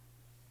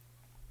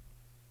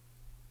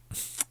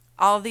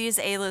 All these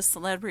A-list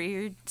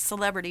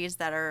celebrities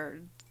that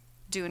are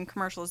doing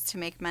commercials to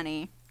make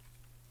money.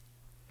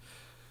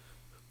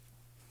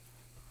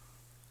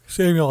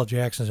 Samuel L.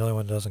 Jackson's the only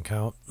one that doesn't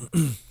count.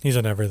 He's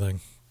in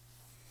everything.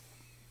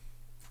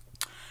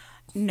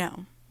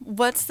 No.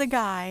 What's the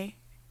guy?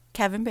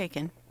 Kevin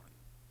Bacon.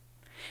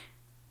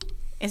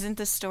 Isn't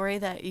the story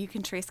that you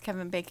can trace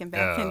Kevin Bacon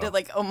back into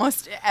like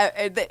almost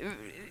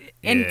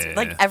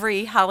like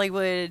every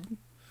Hollywood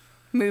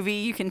movie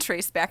you can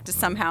trace back to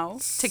somehow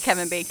to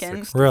Kevin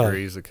Bacon? 6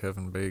 Degrees of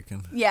Kevin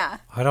Bacon. Yeah.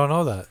 I don't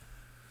know that.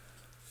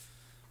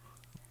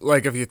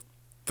 Like if you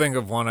think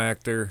of one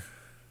actor,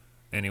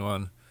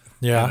 anyone,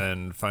 yeah, and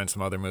then find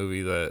some other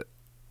movie that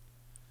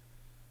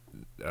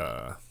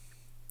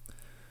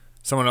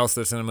someone else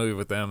that's in a movie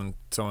with them, and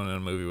someone in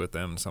a movie with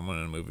them, and someone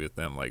in a movie with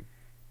them, like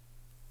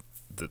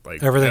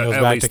everything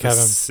goes back to Kevin.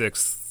 The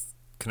sixth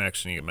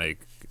connection you can make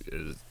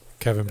is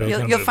Kevin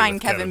Bacon. You'll find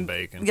Kevin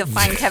Bacon. You'll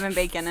find Kevin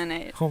Bacon in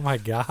it. Oh my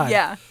god.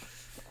 Yeah.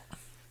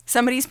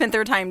 Somebody spent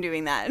their time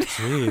doing that.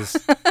 Jeez.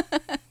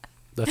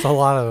 That's a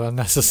lot of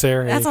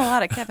unnecessary. That's a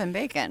lot of Kevin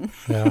Bacon.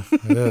 Yeah,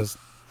 it is.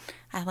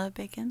 I love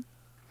bacon.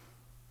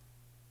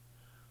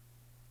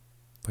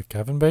 Like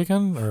Kevin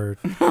Bacon or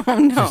oh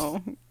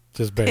no.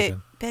 Just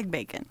bacon. Pig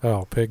bacon.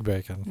 Oh, pig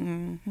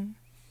bacon. Mm-hmm.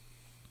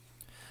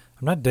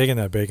 I'm not digging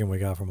that bacon we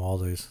got from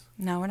Aldi's.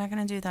 No, we're not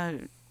gonna do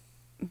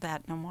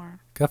that no more.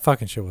 That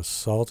fucking shit was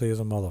salty as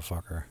a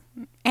motherfucker.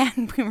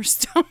 And we were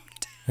stoned.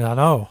 Yeah, I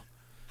know.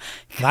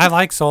 And I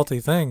like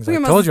salty things. We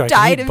I told you I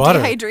died can eat of butter.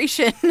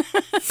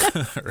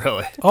 dehydration.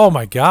 Really? Oh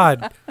my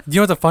god! You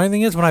know what the funny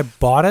thing is? When I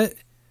bought it,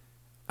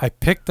 I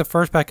picked the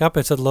first pack up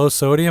and it said low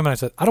sodium, and I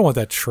said, I don't want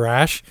that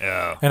trash.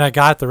 Yeah. And I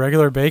got the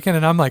regular bacon,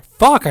 and I'm like,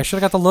 fuck! I should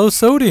have got the low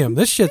sodium.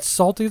 This shit's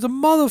salty as a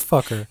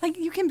motherfucker. Like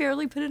you can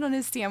barely put it on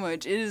a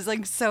sandwich. It is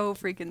like so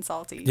freaking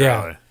salty.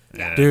 Yeah, Really?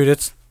 Yeah. dude,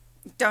 it's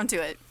Don't do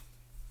it.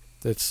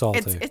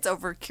 salty. It's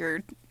over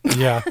cured.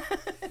 Yeah.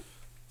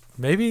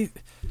 Maybe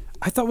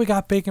I thought we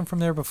got bacon from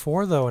there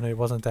before though, and it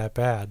wasn't that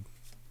bad.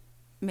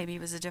 Maybe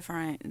it was a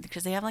different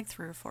because they have like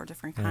 3 or 4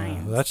 different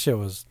kinds. That shit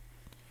was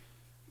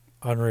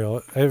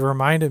unreal. It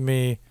reminded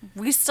me.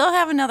 We still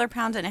have another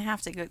pound and a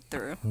half to go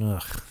through.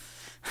 Ugh.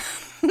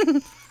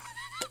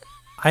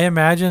 I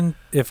imagine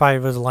if I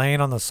was laying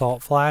on the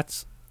salt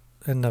flats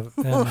in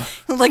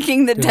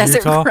licking the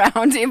desert Utah,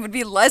 ground, it would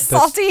be less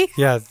salty.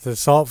 Yeah, the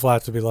salt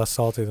flats would be less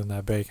salty than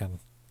that bacon.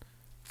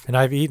 And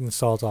I've eaten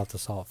salt off the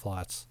salt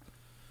flats.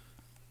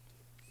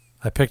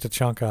 I picked a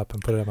chunk up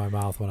and put it in my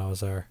mouth when I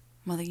was there.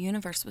 Well, the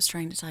universe was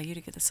trying to tell you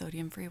to get the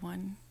sodium-free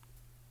one.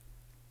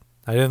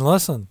 I didn't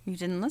listen. You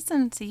didn't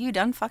listen. See, you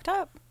done fucked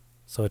up.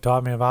 So it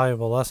taught me a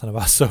valuable lesson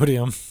about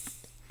sodium.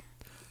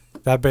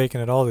 That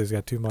bacon at Aldi's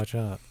got too much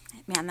in it.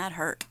 Man, that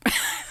hurt.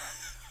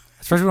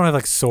 Especially when I have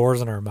like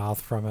sores in our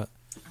mouth from it.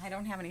 I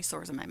don't have any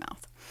sores in my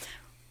mouth.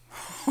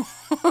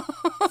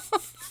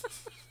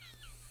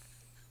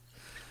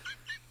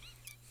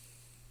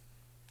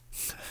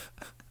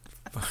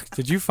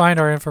 Did you find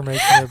our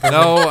information there,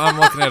 Brendan? No, I'm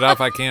looking it up.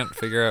 I can't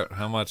figure out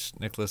how much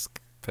Nicolas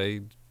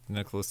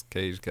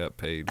Cage got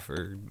paid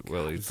for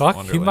Willy's Fuck,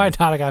 Wonderland. he might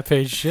not have got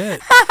paid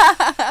shit.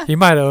 He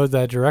might have owed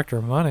that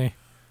director money.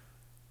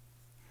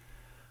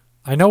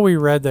 I know we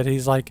read that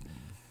he's like,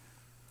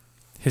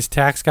 his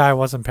tax guy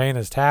wasn't paying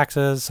his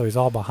taxes, so he's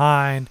all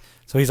behind.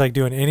 So he's like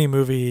doing any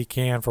movie he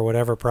can for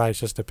whatever price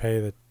just to pay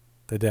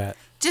the debt.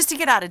 Just to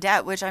get out of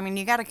debt, which, I mean,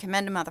 you got to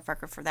commend a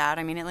motherfucker for that.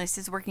 I mean, at least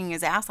he's working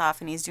his ass off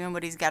and he's doing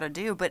what he's got to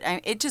do. But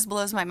it just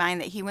blows my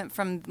mind that he went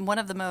from one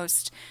of the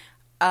most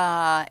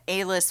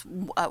A-list,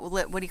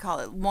 what do you call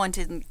it,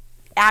 wanted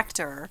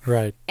actor.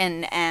 Right.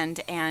 And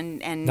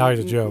Now he's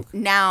a joke.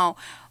 Now,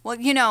 well,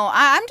 you know,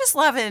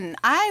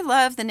 I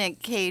love the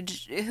Nick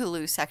Cage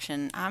Hulu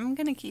section. I'm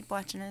going to keep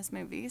watching his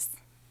movies.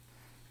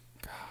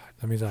 God,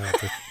 that means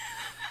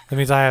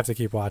I have to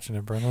keep watching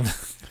it, Brendan.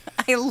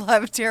 I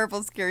love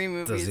terrible, scary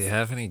movies. Does he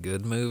have any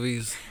good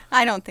movies?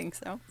 I don't think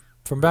so.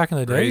 From back in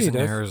the day, Raising he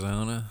did.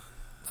 Arizona.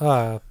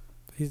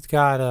 He's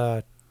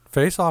got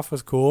Face Off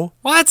was cool.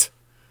 What?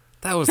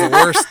 That was the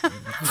worst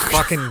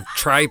fucking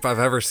tripe I've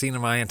ever seen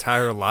in my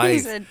entire life. He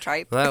said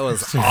tripe. That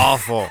was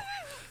awful.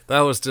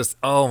 That was just,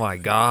 oh my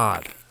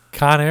God.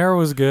 Con Air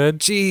was good.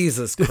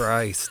 Jesus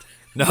Christ.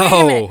 Wait a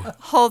minute. No.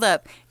 Hold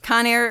up.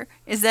 Con Air,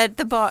 is that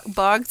the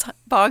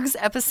Boggs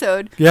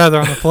episode? Yeah,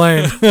 they're on the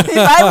plane. If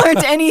I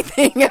learned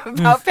anything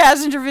about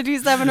Passenger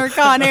 57 or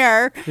Con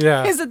Air,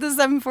 Yeah. is it the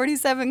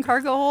 747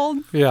 cargo hold?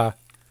 Yeah,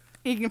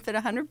 You can fit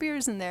 100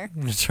 beers in there.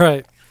 that's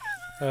right.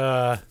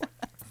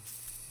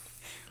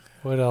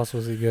 What else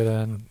was he good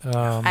in? I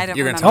don't You're gonna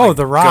remember. tell Oh, me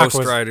The Rock Ghost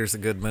was- Rider's a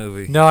good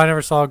movie. No, I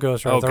never saw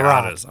Ghost Rider. Oh The God,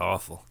 Rock. it's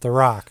awful. The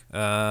Rock.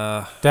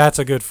 Uh, That's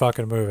a good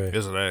fucking movie.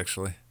 is it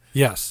actually?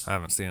 Yes, I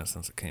haven't seen it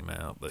since it came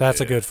out. But that's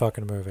a yeah. good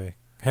fucking movie.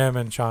 Him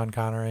and Sean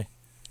Connery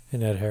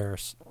and Ed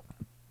Harris.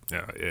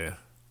 Yeah.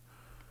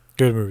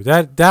 Good movie.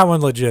 That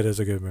one legit is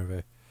a good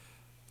movie.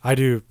 I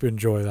do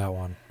enjoy that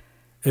one.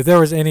 If there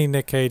was any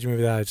Nick Cage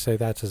movie that I'd say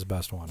that's his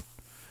best one,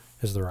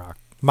 is The Rock.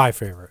 My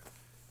favorite.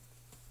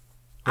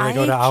 When they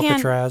go to I can't-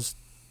 Alcatraz,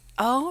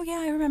 Oh, yeah,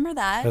 I remember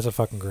that. that's a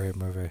fucking great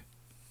movie.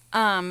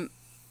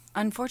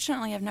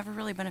 Unfortunately, I've never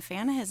really been a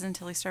fan of his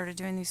until he started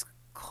doing these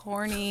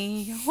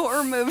corny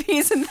horror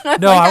movies, and then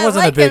I'm No, like, I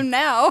wasn't a like big- him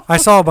now. I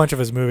saw a bunch of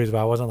his movies, but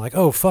I wasn't like,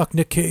 oh fuck,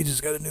 Nick Cage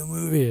has got a new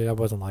movie. I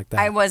wasn't like that.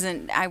 I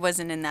wasn't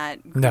in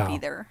that group No.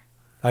 either.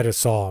 I just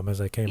saw them as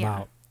they came Yeah.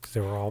 out because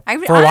they were all I-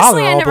 for a while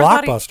honestly, they I were all never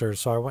thought he- blockbusters.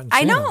 So I went. And I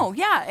seen know, them.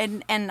 yeah,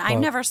 and I But-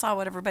 never saw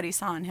what everybody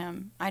saw in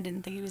him. I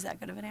didn't think he was that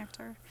good of an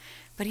actor,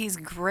 but he's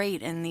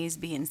great in these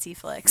B and C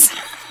flicks.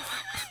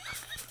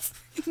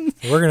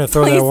 We're gonna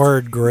throw that Please.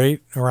 word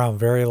 "great" around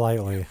very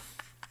lightly.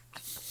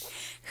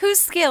 Whose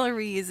scale are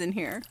we using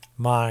here?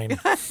 Mine,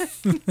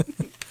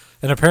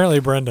 and apparently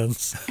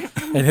Brendan's,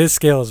 and his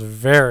scale is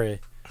very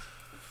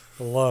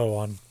low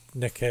on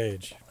Nick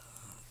Cage.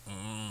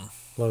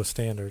 Low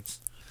standards.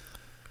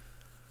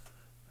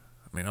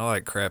 I mean, I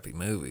like crappy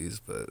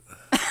movies, but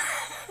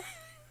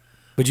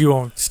But you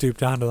won't stoop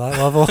down to that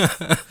level.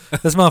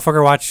 This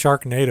motherfucker watched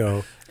Sharknado.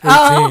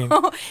 18.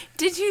 Oh,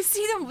 did you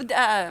see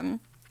the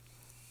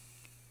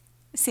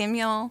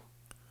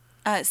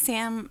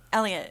Sam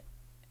Elliott?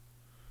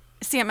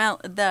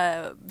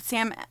 The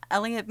Sam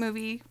Elliott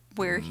movie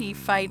where he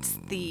fights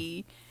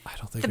the I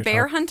don't think the you're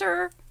bear talking-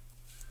 hunter,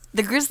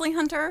 the grizzly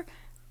hunter.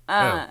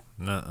 oh,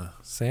 nuh-uh.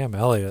 Sam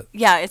Elliott.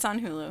 Yeah, it's on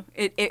Hulu.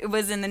 It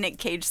was in the Nick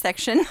Cage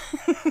section.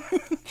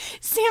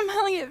 Sam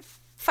Elliott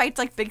fights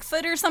like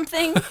Bigfoot or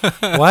something.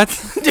 What?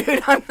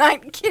 Dude, I'm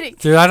not kidding.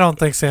 Dude, I don't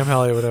think Sam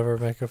Elliott would ever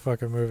make a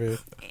fucking movie.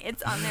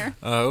 It's on there.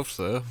 I hope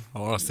so. I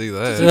want to see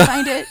Did you that.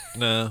 find it?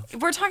 No.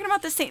 We're talking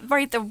about the same,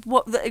 right?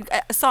 The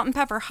salt and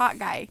pepper hot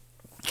guy,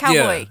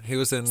 cowboy, Yeah, he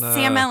was in.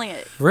 Sam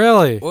Elliott.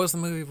 Really? What was the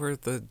movie where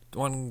the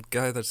one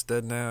guy that's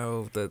dead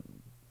now that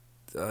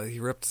he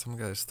ripped some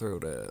guy's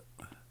throat at?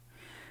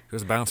 He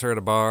was a bouncer at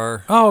a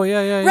bar. Oh,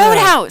 yeah.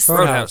 Roadhouse.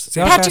 Roadhouse.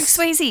 Okay. Patrick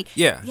Swayze.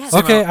 Yeah. Yes.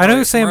 Sam Okay, I know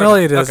who Sam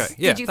Elliott is. Okay,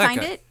 yeah, Did you that find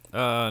guy. it?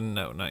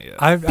 No, not yet.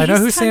 I know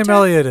who Beast Sam Hunter?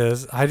 Elliott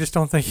is. I just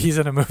don't think he's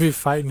in a movie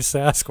fighting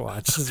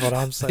Sasquatch, is what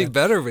I'm he saying.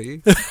 better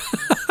be.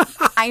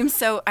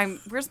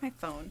 Where's my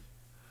phone?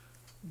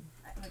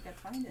 I gotta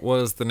find it.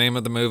 Was the name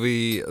of the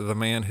movie The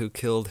Man Who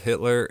Killed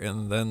Hitler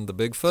and Then the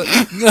Bigfoot?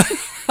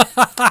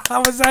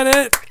 Was that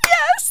it?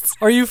 Yes.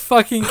 Are you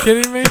fucking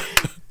kidding me?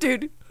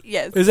 Dude,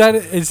 yes.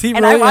 Is he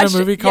And I really in a watched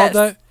movie it. called Yes.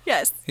 that?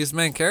 Yes. He's the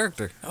main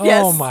character. Oh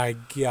Yes. my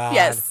god.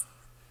 Yes.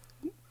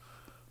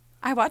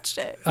 I watched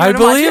it. You I wanna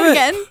watch believe it.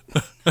 again?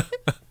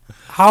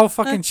 How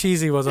fucking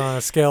cheesy was it on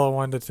a scale of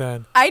 1 to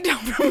 10? I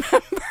don't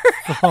remember.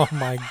 Oh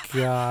my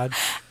god.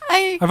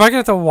 I Am I gonna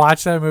have to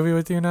watch that movie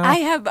with you now?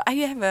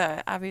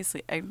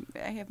 obviously I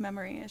have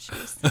memory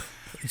issues.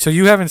 So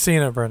you haven't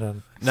seen it,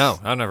 Brendan. No,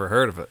 I've never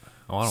heard of it.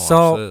 I want to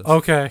So watch this.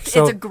 okay,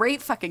 so It's a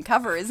great fucking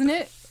cover, isn't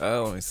it?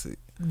 Oh, let me see.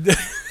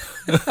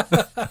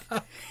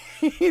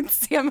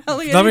 It's Sam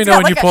Elliott. let me He's know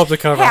got when you like pull a up the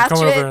cover. I'm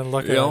coming hatchet. over and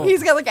look at Yeah. it.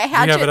 He's got like a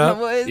hatchet have it in up?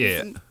 the woods. Yeah.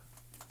 and-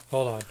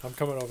 Hold on, I'm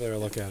coming over there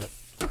and look at it.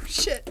 oh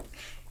shit.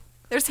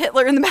 There's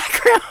Hitler in the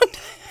background.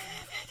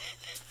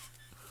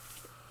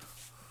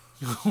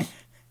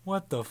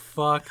 What the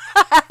fuck?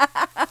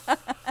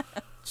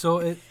 So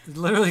it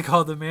literally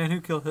called The Man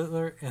Who Killed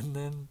Hitler and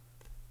then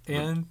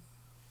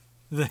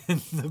the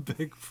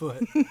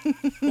Bigfoot.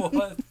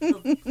 What?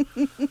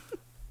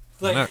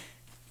 Like,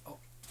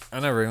 I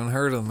never even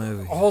heard of the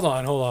movie. hold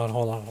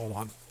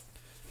on.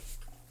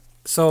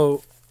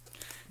 So,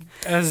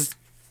 as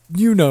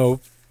you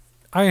know,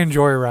 I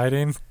enjoy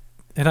writing,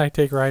 and I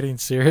take writing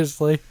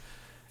seriously.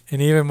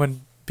 And even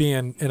when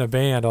being in a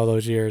band all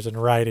those years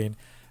and writing,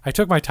 I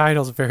took my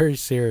titles very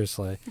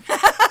seriously.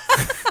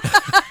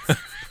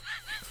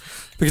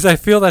 Because I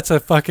feel that's a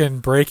fucking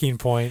breaking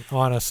point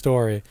on a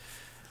story.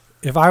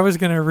 If I was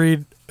going to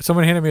read,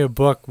 someone handed me a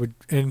book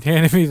and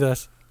handed me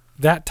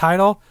that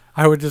title,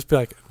 I would just be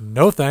like,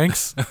 no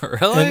thanks.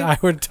 Really? And I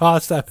would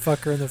toss that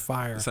fucker in the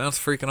fire. Sounds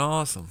freaking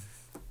awesome.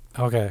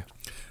 Okay.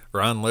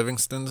 Ron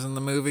Livingston's in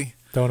the movie.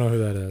 Don't know who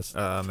that is.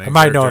 Main I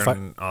might know if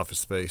character in Office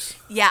Space.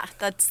 Yeah,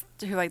 that's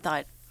who I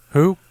thought.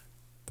 Who?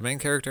 The main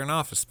character in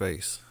Office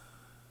Space.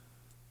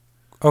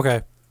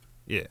 Okay.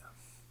 Yeah.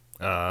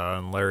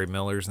 And Larry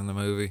Miller's in the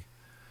movie.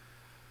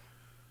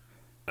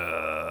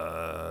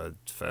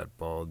 fat,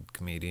 bald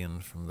comedian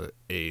from the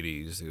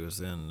 80s. He was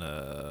in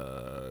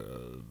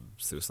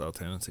Suicidal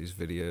Tendencies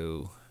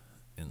video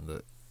in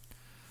the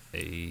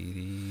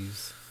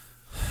 80s.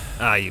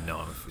 You'd know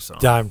him if you saw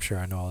him. I'm sure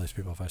I know all these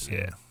people if I see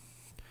them. Yeah.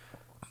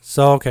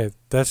 So, okay,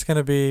 that's going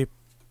to be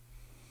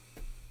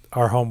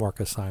our homework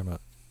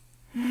assignment.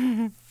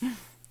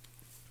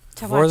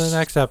 For the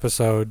next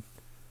episode,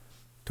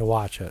 to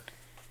watch it.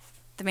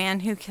 The Man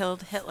Who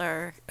Killed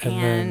Hitler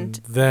and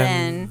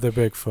then The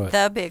Bigfoot.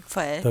 The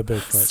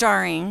Bigfoot.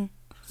 Starring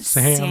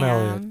Sam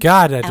Elliott.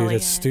 God, that dude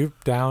has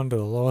stooped down to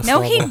the lowest No,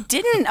 level. he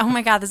didn't. Oh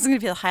my God, this is going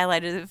to be the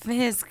highlight of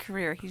his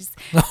career.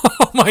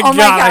 Oh my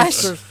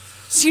gosh.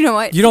 You know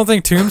what? You don't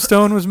think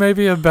Tombstone was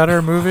maybe a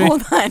better movie?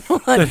 Hold on.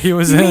 That he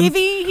was in?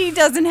 Maybe he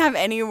doesn't have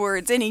any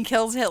words and he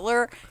kills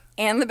Hitler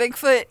and the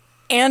Bigfoot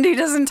and he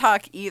doesn't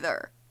talk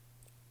either.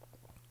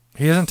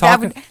 He isn't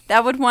talking.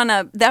 That would one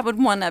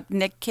up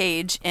Nick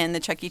Cage in the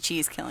Chuck E.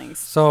 Cheese killings.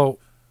 So,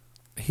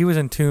 he was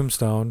in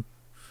Tombstone.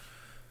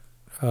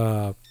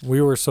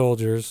 We Were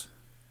Soldiers.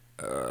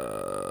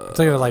 It's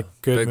like a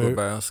good Big movie.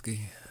 Lebowski.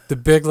 The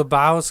Big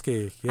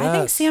Lebowski. Yes. I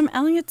think Sam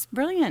Elliott's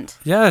brilliant.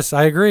 Yes,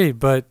 I agree,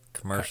 but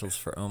Commercials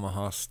for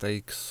Omaha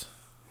Steaks.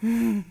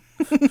 He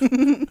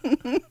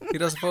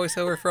does a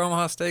voiceover for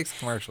Omaha Steaks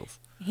commercials.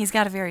 He's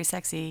got a very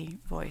sexy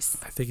voice.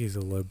 I think he's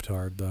a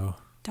libtard though.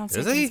 Don't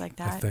say things like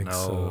that. I think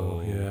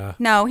so. Yeah.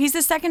 No, he's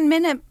a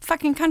second-minute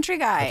fucking country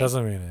guy. It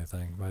doesn't mean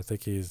anything, but I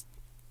think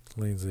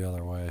leans the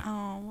other way.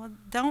 Oh, well,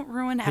 don't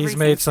ruin everything. He's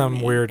made for some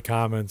me. weird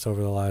comments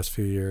over the last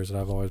few years, and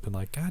I've always been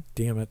like, God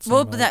damn it.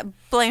 Well,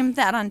 blame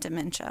that on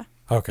dementia.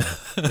 Okay.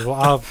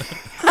 Well,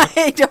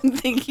 I don't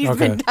think he's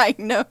been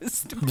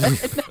diagnosed.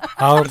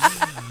 But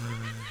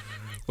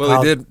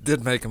Well, he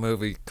did make a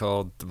movie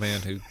called The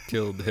Man Who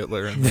Killed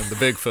Hitler and then The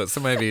Bigfoot,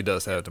 so maybe he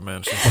does have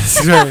dementia.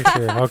 That's very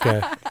true.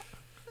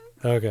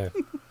 Okay.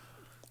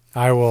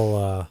 I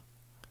will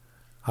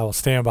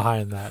stand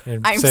behind that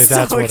and I'm say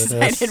that's so what it is.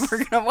 excited.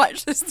 We're gonna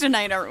watch this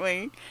tonight, aren't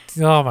we?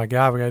 Oh my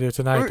God, we gotta do it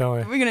tonight, don't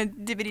we? We're gonna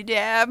dibbity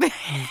dab and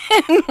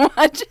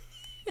watch it.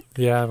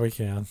 Yeah, we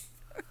can.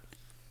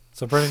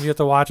 So, Brendan, you have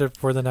to watch it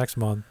for the next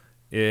month.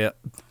 Yeah.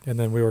 And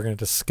then we were going to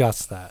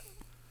discuss that.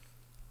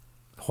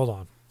 Hold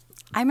on.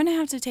 I'm gonna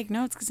have to take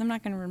notes because I'm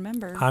not gonna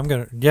remember.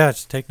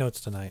 Just take notes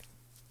tonight.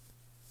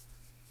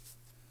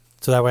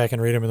 So that way I can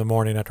read them in the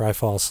morning after I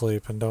fall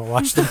asleep and don't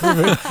watch the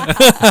movie.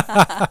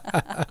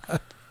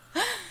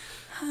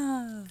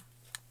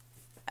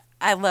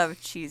 I love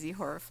cheesy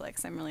horror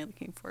flicks. I'm really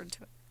looking forward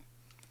to it.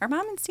 Are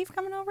Mom and Steve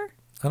coming over?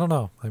 I don't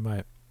know. They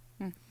might.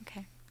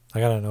 Okay. I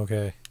got an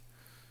okay.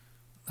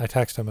 I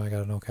texted him. I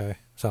got an okay.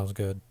 Sounds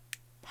good.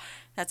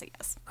 That's a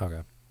yes. Okay.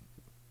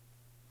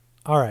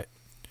 All right.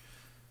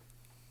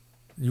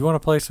 You want to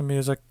play some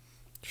music?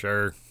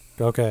 Sure.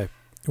 Okay.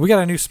 We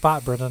got a new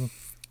spot, Brendan.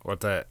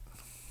 What's that?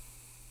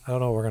 I don't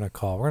know what we're going to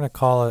call. We're going to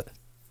call it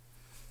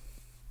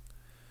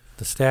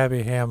the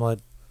Stabby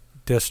Hamlet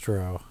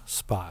Distro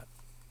spot.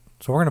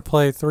 So we're going to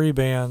play 3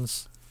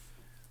 bands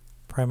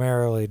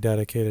primarily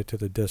dedicated to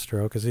the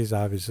distro because he's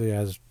obviously,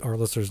 as our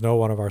listeners know,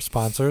 one of our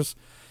sponsors.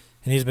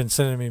 And he's been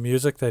sending me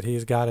music that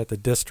he's got at the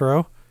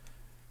distro.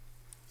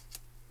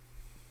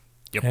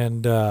 Yep.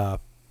 And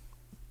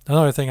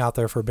another thing out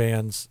there for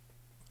bands,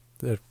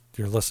 that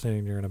you're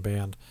listening, you're in a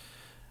band,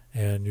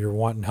 and you're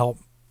wanting help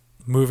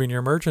moving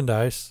your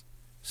merchandise,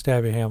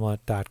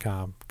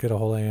 StabbyHamlet.com. Get a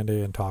hold of Andy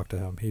and talk to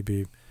him. He'd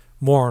be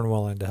more than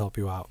willing to help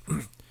you out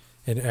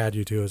and add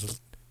you to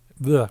his...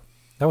 Ugh,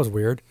 that was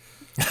weird.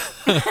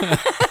 Did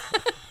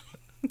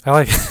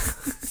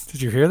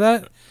you hear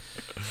that?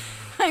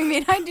 I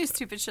mean, I do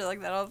stupid shit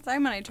like that all the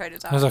time when I try to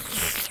talk. I was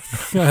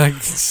like,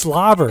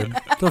 slobbered.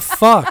 The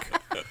fuck?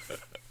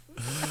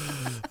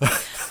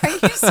 Are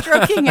you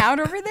stroking out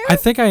over there? I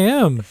think I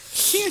am.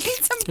 Do you need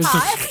some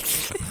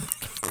pot?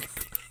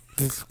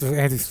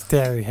 Andy's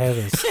Stabby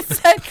Hamlet. It's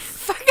that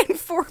fucking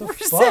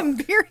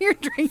 4% beer you're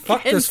drinking.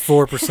 Fuck this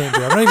 4%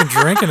 beer. I'm not even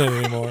drinking it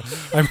anymore.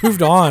 I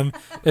moved on.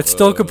 It's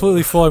still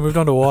completely full. I moved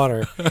on to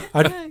water.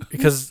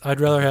 Because I'd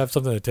rather have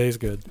something that tastes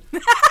good.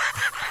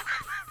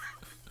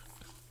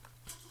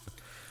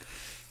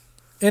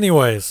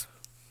 Anyways.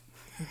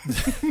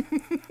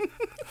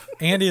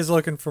 Andy is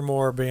looking for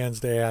more bands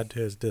to add to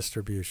his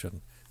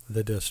distribution.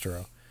 The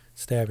distro.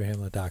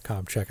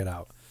 StabbyHamlet.com. Check it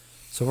out.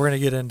 So we're going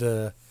to get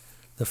into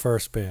the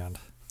first band.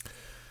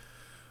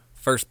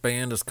 First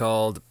band is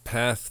called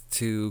Path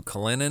to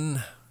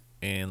Kalinin,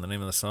 and the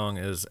name of the song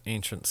is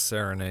Ancient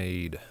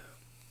Serenade.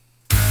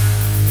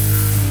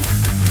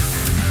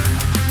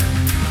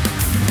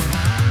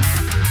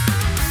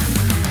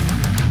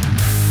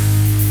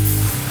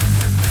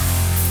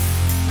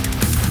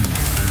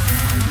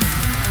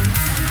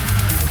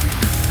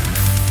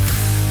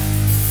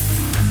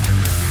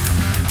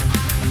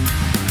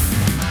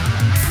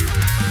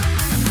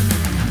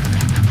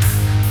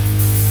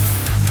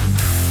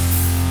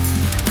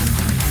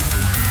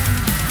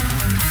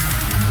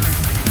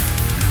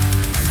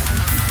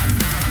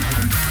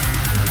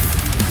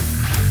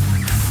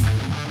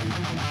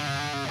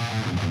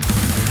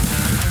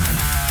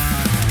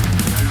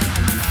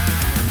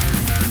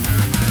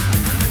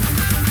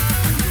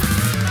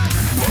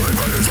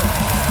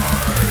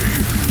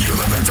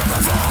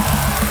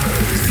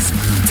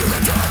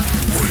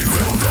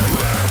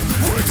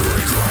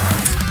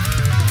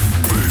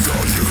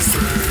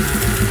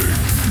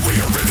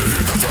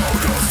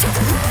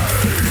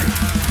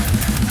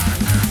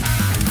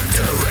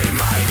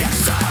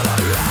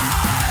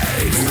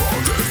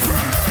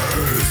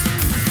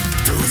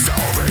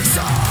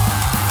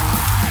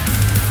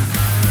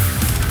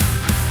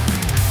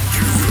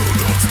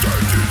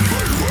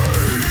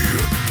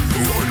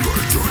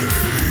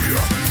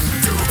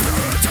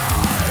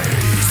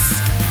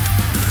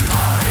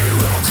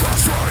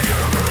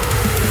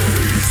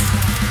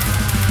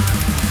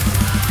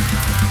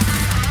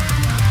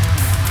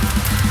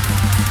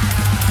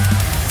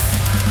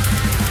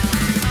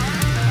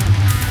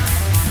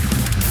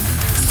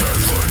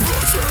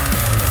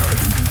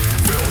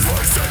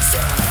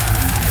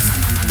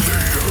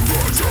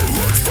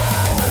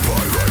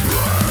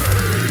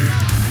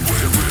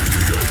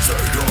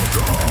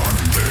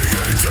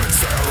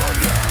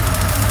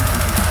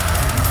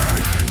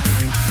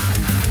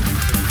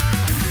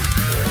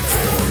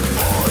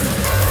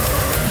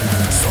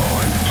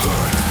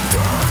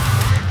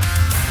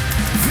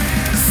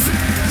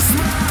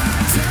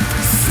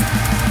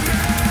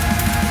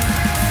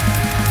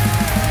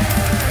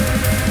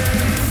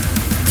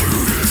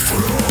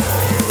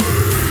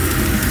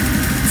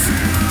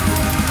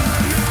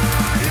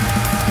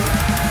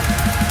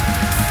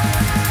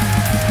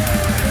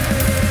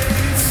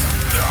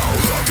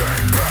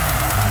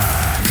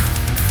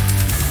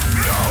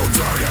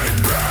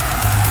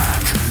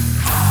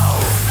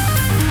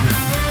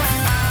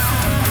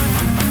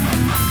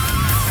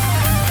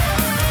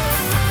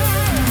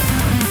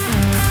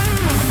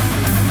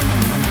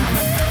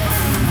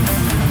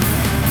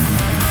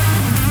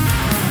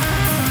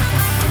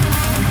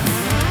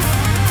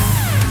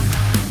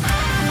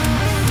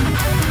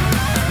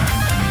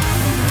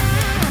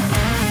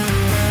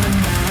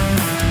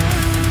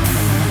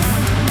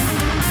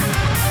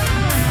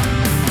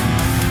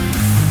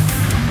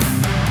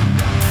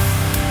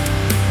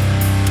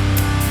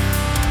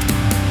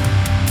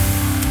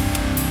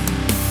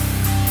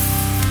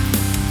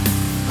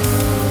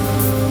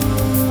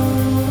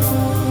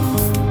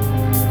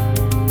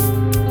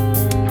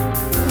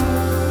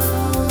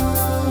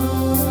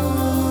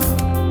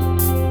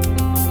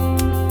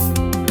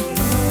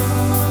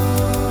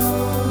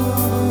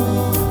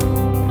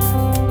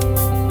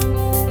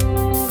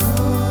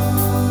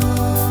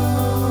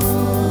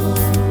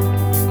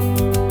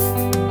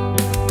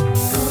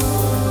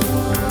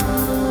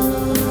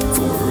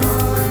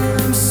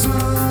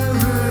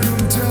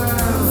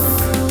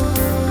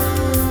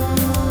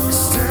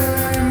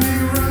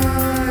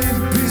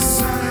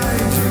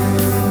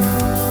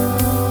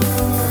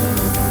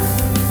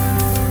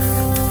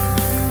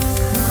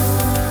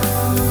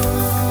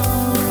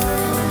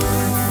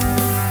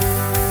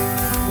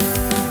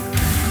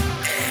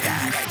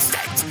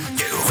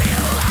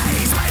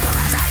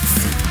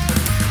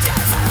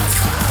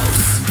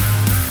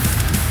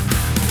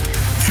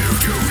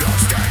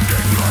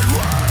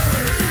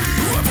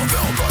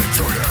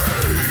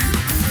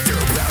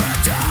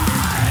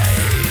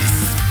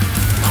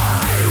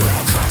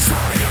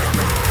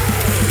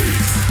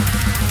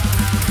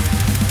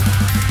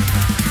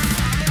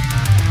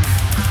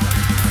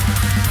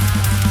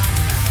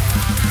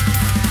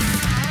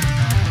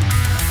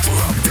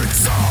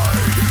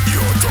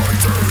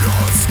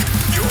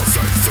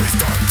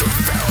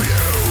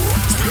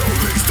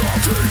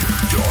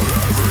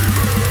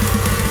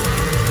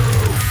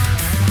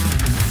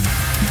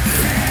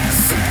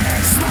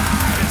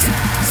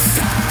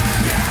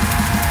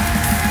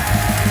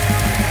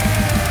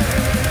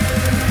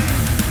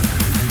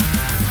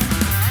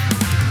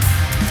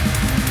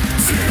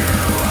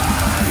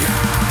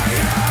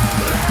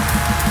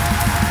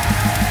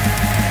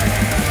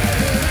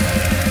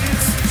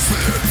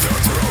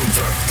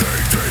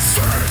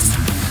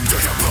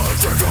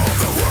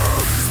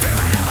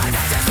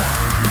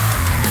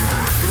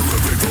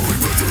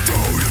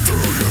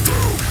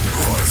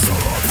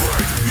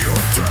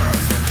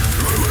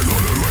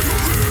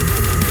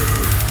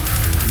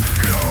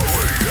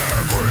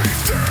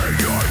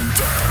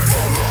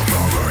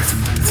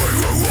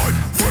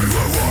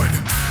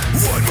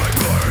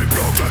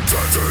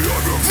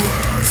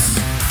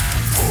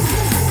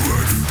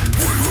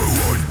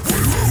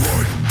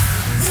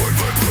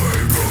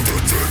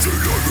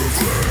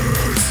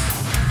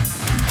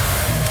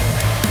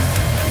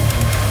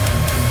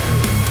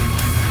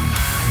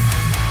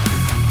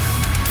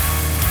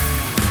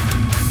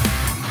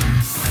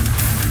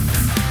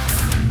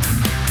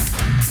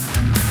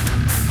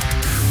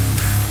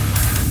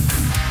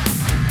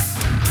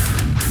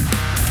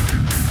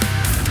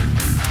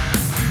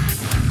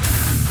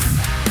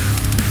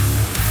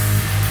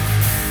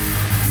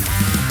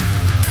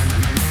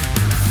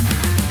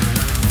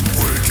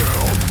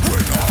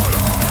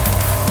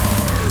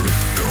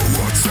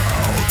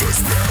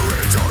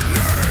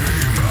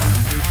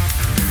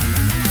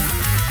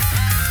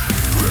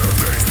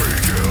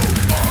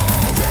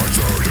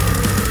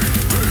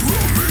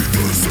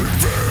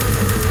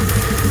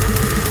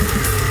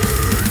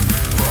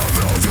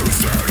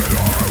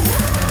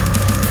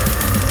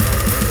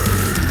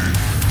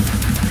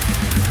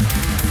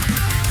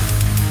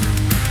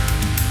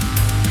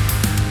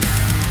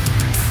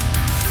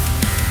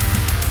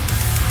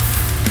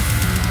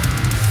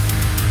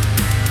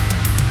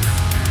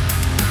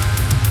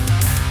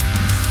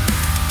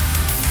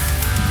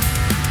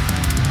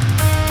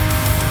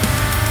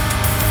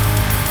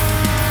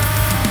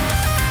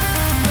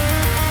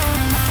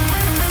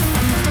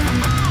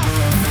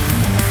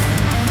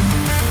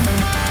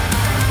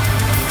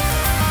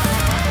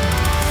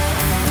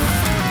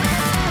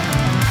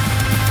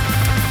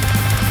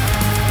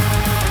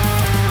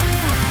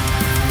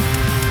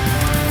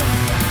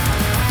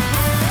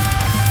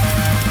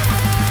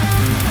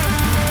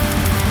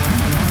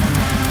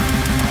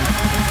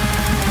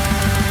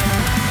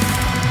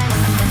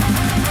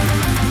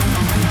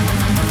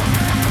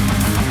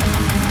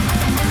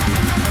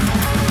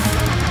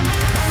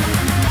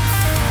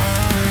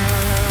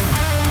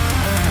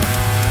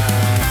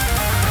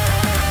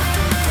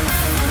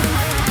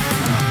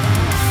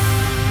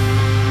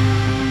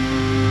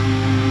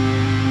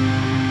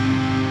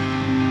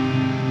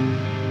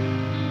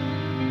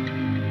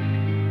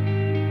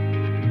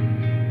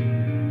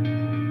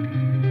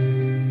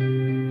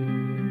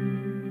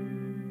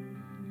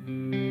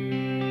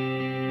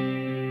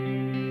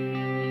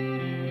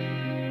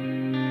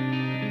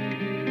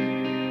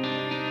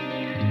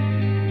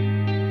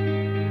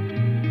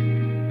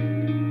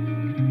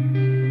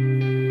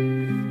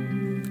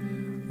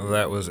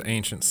 was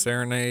Ancient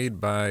Serenade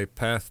by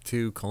Path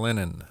to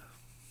Kalinin.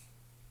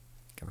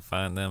 You can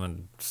find them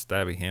at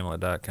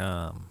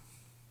stabbyhamlet.com.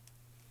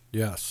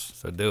 Yes.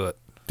 So do it.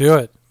 Do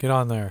it. Get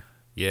on there.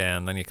 Yeah,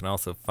 and then you can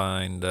also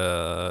find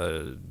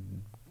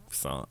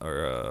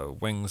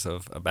Wings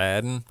of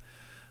Abaddon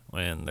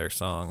when their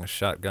song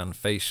Shotgun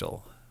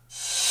Facial.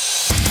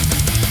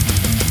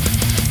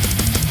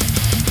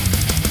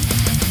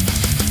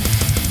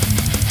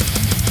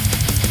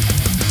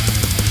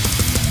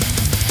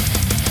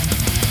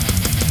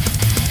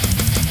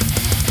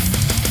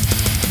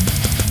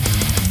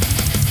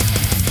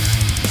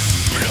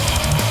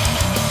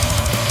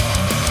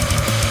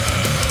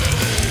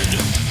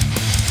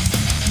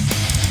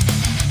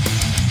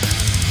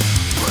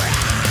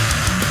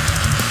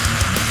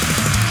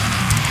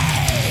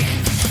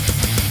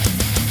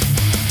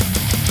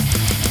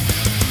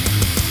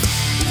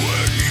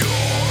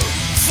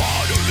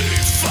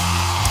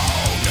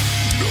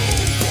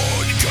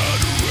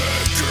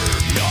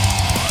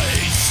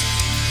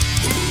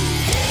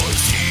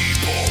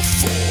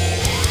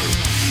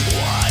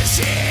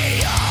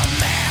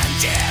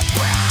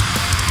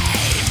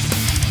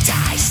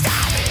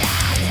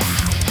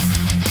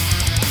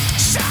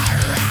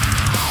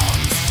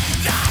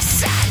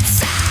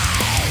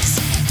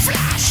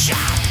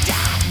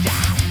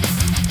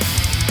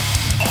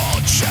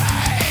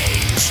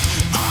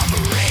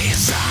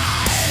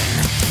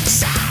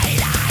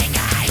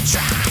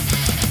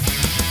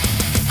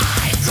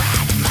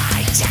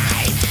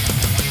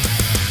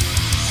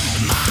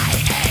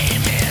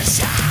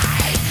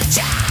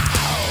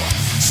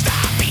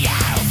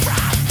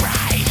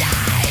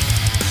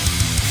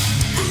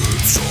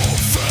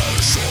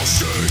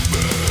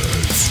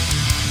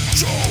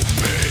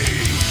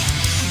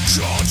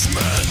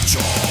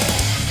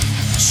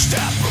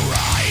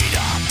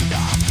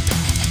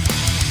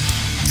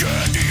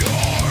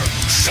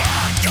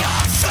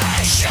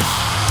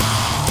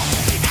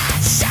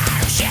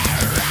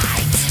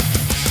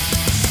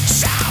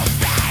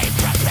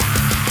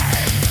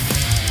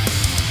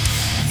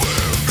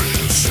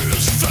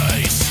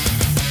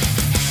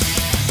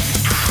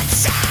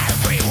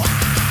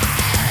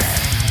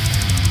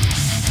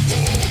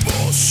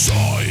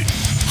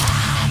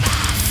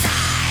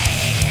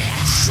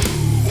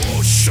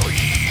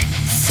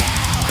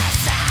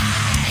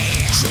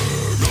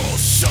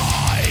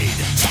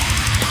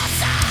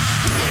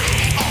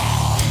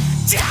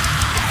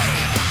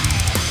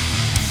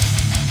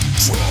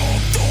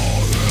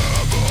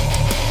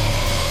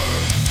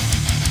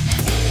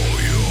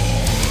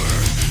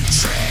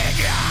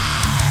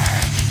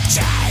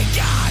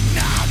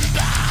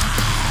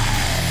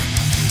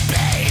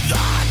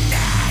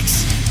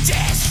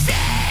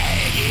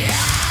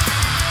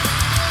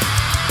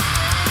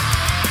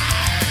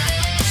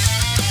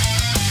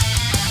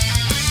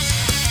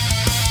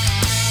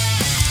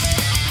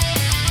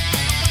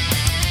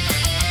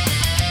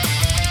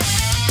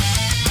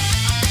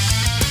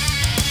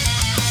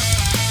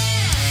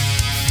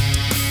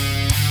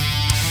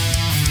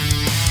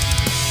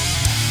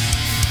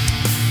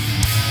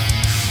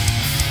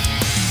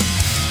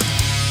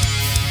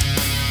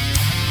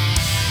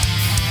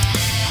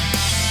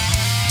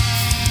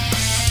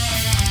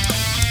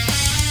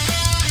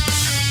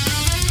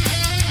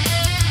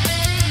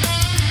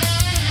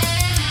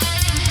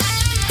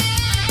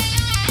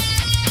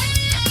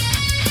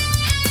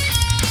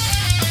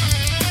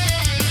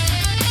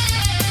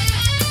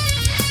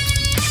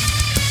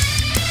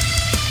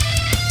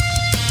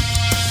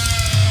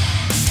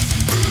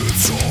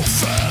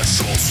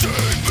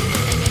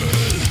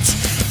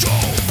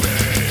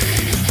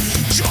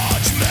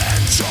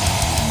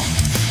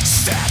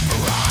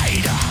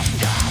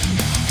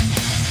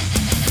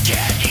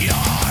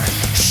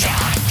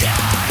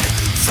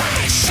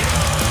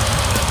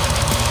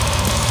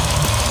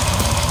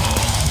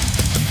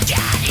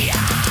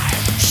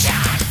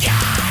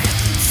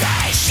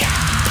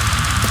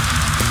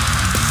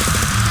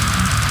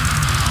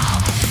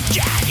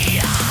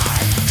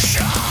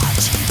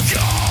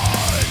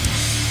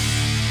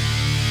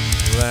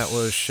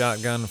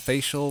 Shotgun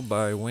Facial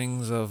by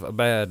Wings of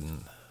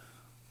Abaddon.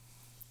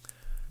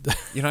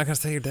 You're not going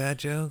to say your dad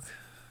joke?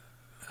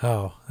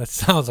 Oh, that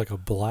sounds like a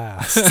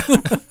blast.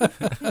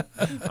 It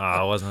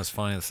wasn't as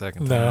funny the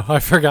second time. No, I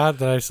forgot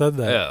that I said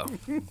that.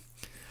 Yeah.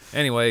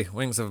 Anyway,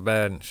 Wings of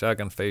Abaddon,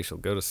 Shotgun Facial.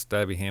 Go to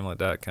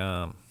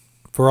stabbyhamlet.com.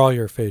 For all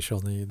your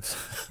facial needs.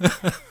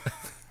 Then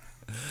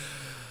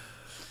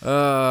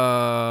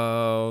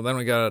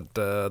we got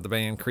the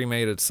band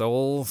Cremated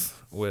Souls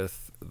with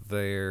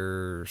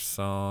their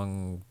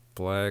song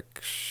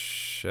Black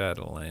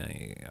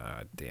Chatelaine.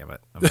 Damn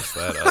it. I messed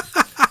that up.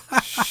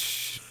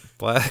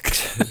 Black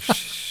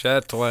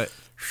Chatelaine.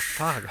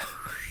 Fuck.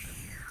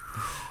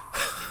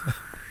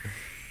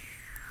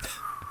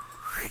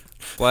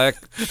 Black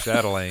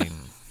Chatelaine.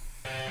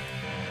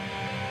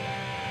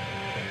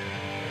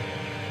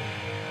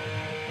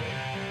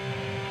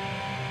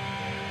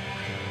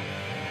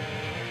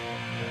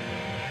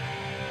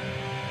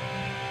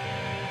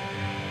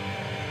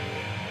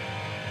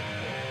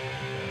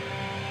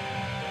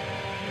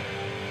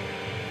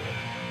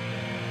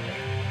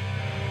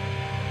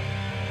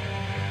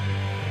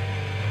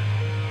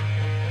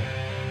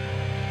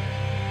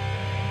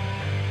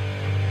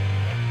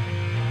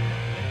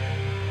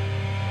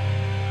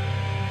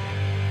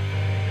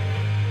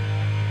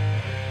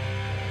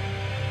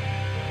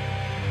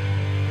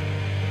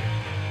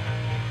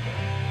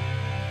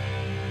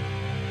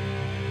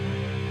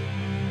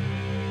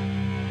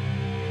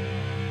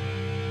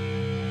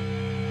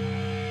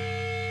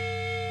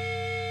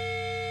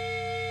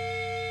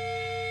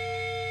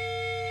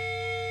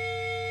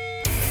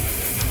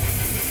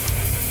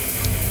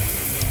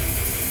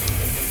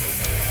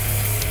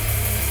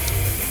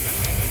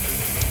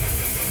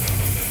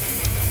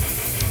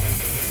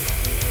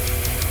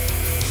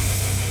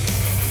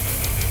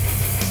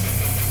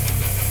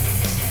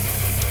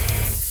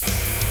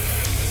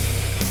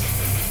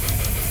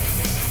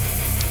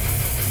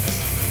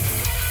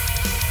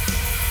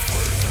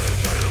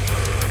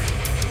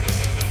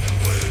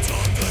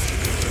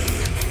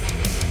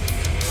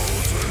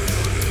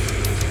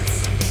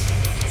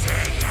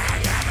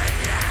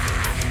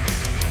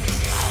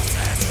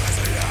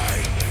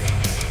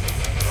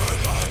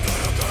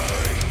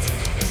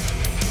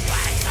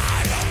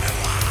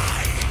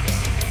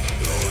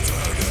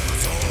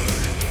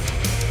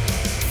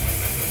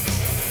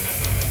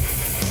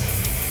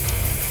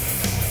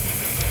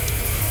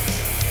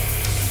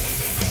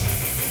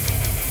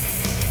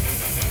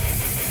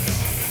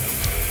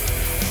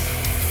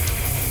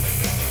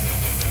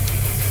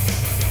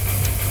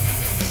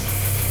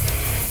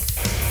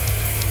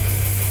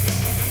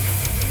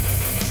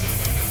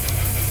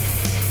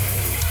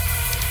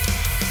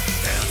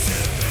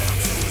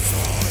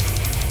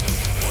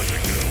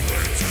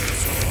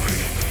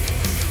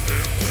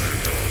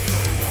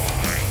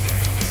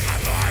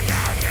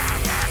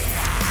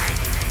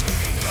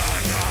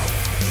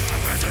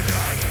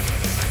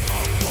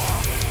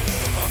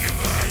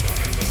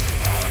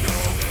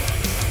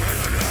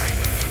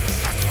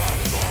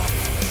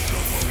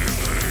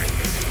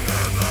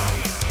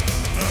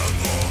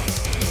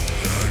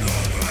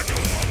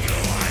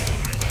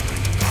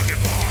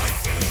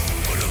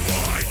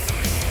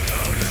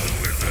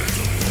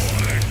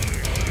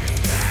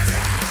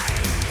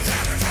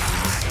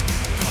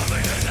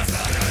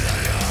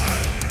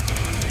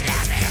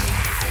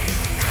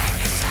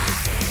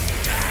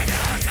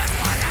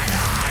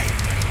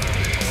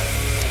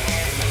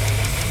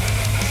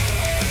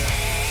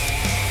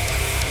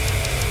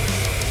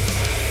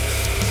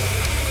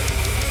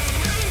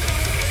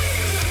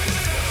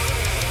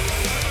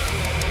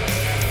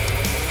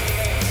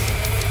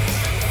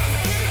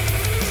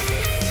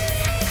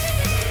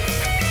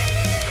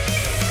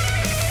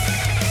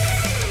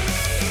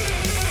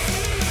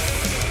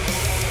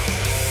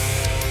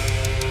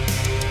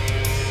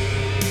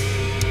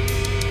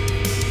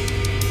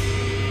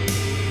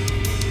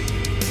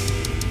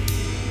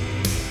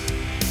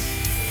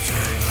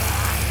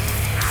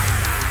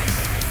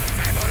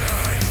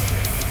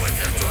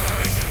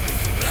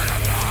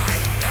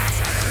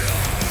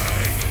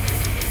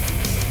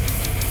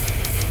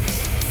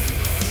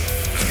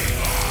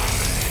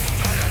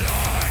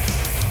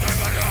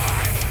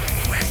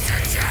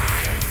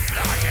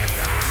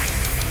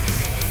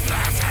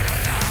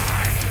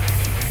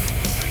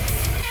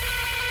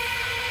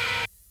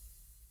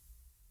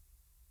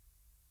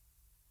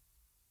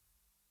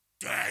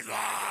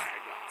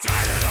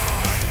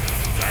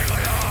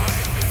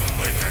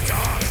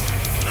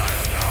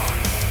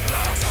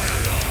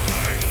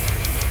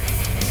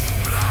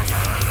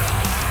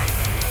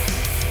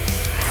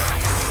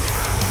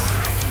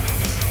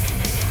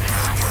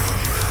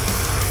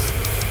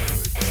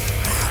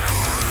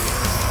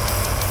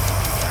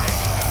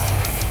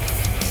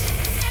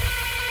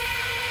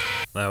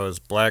 That was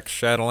Black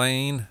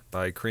Chatelaine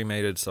by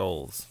Cremated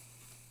Souls.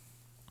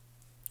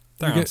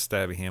 They're on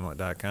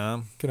StabbyHamlet.com.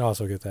 You can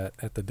also get that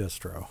at the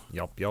distro.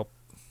 Yup. So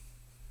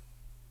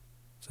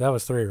that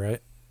was 3, right?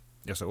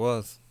 Yes, it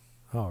was.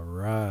 All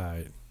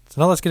right.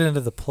 So now let's get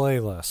into the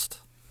playlist.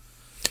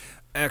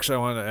 Actually, I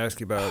wanted to ask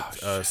you about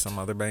some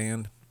other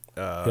band.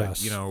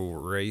 Yes. You know,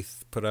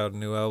 Wraith put out a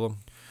new album.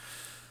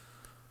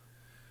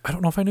 I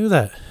don't know if I knew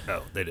that.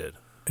 Oh, they did.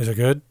 Is it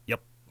good?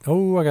 Yep.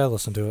 Oh, I gotta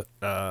listen to it.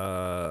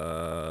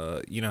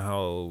 You know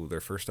how their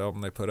first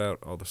album they put out,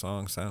 all the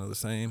songs sounded the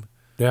same?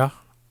 Yeah.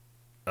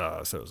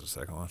 So it was the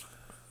second one.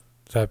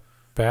 Is that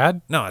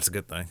bad? No, it's a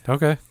good thing.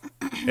 Okay.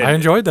 I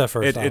enjoyed that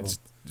first album. It's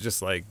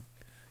just like,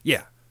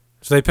 yeah.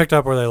 So they picked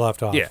up where they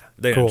left off. Yeah,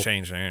 they Cool. didn't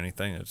change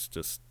anything. It's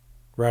just,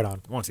 Right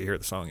on. once you hear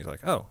the song, you're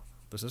like, oh,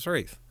 this is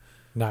Wraith.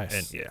 Nice.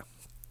 And yeah,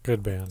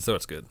 Good band. so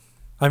it's good.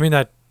 I mean,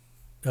 that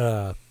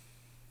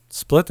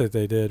split that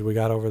they did, we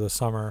got over the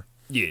summer,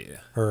 Yeah.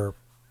 or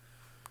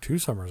 2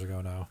 summers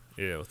ago now.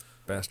 Yeah, with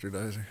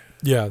Bastardizer.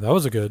 Yeah, that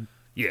was a good.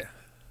 Yeah.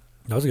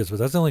 That was a good. But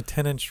that's the only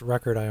 10-inch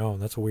record I own.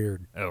 That's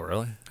weird. Oh,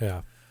 really?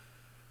 Yeah.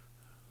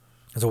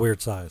 It's a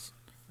weird size.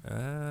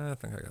 I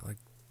think I got like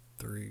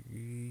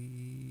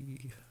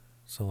 3.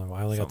 So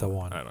I only got the somewhere.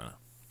 one. I don't know.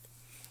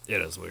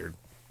 It is weird.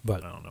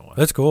 But I don't know why.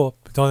 it's cool.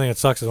 The only thing that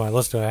sucks is when I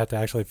listen to it, I have to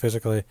actually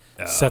physically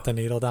set the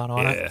needle down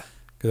on it Yeah.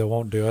 because it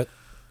won't do it.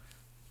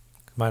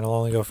 Mine will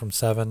only go from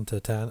 7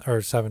 to 10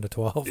 or 7 to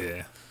 12.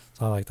 Yeah.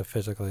 So I like to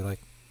physically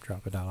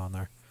drop it down on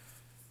there.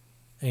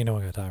 Ain't no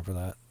one got time for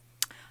that.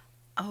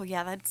 Oh,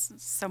 yeah, that's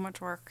so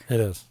much work. It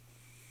is.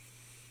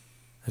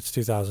 It's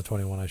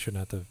 2021. I shouldn't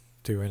have to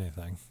do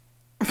anything.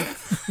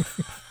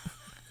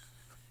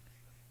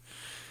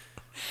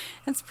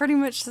 It's pretty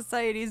much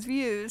society's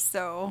views,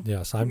 so...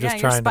 Yes, I'm just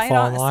you're trying to spied fall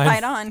on, in line.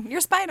 Spied on. You're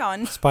spied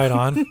on. Spied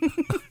on.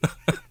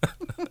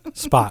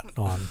 Spot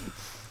on.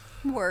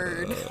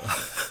 Word.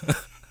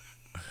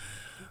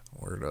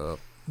 Word Up.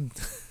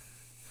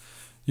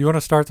 You want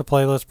to start the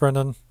playlist,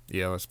 Brendan?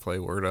 Yeah, let's play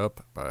Word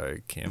Up by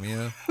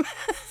Cameo.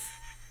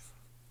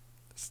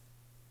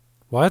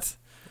 What?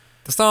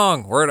 The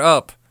song Word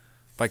Up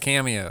by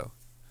Cameo.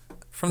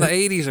 From the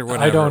 80s or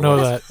whatever. I don't know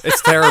it was. that.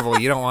 It's terrible.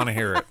 You don't want to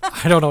hear it.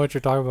 I don't know what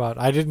you're talking about.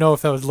 I didn't know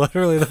if that was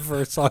literally the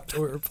first song that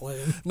we were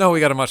playing. No, we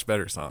got a much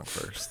better song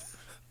first.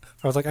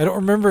 I was like, I don't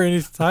remember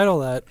any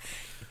title of that,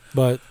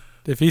 but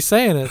if he's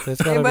saying it,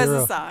 it's gotta It be was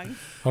real. a song.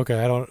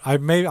 Okay,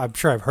 I'm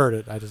sure I've heard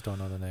it. I just don't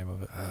know the name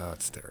of it. Oh,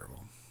 it's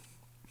terrible.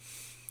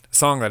 A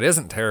song that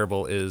isn't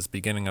terrible is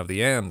Beginning of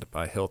the End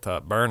by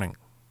Hilltop Burning.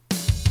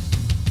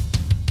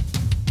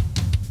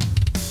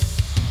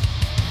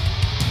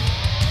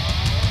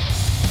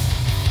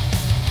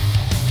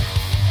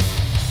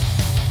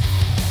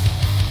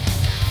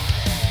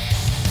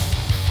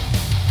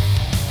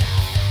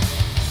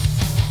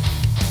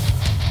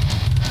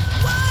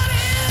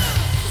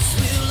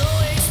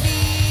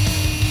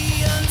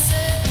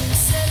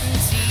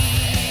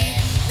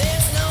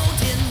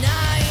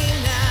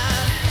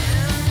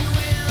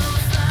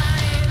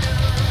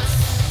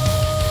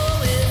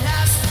 It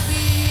has to be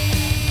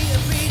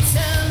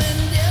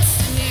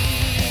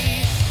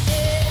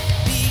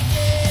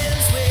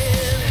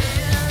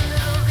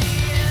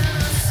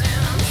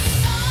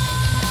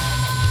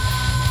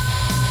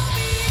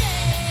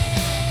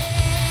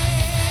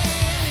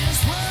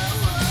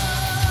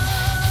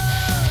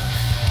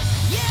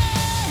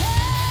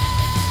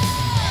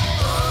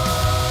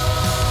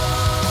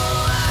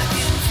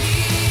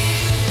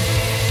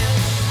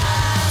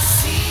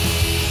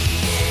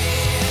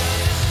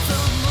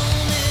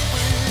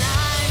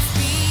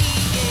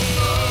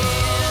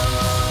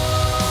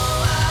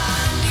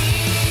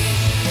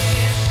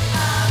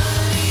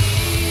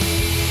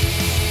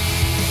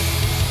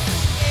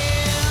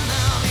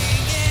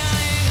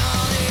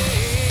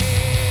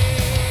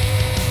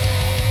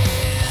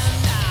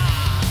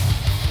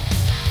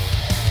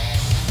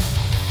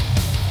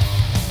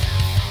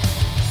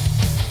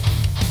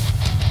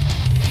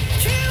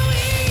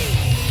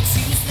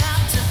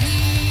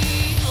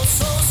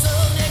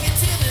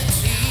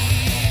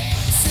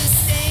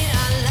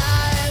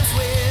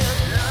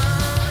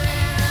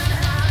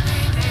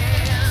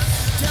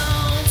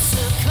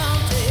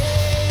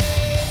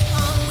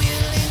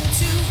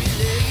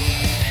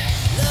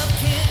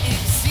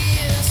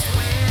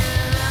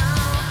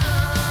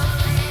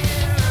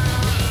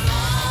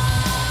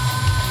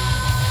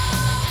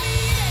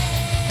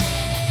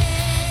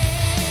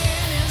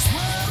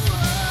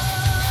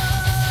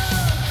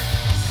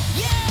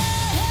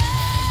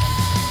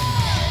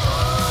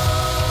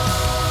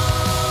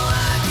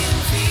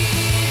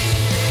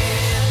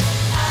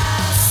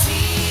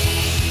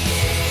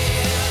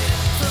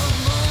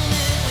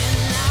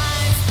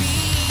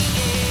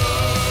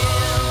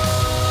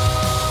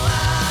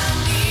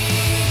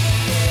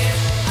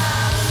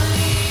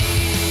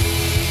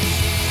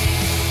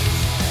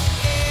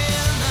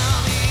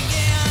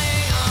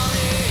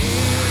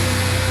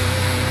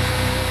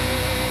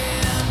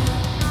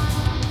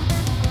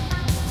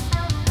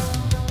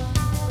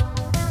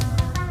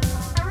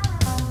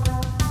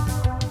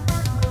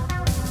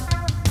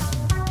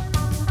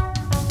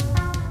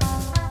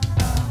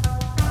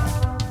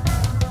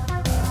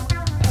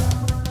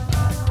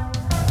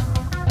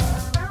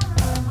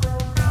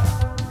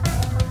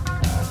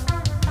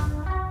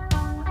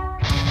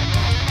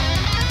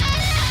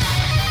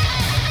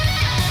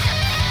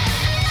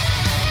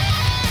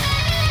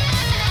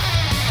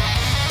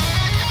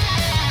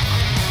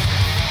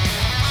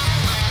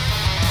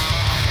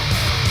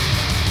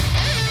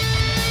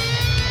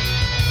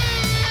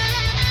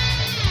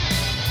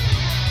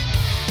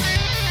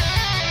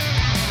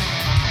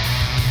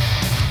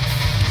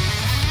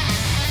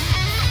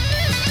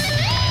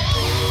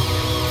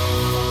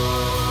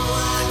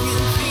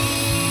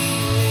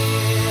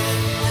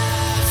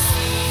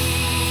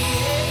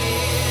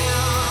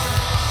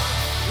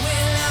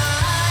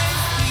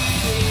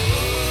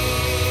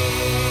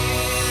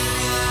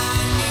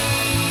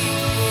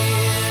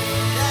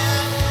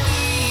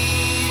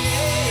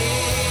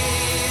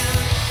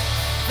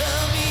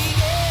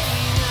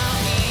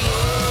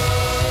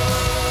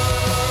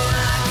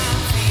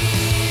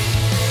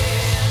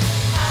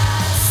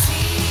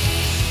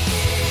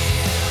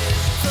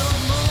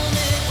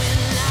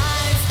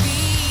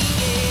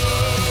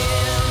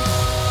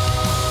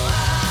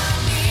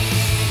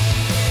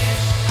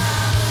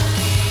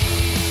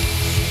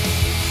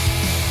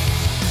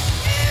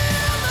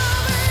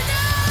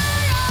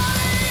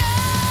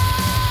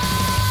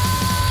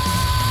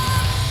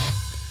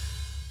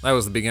That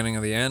was The Beginning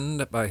of the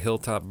End by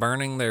Hilltop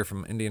Burning. They're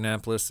from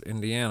Indianapolis,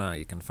 Indiana.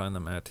 You can find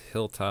them at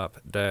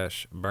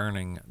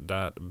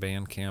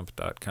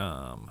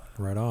hilltop-burning.bandcamp.com.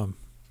 Right on.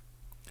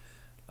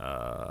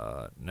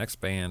 Next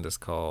band is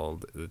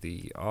called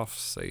The Off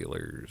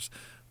Sailors.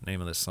 The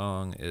name of the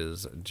song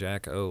is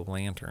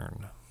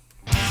Jack-O-Lantern.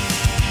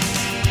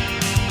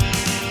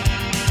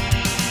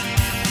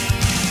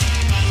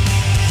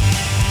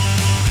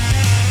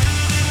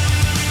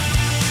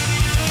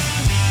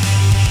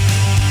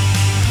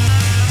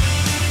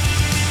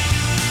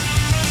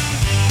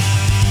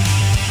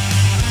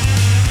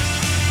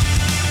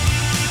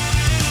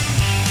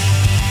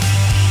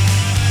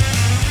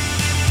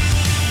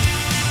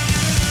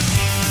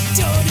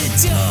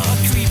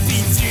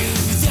 Creeping through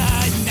the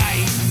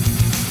night,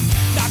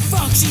 not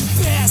function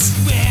best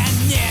when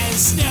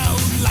there's no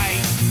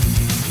light.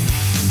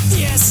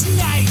 This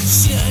night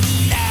should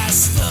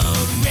last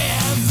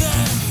forever.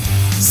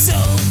 So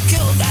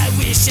cold, I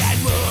wish I'd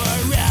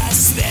wore a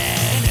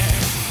sweater.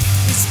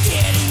 It's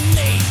getting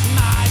late,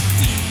 my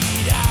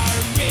feet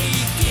are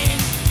aching.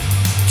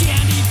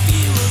 Candy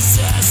fuels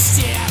the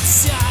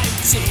steps I'm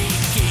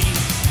taking.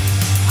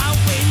 I'll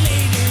wait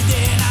later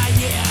than I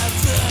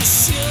ever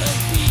should.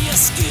 Be a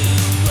school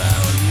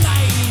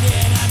night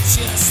and I'm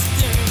just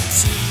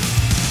 13.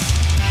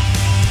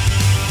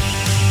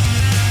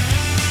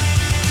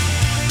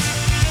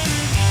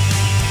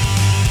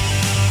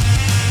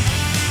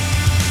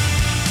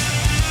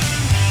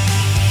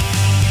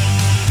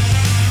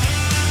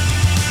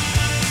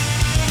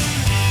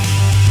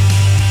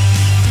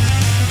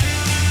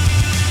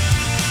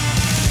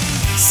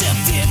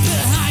 Something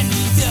behind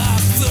me, the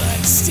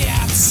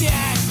footsteps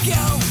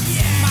echo.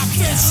 My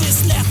friends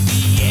just left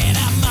me and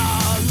I'm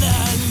all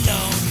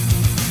alone.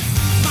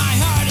 My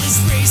heart is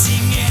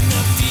racing and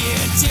the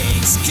fear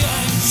takes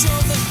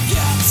control. The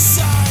cups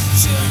are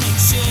churning,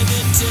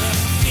 sugar took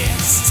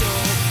its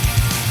toll.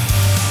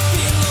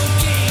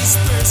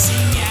 Pillowcase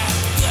bursting at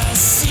the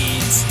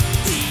seams.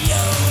 The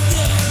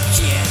older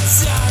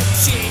kids are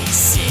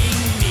chasing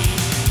me.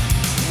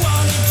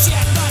 Wanna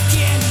check my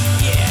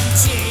candy and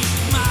take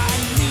my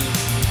loot.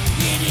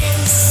 It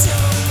is so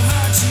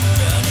hard to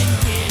run in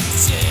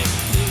winter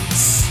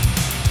boots.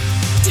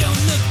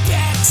 Don't look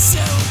back,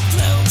 so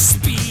close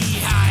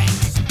behind.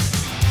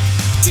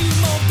 2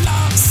 more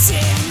blocks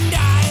and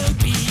I'll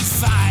be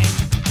fine.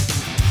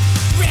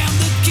 Round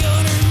the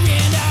corner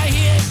and I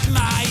hit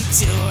my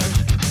door.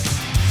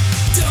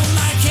 Don't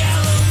like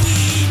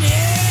Halloween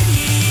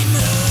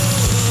anymore.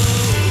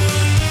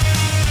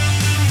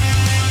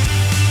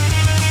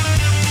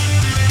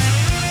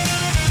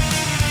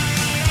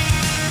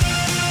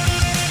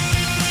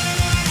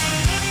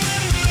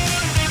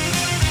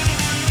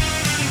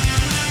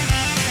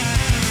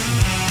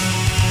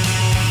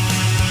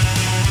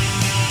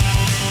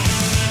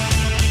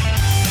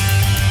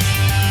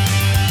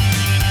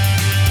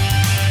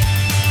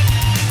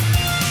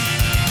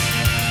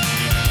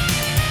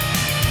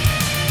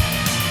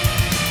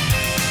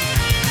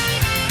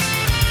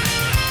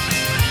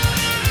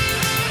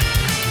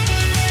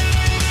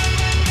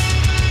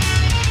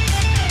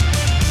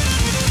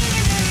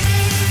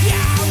 I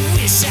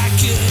wish I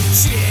could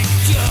trick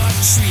or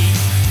treat,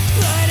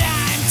 but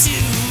I'm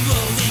too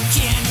old and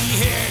candy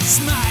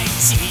hurts my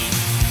teeth.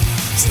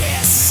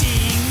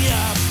 Dressing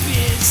up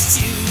is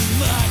too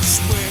much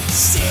work.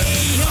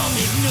 Stay home,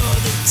 ignore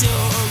the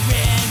door,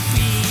 and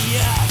be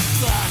a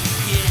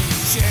fucking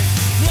jerk.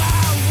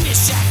 I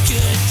wish I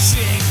could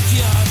trick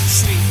or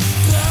treat,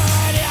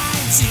 but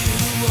I'm too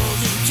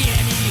old and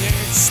candy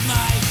hurts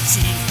my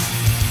teeth.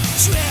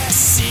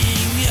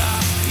 Dressing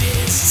up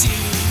is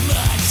too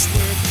much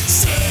work.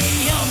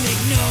 Stay home,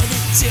 ignore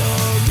the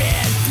door,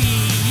 and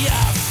be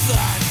a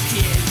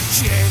fucking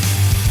jerk.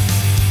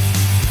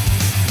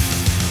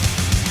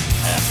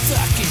 A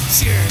fucking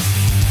jerk.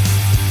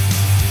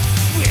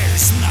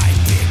 Where's my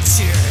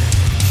picture?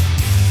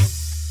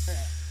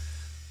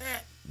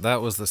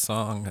 That was the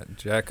song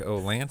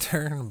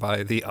Jack-O-Lantern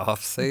by The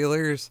Off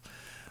Sailors.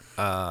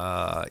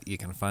 You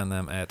can find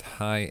them at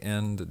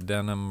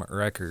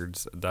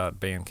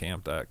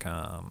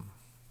highenddenimrecords.bandcamp.com.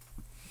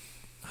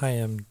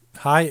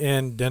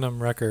 High-End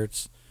Denim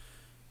Records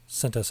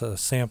sent us a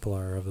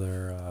sampler of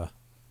their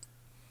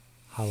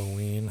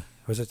Halloween.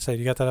 What does it say?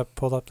 You got that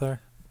pulled up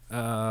there?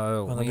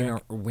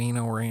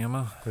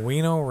 Wienorama.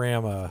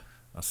 Wienorama.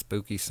 A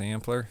spooky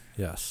sampler.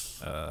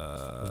 Yes.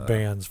 With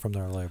bands from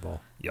their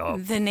label.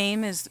 Yup. The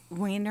name is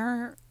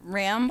Wiener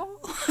Ramble.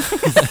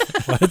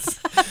 What?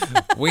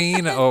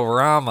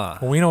 Wienorama.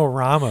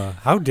 Wienorama.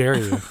 How dare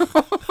you?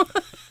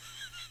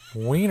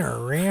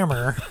 Wiener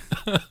Rammer.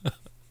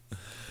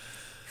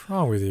 What's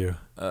wrong with you?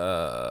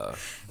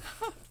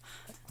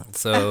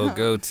 So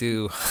go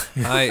to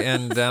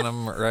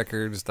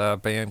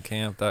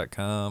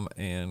highenddenimrecords.bandcamp.com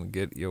and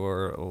get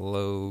your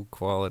low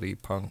quality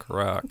punk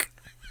rock.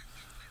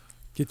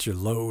 Get your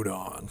load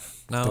on.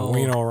 No. The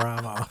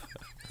Wienorama.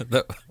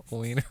 The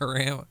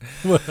Wienorama.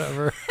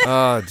 Whatever.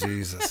 Oh,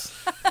 Jesus.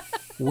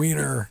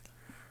 Wienerama.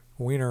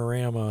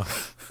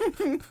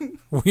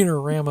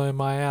 Wienerama in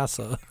my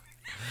assa.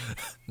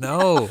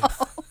 No.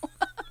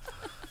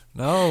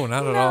 No,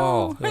 not at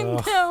all.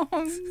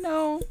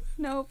 No,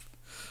 nope.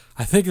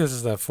 I think this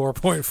is that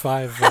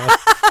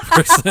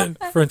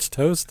 4.5% French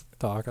toast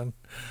talking.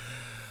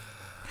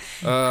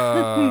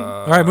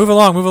 All right, move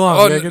along.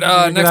 Oh, We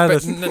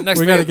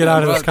gotta get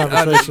out of this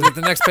conversation.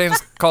 The next band's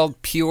called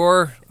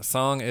Pure. The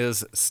song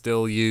is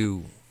Still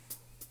You.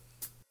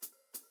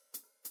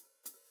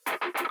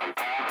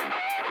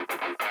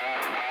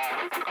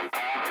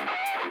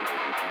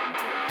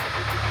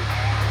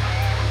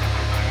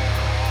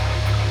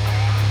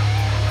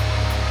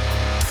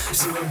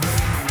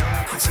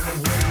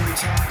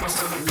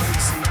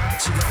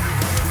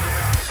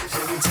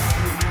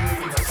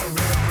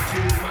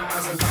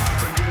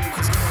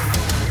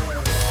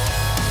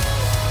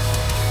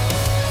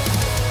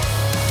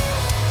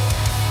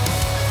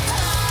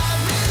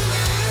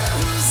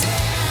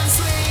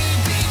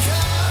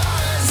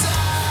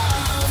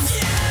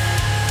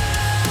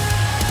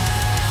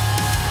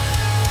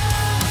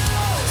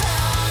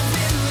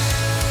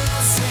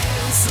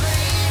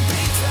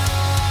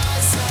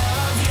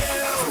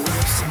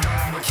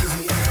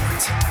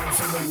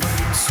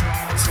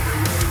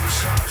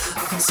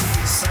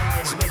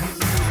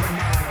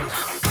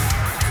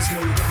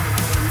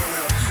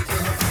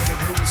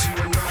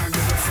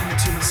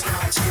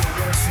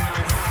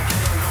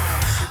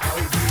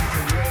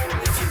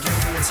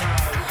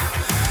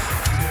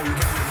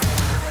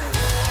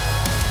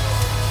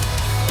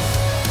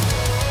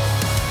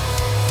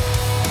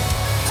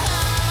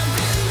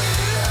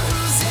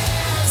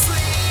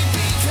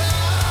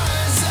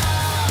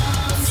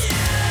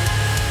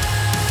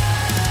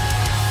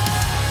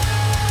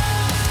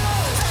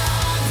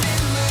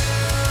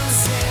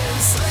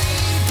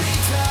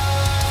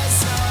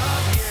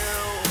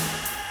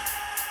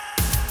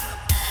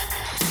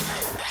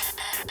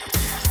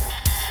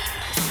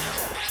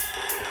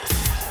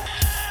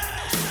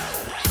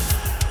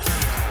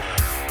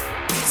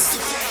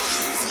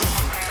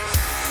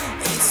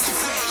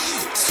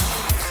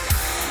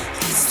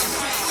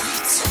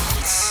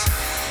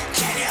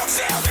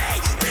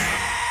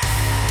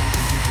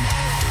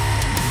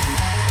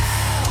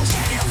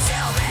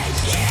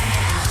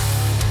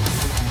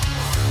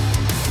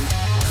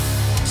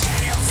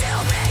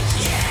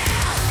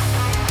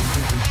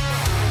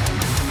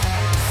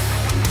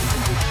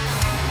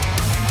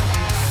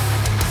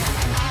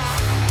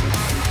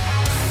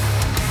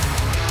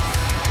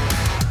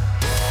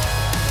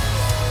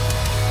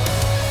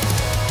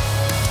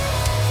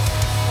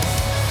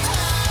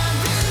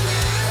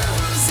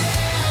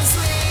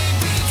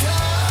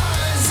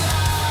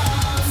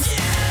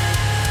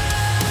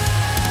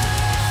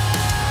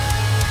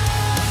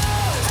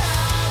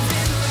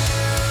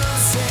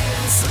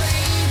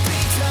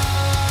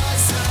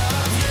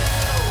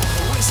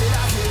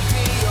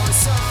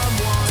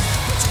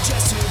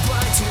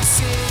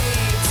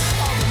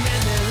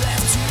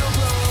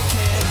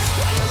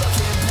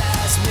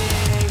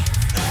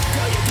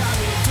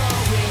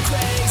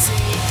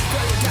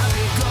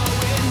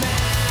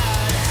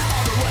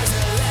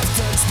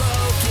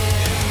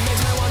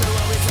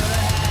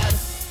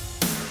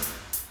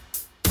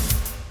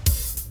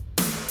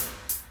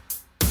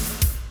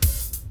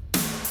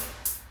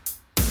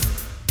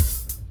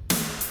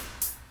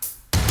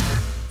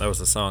 That was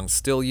the song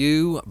Still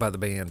You by the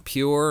band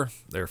Pure.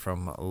 They're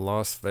from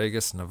Las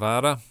Vegas,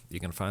 Nevada. You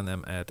can find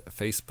them at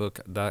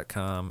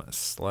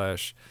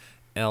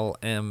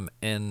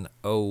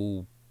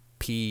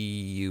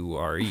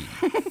facebook.com/LMNOPURE.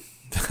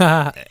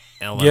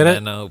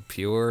 LMNO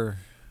Pure.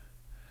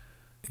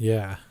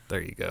 Yeah.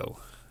 There you go.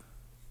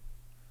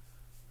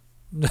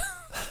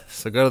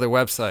 So go to their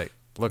website.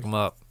 Look them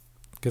up.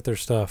 Get their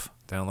stuff.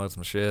 Download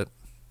some shit.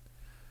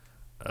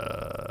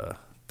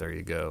 There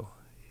you go.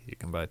 You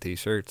can buy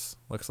t-shirts,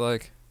 looks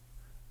like.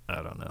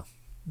 I don't know.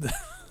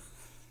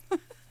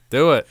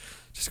 Do it.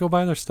 Just go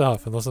buy their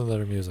stuff and listen to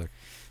their music.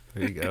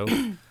 There you go.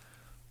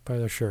 Buy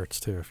their shirts,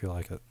 too, if you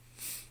like it.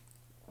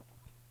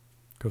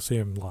 Go see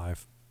them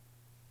live.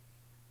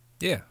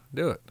 Yeah,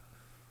 do it.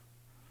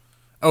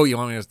 Oh, you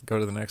want me to go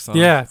to the next song?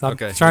 Yeah, I'm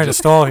trying to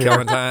stall here.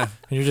 Killing time.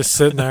 And you're just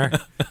sitting there.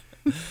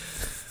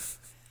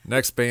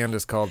 Next band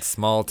is called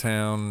Small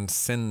Town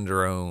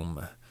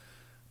Syndrome.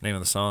 Name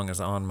of the song is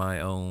On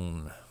My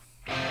Own.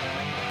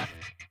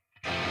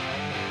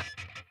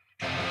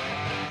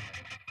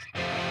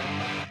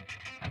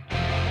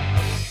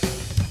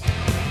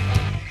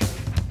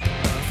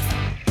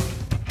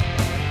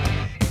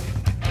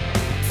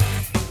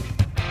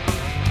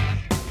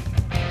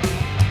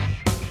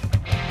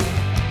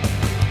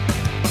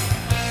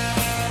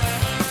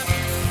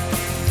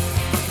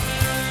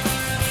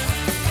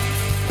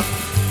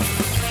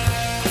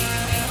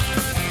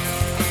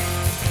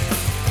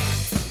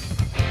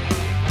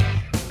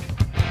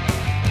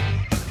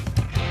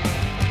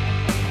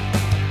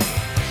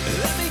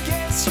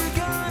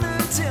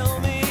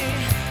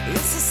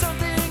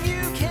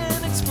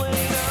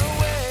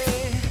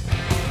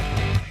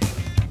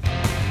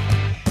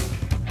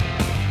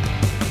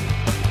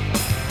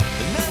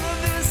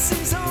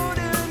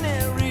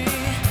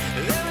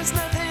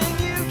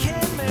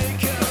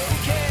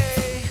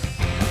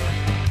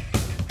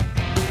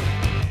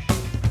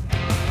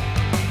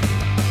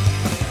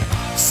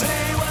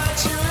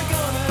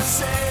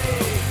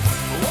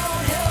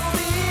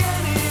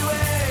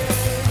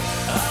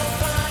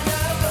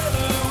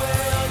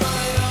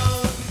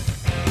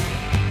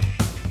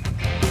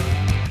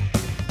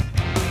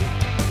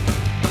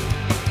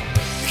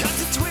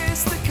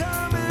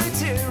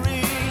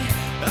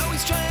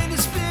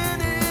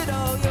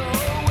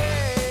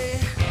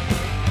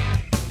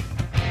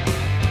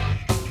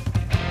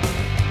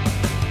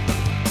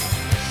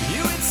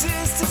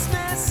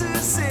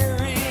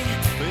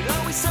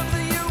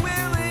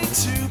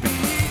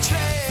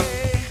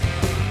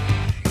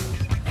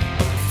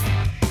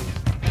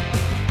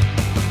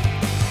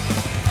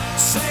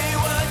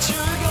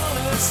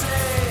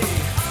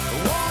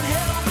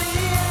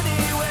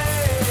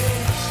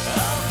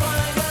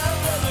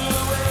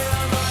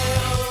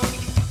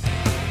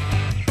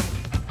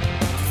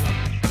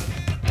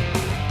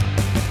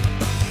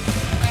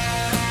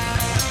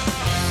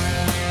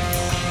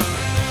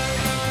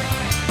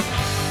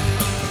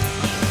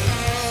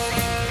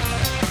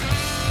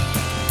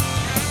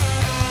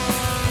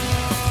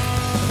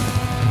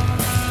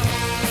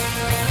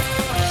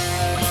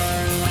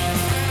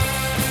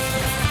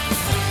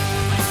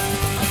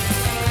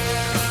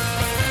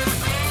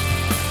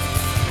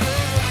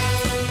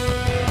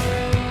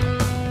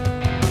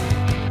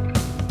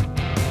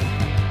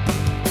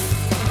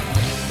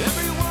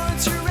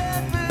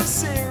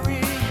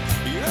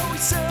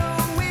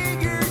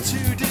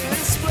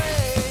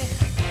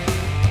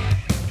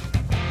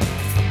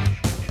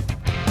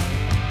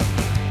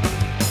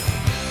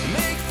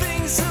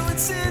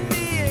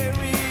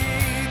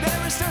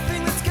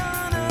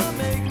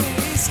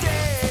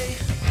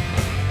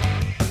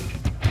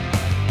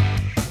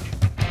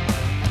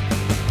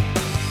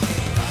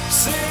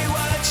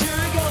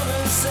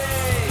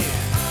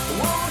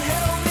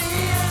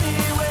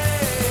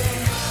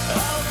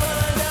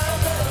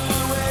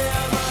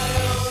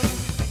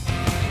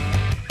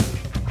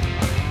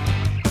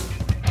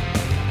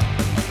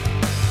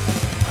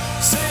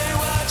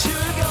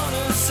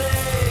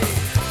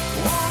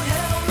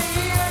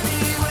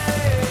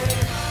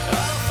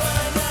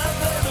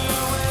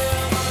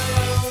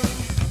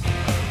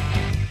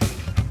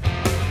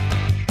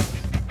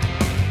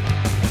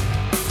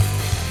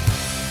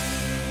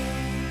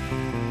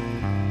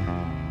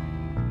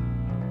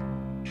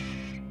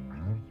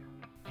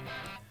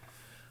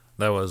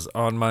 That was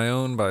On My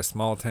Own by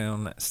Small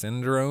Town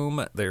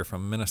Syndrome. They're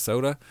from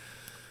Minnesota.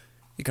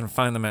 You can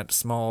find them at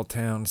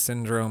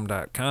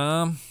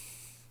smalltownsyndrome.com.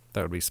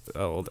 That would be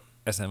spelled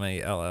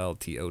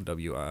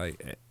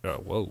SMALLTOWI.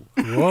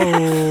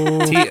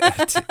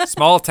 Whoa.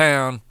 Small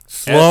Town.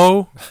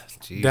 Slow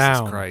Jesus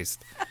down.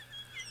 Christ.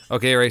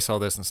 Okay, erase all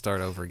this and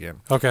start over again.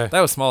 Okay.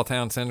 That was Small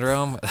Town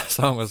Syndrome. That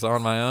song was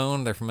On My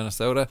Own. They're from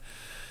Minnesota.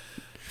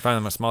 Find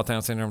them at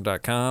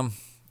smalltownsyndrome.com.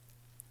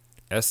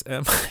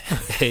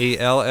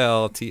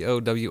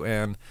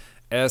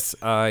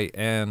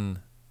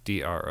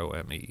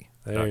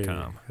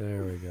 SMALLTOWNSINDROME.com.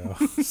 There we go.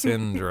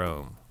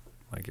 Syndrome.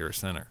 Like you're a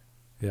sinner.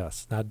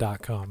 Yes, not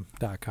 .com.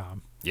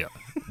 .com. Yeah.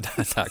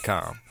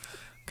 .com.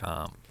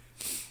 Com.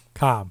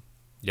 Com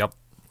Yep.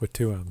 with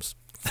 2 M's.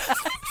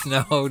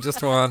 No,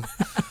 just one.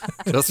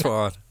 Just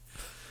one.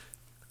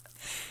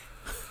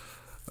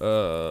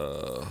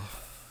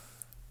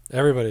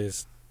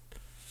 Everybody's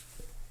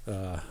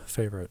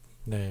favorite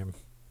name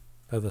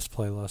of this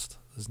playlist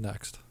is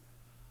next.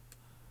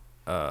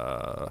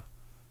 The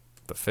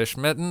Fish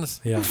Mittens?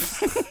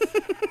 Yes.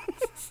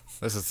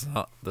 This is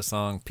the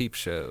song Peep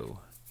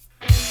Show.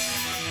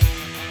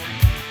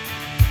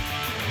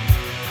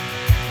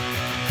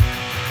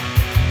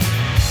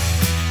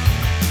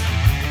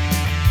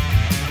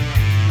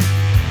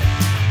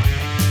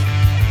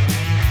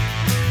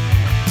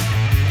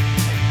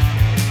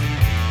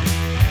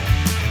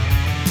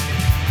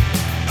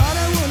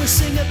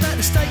 Sing about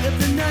the state of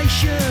the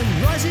nation,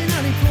 rising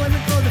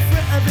unemployment or the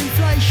threat of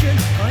inflation.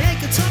 I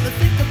ain't got time to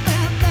think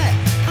about that.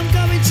 I'm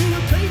going to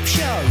a peep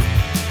show.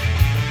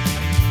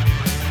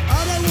 I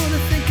don't want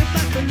to think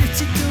about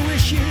political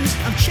issues.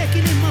 I'm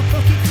checking in my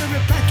pocket for a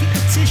packet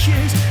of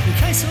tissues in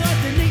case I have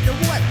to need the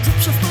white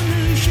drops off my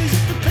new shoes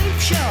at the peep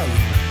show.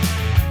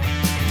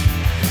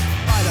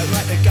 I don't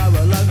like to go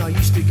alone. I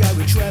used to go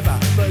with Trevor,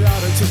 but I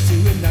don't talk to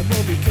him no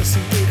more because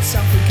he did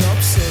something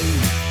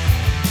obscene.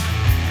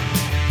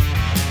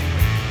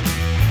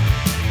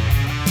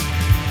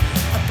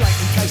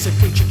 Blatant case of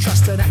breach of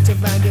trust and act of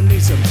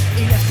vandalism.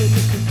 He left a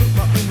nickel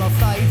bookmark in my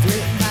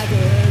favourite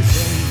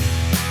magazine.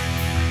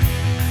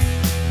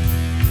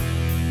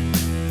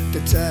 The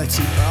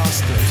dirty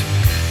bastard.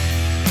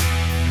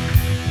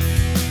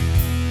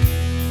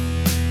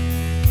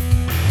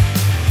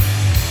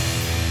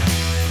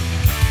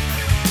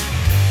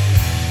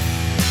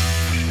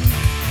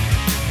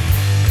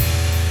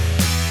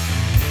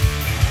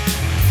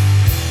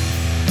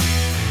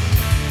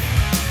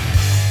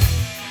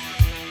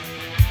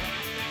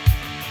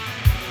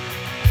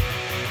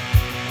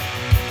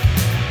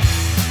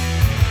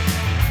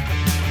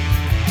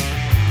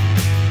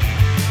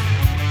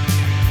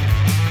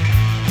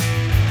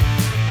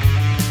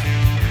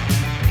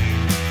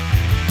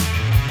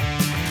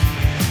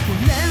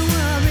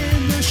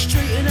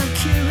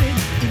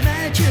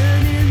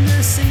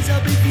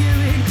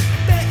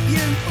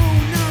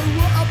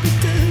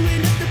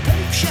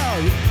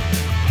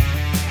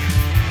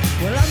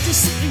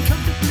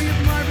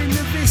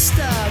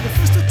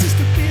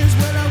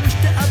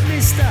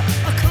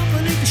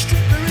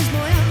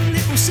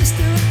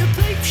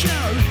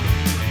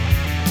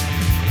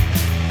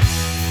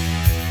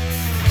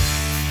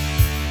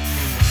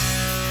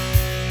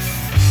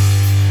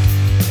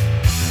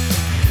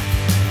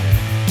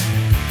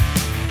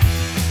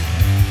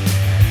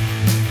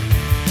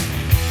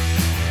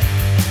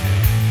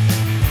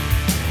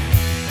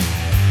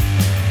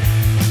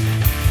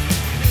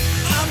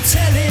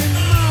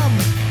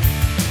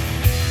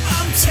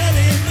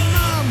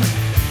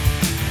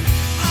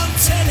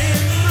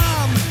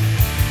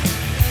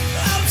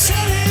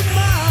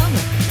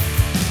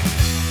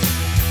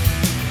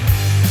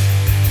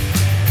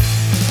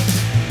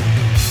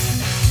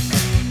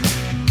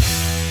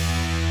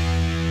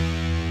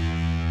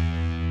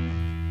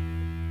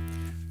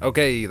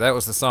 Okay, that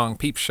was the song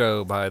Peep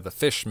Show by the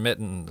Fish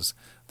Mittens.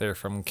 They're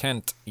from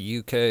Kent,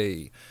 UK.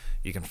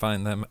 You can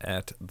find them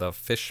at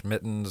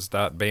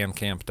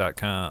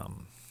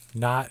thefishmittens.bandcamp.com.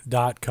 Not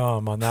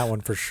 .com on that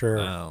one for sure.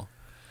 No.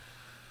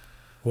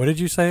 What did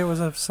you say it was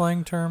a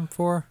slang term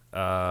for?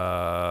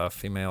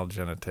 Female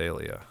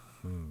genitalia.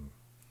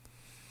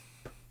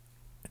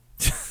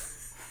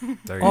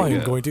 There I you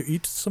am go. going to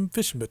eat some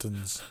fish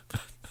mittens.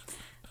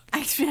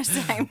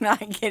 I'm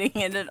not getting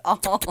it at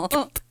all.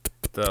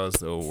 That was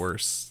the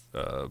worst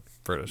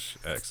British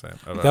accent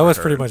I've That ever was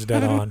heard. pretty much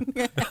dead on.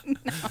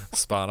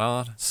 Spot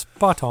on.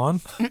 Spot on.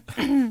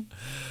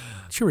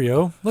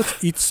 Cheerio.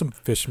 Let's eat some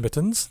fish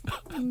mittens.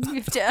 You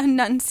have to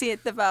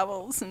enunciate the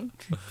vowels and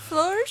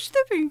flourish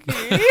the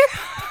pinky.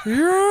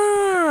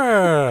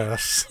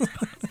 Yes.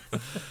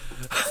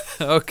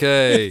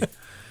 Okay.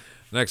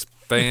 Next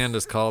band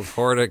is called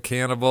Horda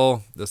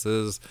Cannibal. This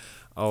is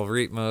Al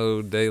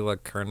Ritmo de la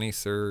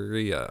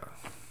Carniceria.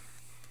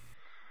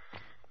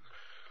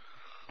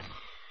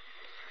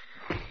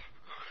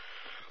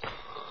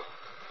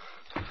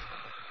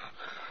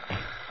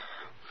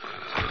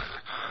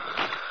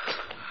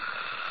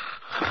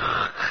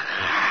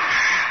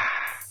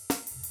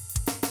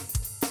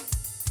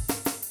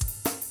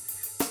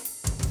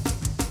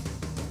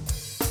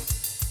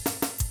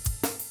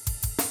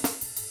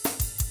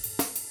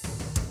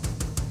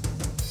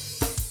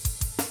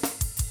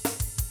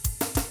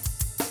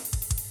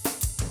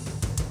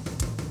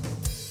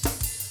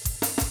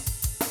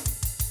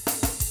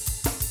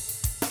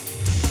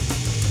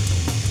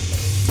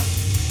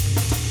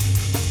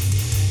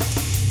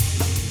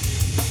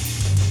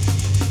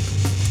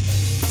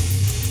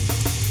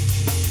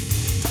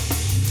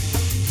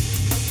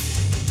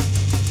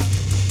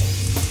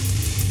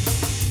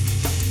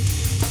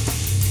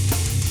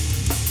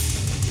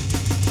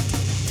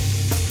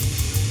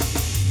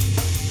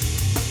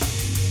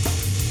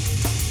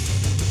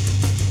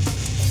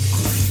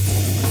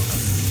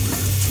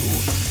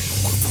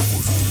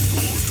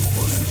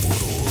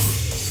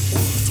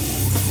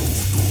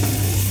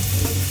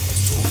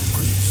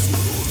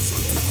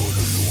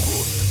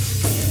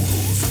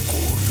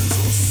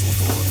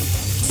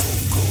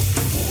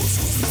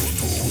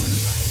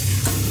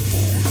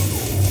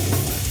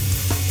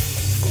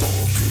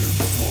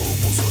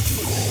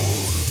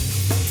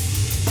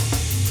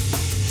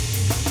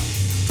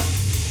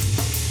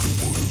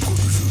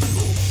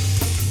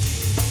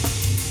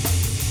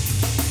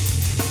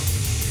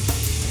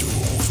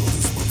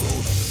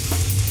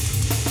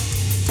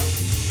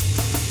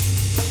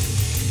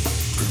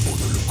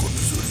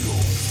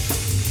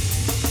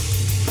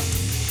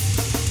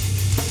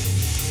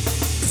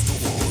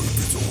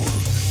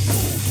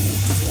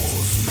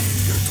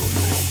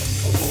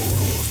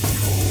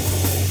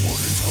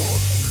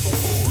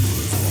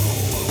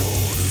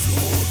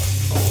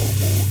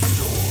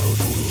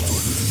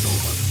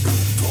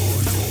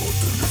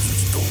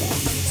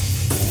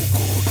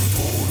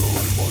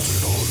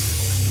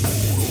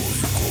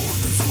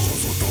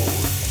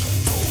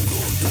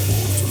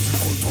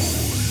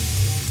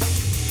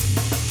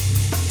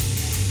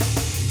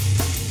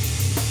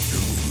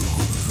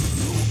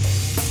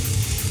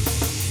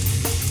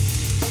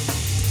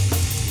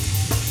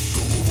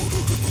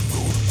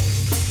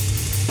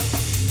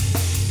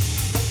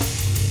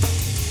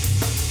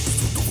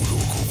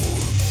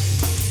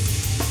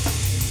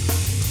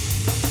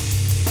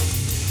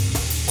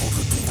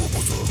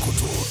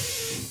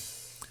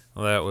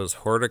 that was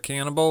Horta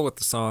Cannibal with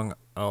the song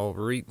El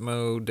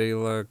Ritmo de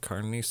la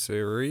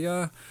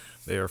Carniceria.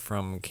 They are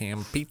from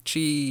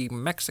Campeche,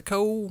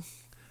 Mexico.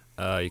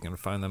 You can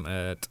find them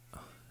at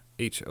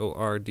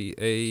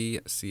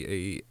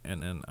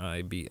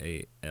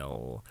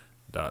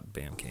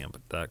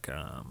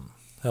HORDACANNIBAL.bandcamp.com.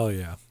 Hell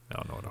yeah. I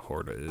don't know what a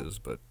Horta is,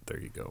 but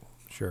there you go.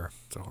 Sure.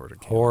 It's a Horta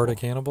Cannibal. Horde of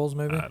Cannibals,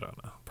 maybe? I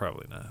don't know.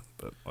 Probably not,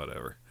 but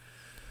whatever.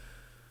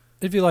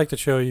 If you like the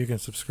show, you can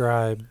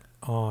subscribe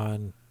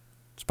on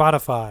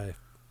Spotify,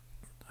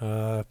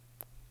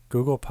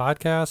 Google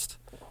Podcast,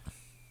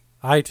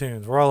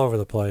 iTunes. We're all over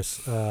the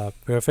place. We have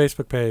a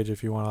Facebook page.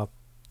 If you want to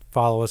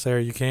follow us there,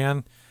 you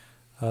can.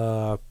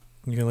 You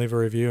can leave a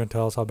review and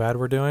tell us how bad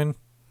we're doing.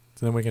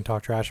 So then we can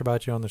talk trash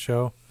about you on the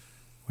show.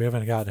 We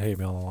haven't gotten hate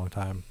mail in a long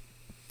time,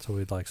 so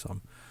we'd like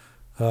some.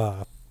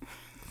 We're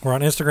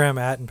on Instagram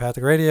at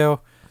Empathic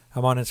Radio.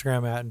 I'm on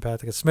Instagram at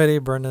Empathic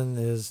Smitty. Brendan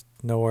is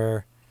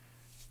nowhere.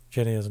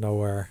 Jenny is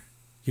nowhere.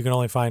 You can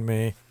only find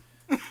me.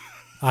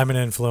 I'm an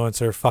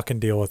influencer. Fucking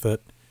deal with it.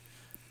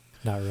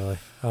 Not really.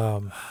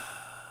 You're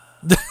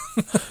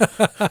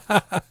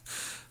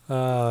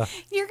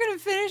going to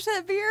finish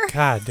that beer?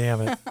 God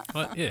damn it.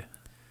 What? Yeah.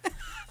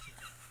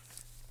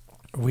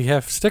 We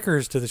have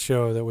stickers to the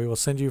show that we will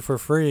send you for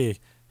free.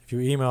 If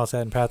you email us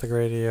at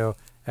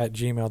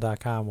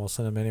empathicradio@gmail.com, we'll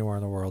send them anywhere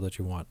in the world that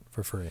you want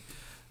for free.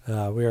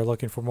 We are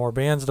looking for more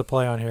bands to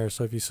play on here,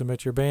 so if you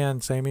submit your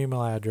band, same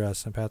email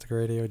address,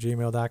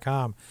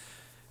 empathicradio@gmail.com.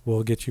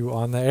 We'll get you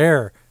on the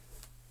air.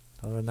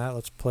 Other than that,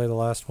 let's play the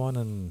last one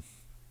and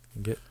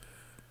get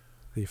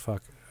the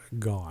fuck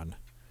gone.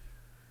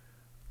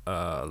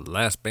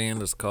 Last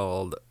band is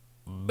called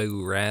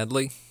Boo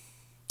Radley.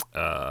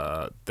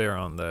 They're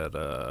on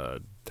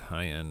that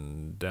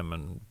high-end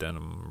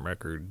Denim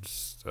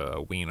Records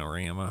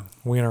Wienerama.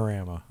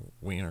 Wienerama.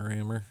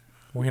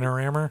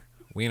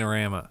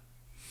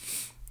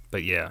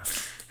 But yeah,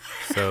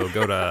 so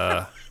go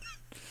to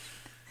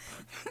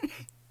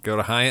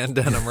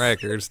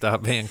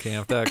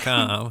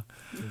highenddenimrecords.bandcamp.com.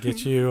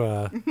 Get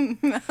you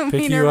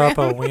pick you up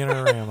a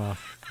Wienerama.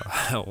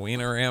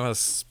 Wienerama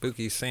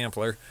spooky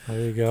sampler. There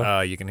you go.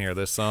 You can hear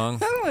this song.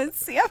 Oh, a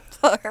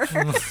sampler.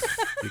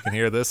 You can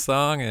hear this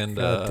song and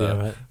God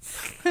damn it.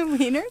 A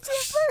wiener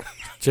sampler?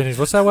 Jenny,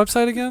 what's that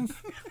website again?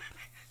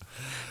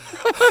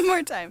 One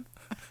more time.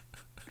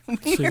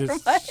 Wiener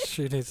what?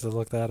 She needs to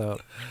look that up.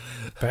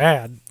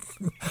 Bad.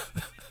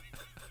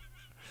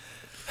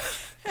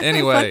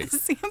 Anyway.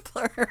 What's the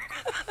sampler?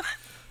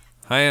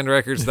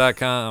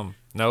 Highendrecords.com.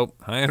 Nope.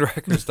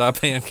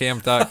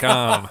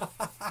 Highendrecords.bandcamp.com.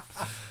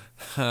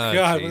 Oh,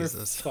 God,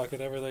 Jesus. we're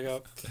fucking everything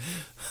up.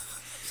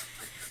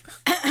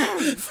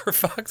 For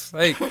fuck's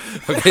sake.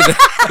 Okay,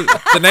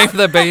 the name of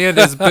the band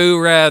is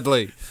Boo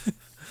Radley.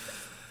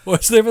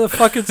 What's the name of the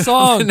fucking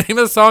song? The name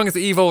of the song is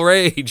Evil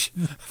Rage.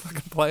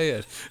 Fucking play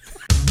it.